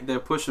right, they're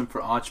pushing for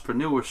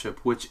entrepreneurship,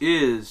 which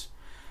is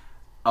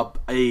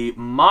a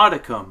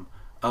modicum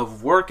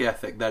of work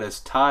ethic that is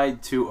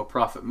tied to a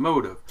profit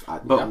motive.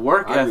 But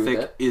work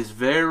ethic is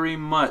very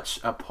much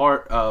a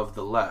part of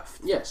the left.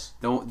 Yes.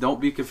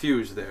 Don't be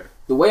confused there.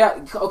 The way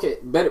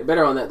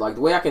better on that. Like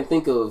the way I can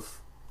think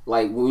of,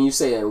 like when you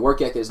say that work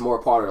ethic is more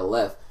a part of the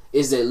left,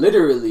 is that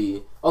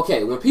literally,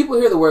 okay, when people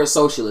hear the word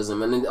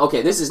socialism, and then,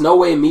 okay, this is no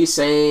way me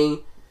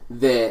saying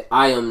that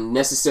I am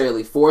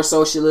necessarily for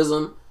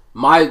socialism.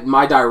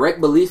 My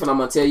direct belief, and I'm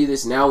going to tell you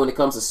this now when it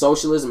comes to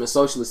socialism and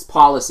socialist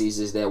policies,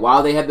 is that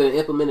while they have been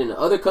implemented in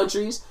other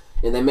countries,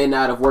 and they may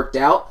not have worked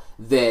out,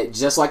 that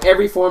just like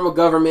every form of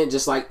government,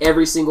 just like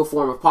every single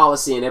form of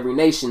policy in every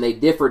nation, they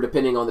differ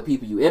depending on the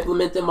people you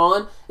implement them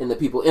on and the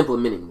people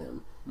implementing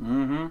them.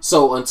 Mm-hmm.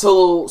 So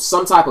until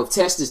some type of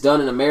test is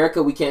done in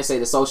America, we can't say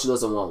that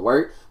socialism won't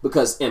work,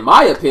 because in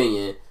my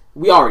opinion,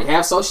 we already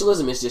have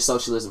socialism. It's just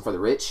socialism for the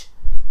rich.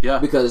 Yeah.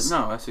 Because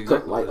no, that's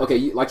exactly like okay,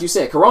 like you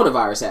said,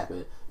 coronavirus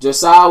happened.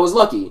 Josiah was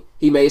lucky.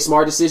 He made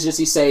smart decisions.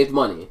 He saved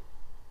money.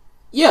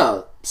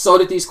 Yeah, so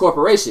did these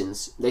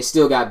corporations. They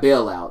still got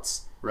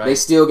bailouts. Right. They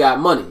still got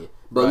money.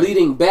 But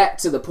leading back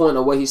to the point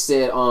of what he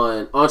said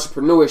on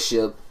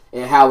entrepreneurship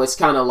and how it's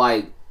kind of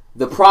like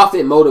the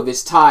profit motive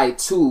is tied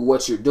to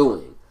what you're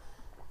doing.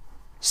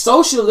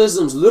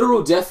 Socialism's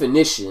literal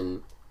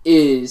definition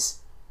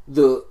is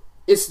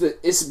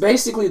it's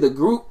basically the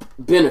group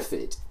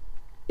benefit.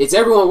 It's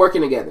everyone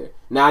working together.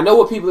 Now, I know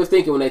what people are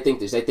thinking when they think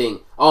this. They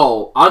think,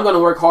 oh, I'm going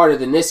to work harder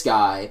than this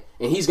guy,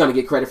 and he's going to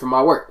get credit for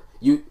my work.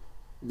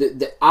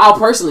 I'll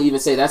personally even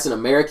say that's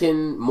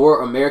an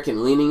more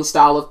American-leaning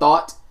style of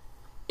thought,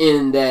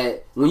 in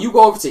that when you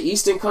go over to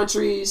Eastern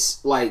countries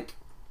like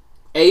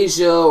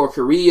Asia or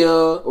Korea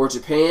or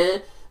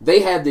Japan, they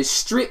have this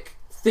strict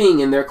thing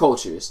in their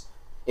cultures,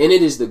 and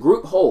it is the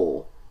group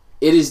whole.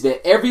 It is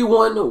that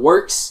everyone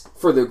works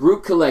for the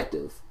group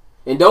collective.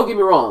 And don't get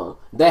me wrong,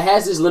 that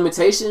has its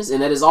limitations,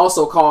 and that has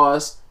also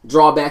caused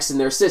drawbacks in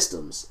their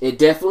systems. It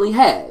definitely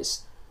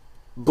has.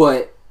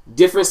 But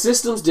different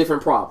systems,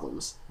 different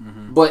problems.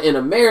 Mm-hmm. But in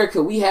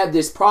America, we have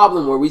this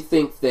problem where we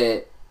think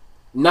that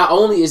not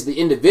only is the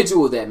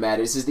individual that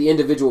matters, it's the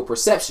individual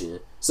perception.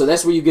 So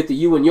that's where you get the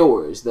you and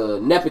yours, the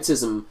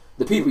nepotism,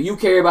 the people you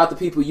care about, the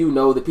people you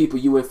know, the people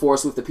you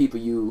enforce with, the people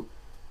you,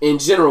 in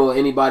general,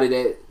 anybody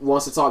that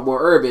wants to talk more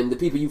urban, the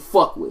people you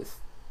fuck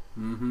with.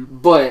 Mm-hmm.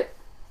 But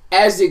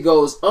as it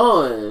goes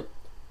on,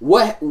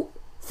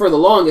 for the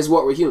longest,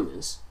 what were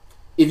humans?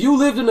 If you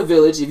lived in a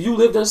village, if you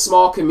lived in a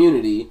small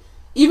community,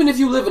 even if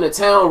you live in a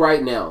town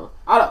right now,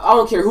 I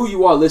don't care who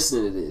you are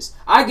listening to this,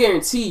 I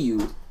guarantee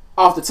you,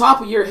 off the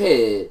top of your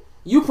head,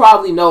 you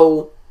probably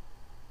know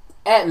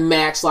at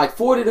max like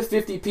 40 to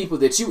 50 people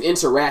that you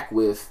interact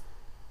with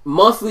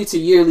monthly to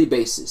yearly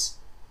basis.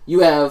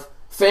 You have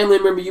family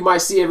member you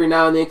might see every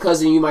now and then,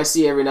 cousin you might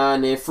see every now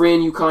and then,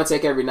 friend you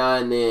contact every now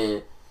and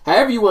then.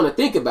 However you want to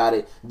think about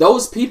it,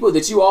 those people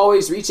that you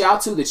always reach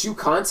out to, that you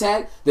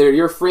contact, that are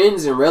your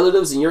friends and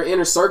relatives in your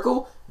inner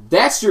circle,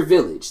 that's your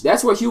village.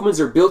 That's what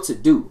humans are built to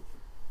do.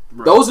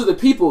 Right. Those are the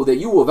people that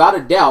you, without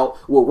a doubt,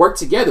 will work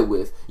together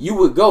with. You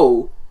would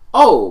go,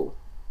 oh,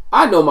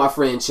 I know my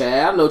friend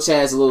Chad. I know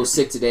Chad's a little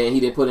sick today and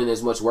he didn't put in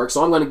as much work,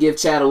 so I'm going to give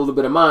Chad a little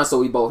bit of mine so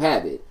we both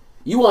have it.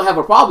 You won't have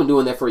a problem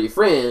doing that for your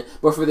friend,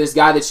 but for this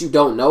guy that you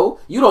don't know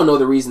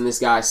the reason this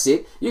guy's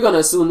sick. You're going to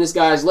assume this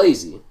guy's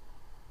lazy.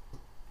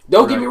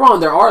 Don't get me wrong,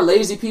 there are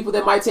lazy people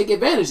that might take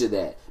advantage of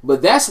that.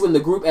 But that's when the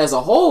group as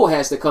a whole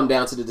has to come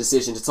down to the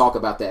decision to talk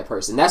about that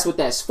person. That's what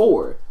that's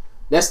for.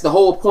 That's the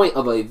whole point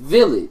of a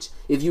village.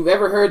 If you've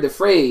ever heard the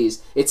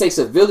phrase, it takes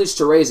a village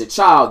to raise a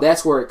child,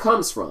 that's where it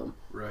comes from.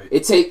 Right.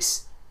 It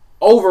takes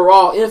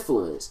overall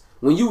influence.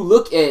 When you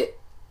look at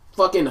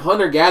fucking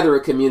hunter-gatherer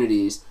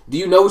communities, do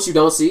you know what you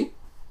don't see?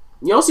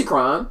 You don't see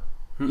crime.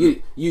 Mm-hmm.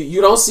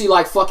 You don't see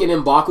like fucking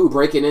M'Baku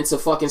breaking into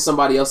fucking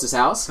somebody else's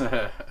house.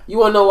 You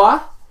want to know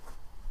why?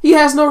 He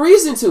has no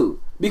reason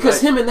to.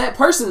 Because him and that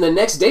person the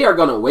next day are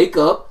going to wake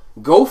up,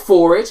 go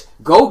forage,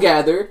 go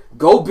gather,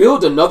 go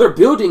build another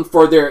building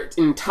for their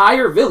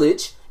entire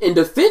village and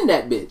defend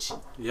that bitch.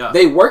 Yeah.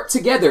 They work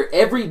together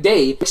every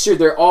day to make sure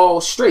they're all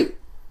straight.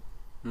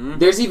 Mm-hmm.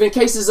 There's even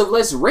cases of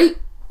less rape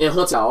in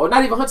hunter, or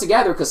not even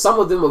hunter-gatherer, because some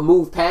of them have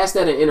moved past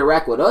that and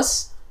interact with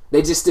us.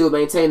 They just still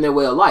maintain their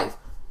way of life.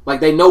 Like,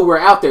 they know we're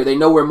out there. They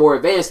know we're more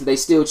advanced, but they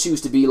still choose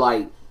to be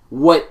like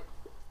what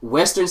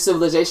Western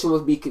civilization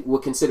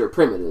would consider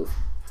primitive.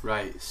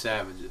 Right,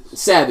 savages.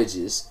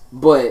 Savages.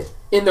 But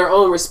in their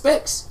own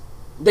respects,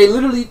 they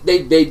literally,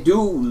 they do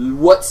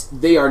what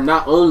they are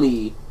not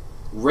only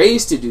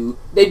raised to do,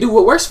 they do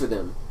what works for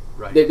them.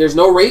 Right. There's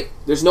no rape,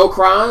 there's no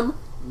crime.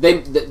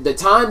 The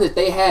time that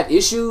they have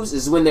issues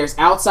is when there's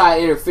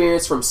outside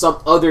interference from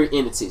some other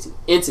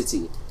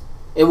entity.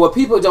 And what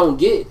people don't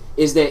get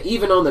is that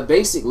even on the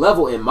basic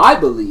level, in my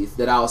belief,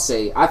 that I'll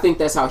say, I think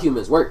that's how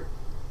humans work.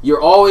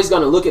 You're always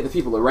going to look at the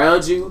people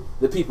around you,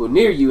 the people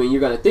near you, and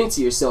you're going to think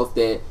to yourself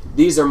that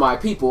these are my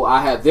people.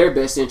 I have their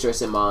best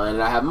interest in mind,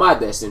 and I have my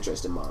best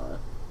interest in mind.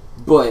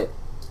 But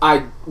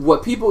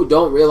what people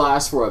don't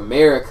realize for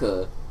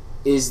America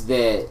is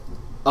that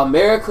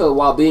America,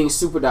 while being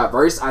super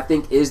diverse, I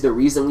think is the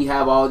reason we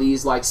have all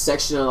these like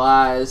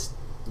sectionalized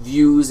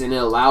views, and it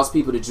allows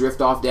people to drift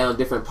off down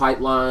different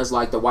pipelines,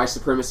 like the white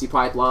supremacy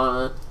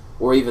pipeline,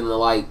 or even the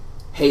like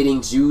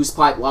hating Jews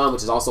pipeline,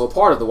 which is also a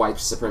part of the white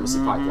supremacy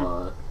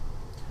pipeline.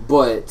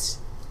 But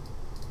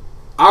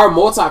our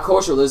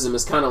multiculturalism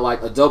is kind of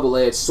like a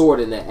double-edged sword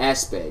in that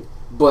aspect,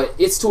 but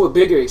it's to a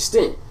bigger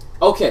extent.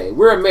 Okay,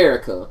 we're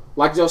America.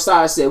 Like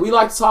Josiah said, we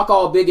like to talk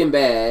all big and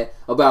bad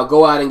about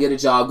go out and get a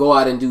job, go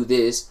out and do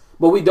this,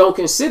 but we don't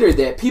consider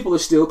that people are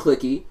still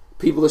cliquey,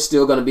 people are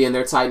still going to be in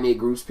their tight-knit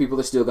groups, people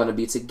are still going to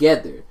be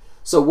together.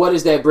 So what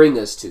does that bring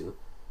us to?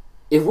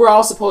 If we're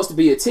all supposed to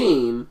be a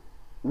team,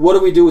 what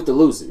do we do with the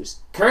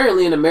losers?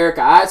 Currently in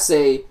America, I'd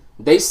say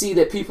they see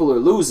that people are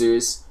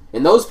losers,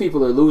 and those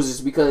people are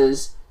losers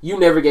because you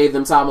never gave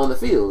them time on the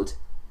field.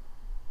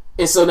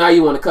 And so now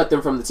you want to cut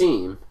them from the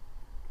team.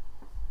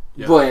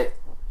 Yeah. But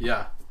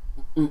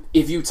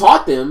if you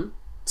taught them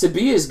to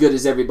be as good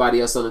as everybody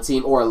else on the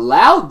team, or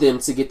allowed them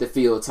to get the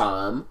field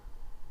time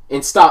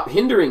and stop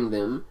hindering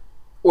them,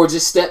 or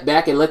just step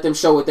back and let them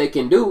show what they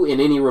can do in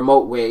any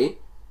remote way,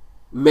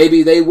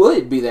 maybe they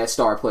would be that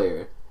star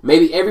player.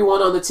 Maybe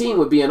everyone on the team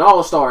would be an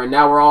all-star, and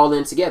now we're all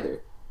in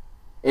together.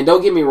 And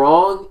don't get me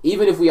wrong,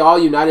 even if we all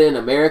united in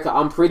America,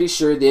 I'm pretty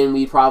sure then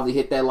we'd probably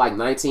hit that like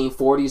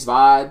 1940s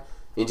vibe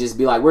and just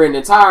be like, we're an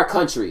entire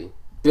country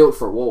built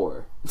for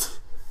war.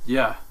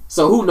 Yeah.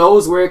 So who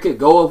knows where it could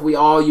go if we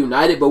all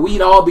united, but we'd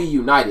all be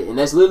united. And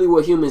that's literally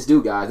what humans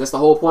do, guys. That's the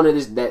whole point of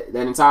this that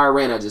entire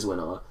rant I just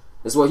went on.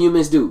 That's what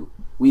humans do.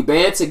 We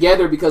band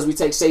together because we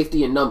take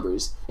safety in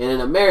numbers. And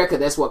in America,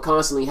 that's what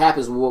constantly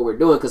happens with what we're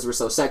doing because we're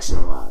so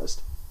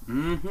sectionalized.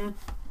 Mm-hmm.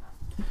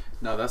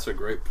 No, that's a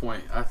great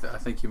point. I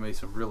think you made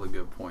some really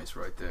good points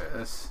right there.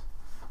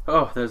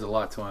 There's a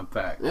lot to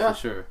unpack, for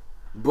sure.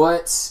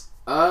 But,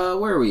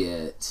 where are we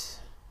at?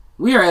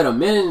 We are at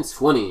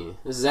 1:20.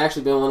 This has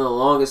actually been one of the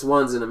longest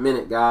ones in a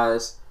minute,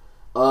 guys.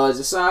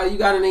 Josiah, you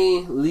got any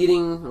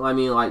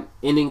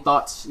ending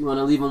thoughts you want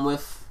to leave them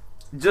with?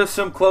 Just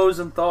some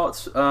closing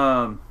thoughts.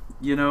 At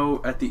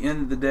the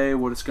end of the day,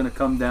 what it's going to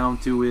come down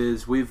to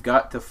is we've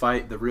got to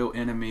fight the real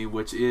enemy,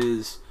 which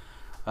is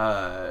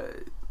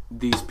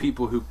these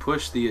people who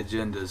push the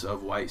agendas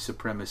of white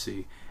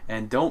supremacy.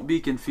 And don't be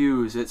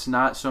confused, it's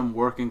not some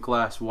working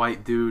class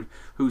white dude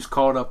who's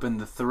caught up in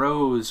the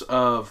throes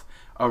of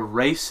a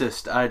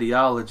racist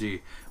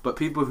ideology, but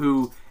people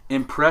who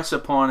impress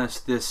upon us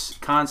this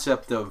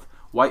concept of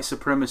white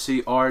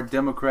supremacy are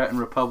Democrat and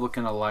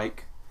Republican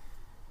alike.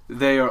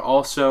 They are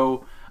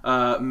also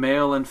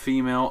male and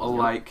female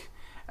alike.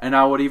 And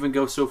I would even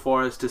go so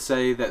far as to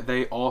say that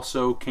they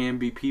also can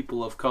be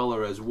people of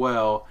color as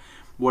well.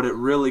 What it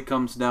really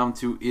comes down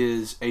to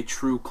is a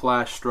true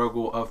class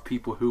struggle of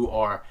people who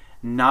are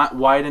not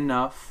white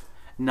enough,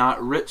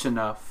 not rich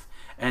enough,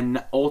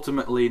 and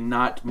ultimately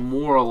not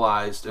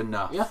moralized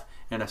enough,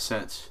 in a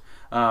sense.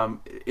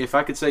 If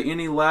I could say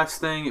any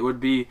last thing, it would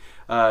be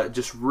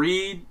just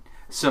read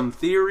some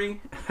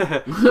theory,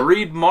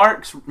 read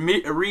Marx,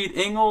 read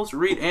Engels,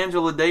 read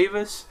Angela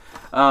Davis.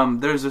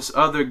 There's this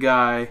other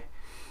guy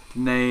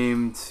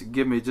named,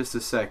 give me just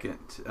a second,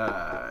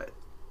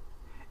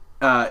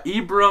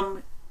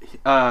 Ibram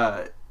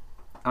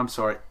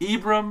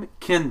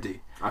Kendi.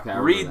 Okay,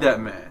 read that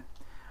man.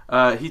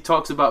 He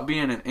talks about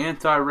being an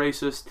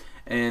anti-racist,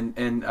 and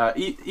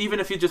even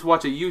if you just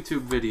watch a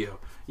YouTube video,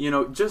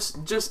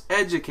 just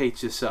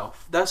educate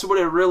yourself. That's what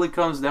it really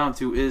comes down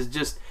to, is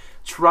just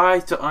try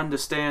to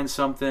understand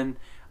something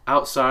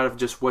outside of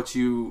just what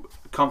you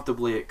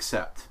comfortably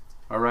accept.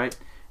 All right?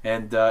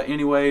 And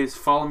anyways,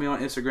 follow me on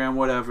Instagram,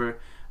 whatever.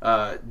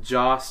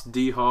 Jos,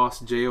 D-Hoss,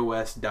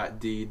 JOS.D.HOSS.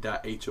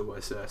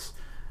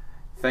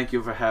 Thank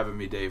you for having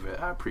me, David.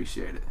 I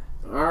appreciate it.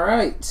 All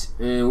right,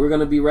 and we're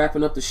going to be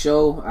wrapping up the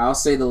show. I'll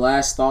say the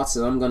last thoughts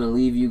that I'm going to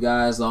leave you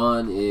guys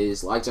on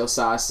is, like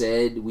Josiah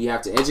said, we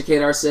have to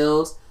educate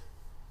ourselves.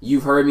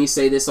 You've heard me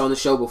say this on the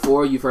show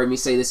before. You've heard me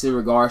say this in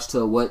regards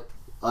to what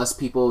us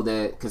people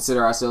that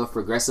consider ourselves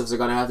progressives are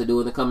going to have to do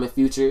in the coming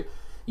future.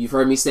 You've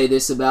heard me say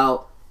this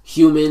about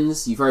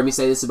humans. You've heard me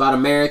say this about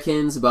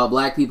Americans, about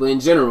black people in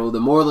general. The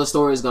moral of the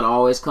story is going to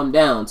always come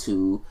down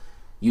to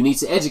you need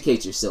to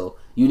educate yourself.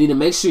 You need to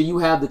make sure you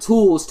have the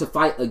tools to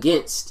fight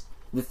against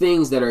the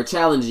things that are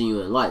challenging you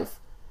in life.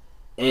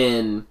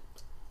 And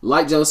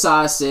like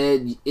Josiah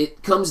said,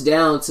 it comes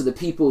down to the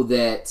people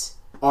that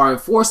are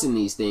enforcing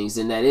these things,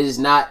 and that it is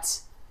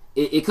not,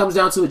 it comes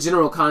down to a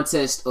general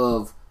contest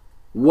of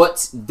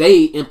what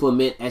they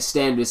implement as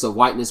standards of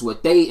whiteness,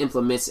 what they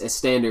implement as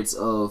standards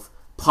of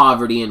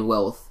poverty and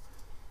wealth.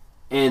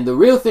 And the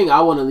real thing I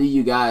want to leave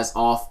you guys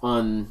off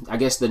on, I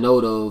guess, the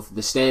note of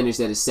the standards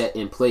that is set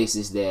in place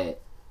is that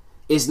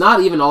it's not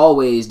even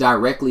always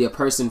directly a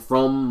person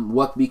from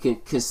what we can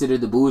consider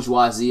the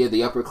bourgeoisie or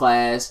the upper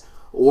class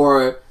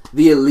or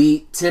the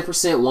elite, 10%,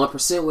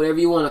 1%, whatever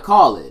you want to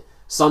call it.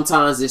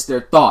 Sometimes it's their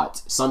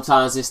thought.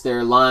 Sometimes it's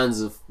their lines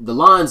of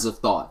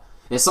thought.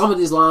 And some of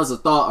these lines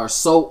of thought are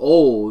so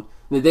old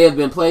that they have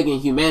been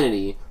plaguing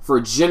humanity for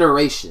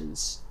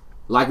generations.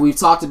 Like we've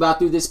talked about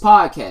through this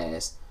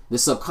podcast, the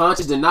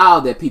subconscious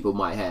denial that people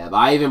might have.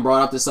 I even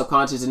brought up the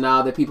subconscious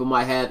denial that people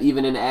might have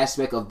even in the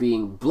aspect of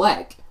being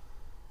black,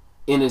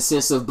 in a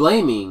sense of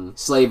blaming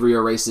slavery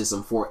or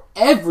racism for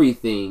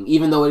everything,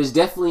 even though it is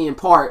definitely in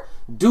part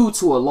due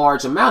to a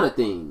large amount of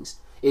things.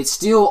 It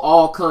still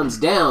all comes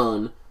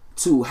down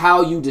to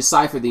how you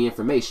decipher the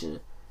information.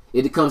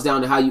 It comes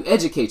down to how you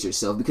educate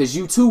yourself, because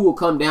you too will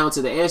come down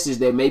to the answers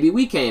that maybe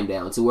we came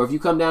down to. Or if you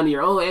come down to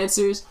your own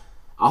answers,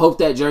 I hope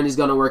that journey's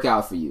going to work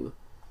out for you.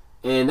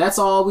 And that's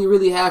all we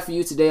really have for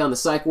you today on the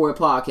Psych Ward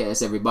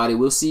Podcast, everybody.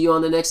 We'll see you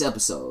on the next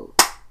episode.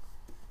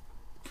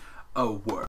 Oh, word.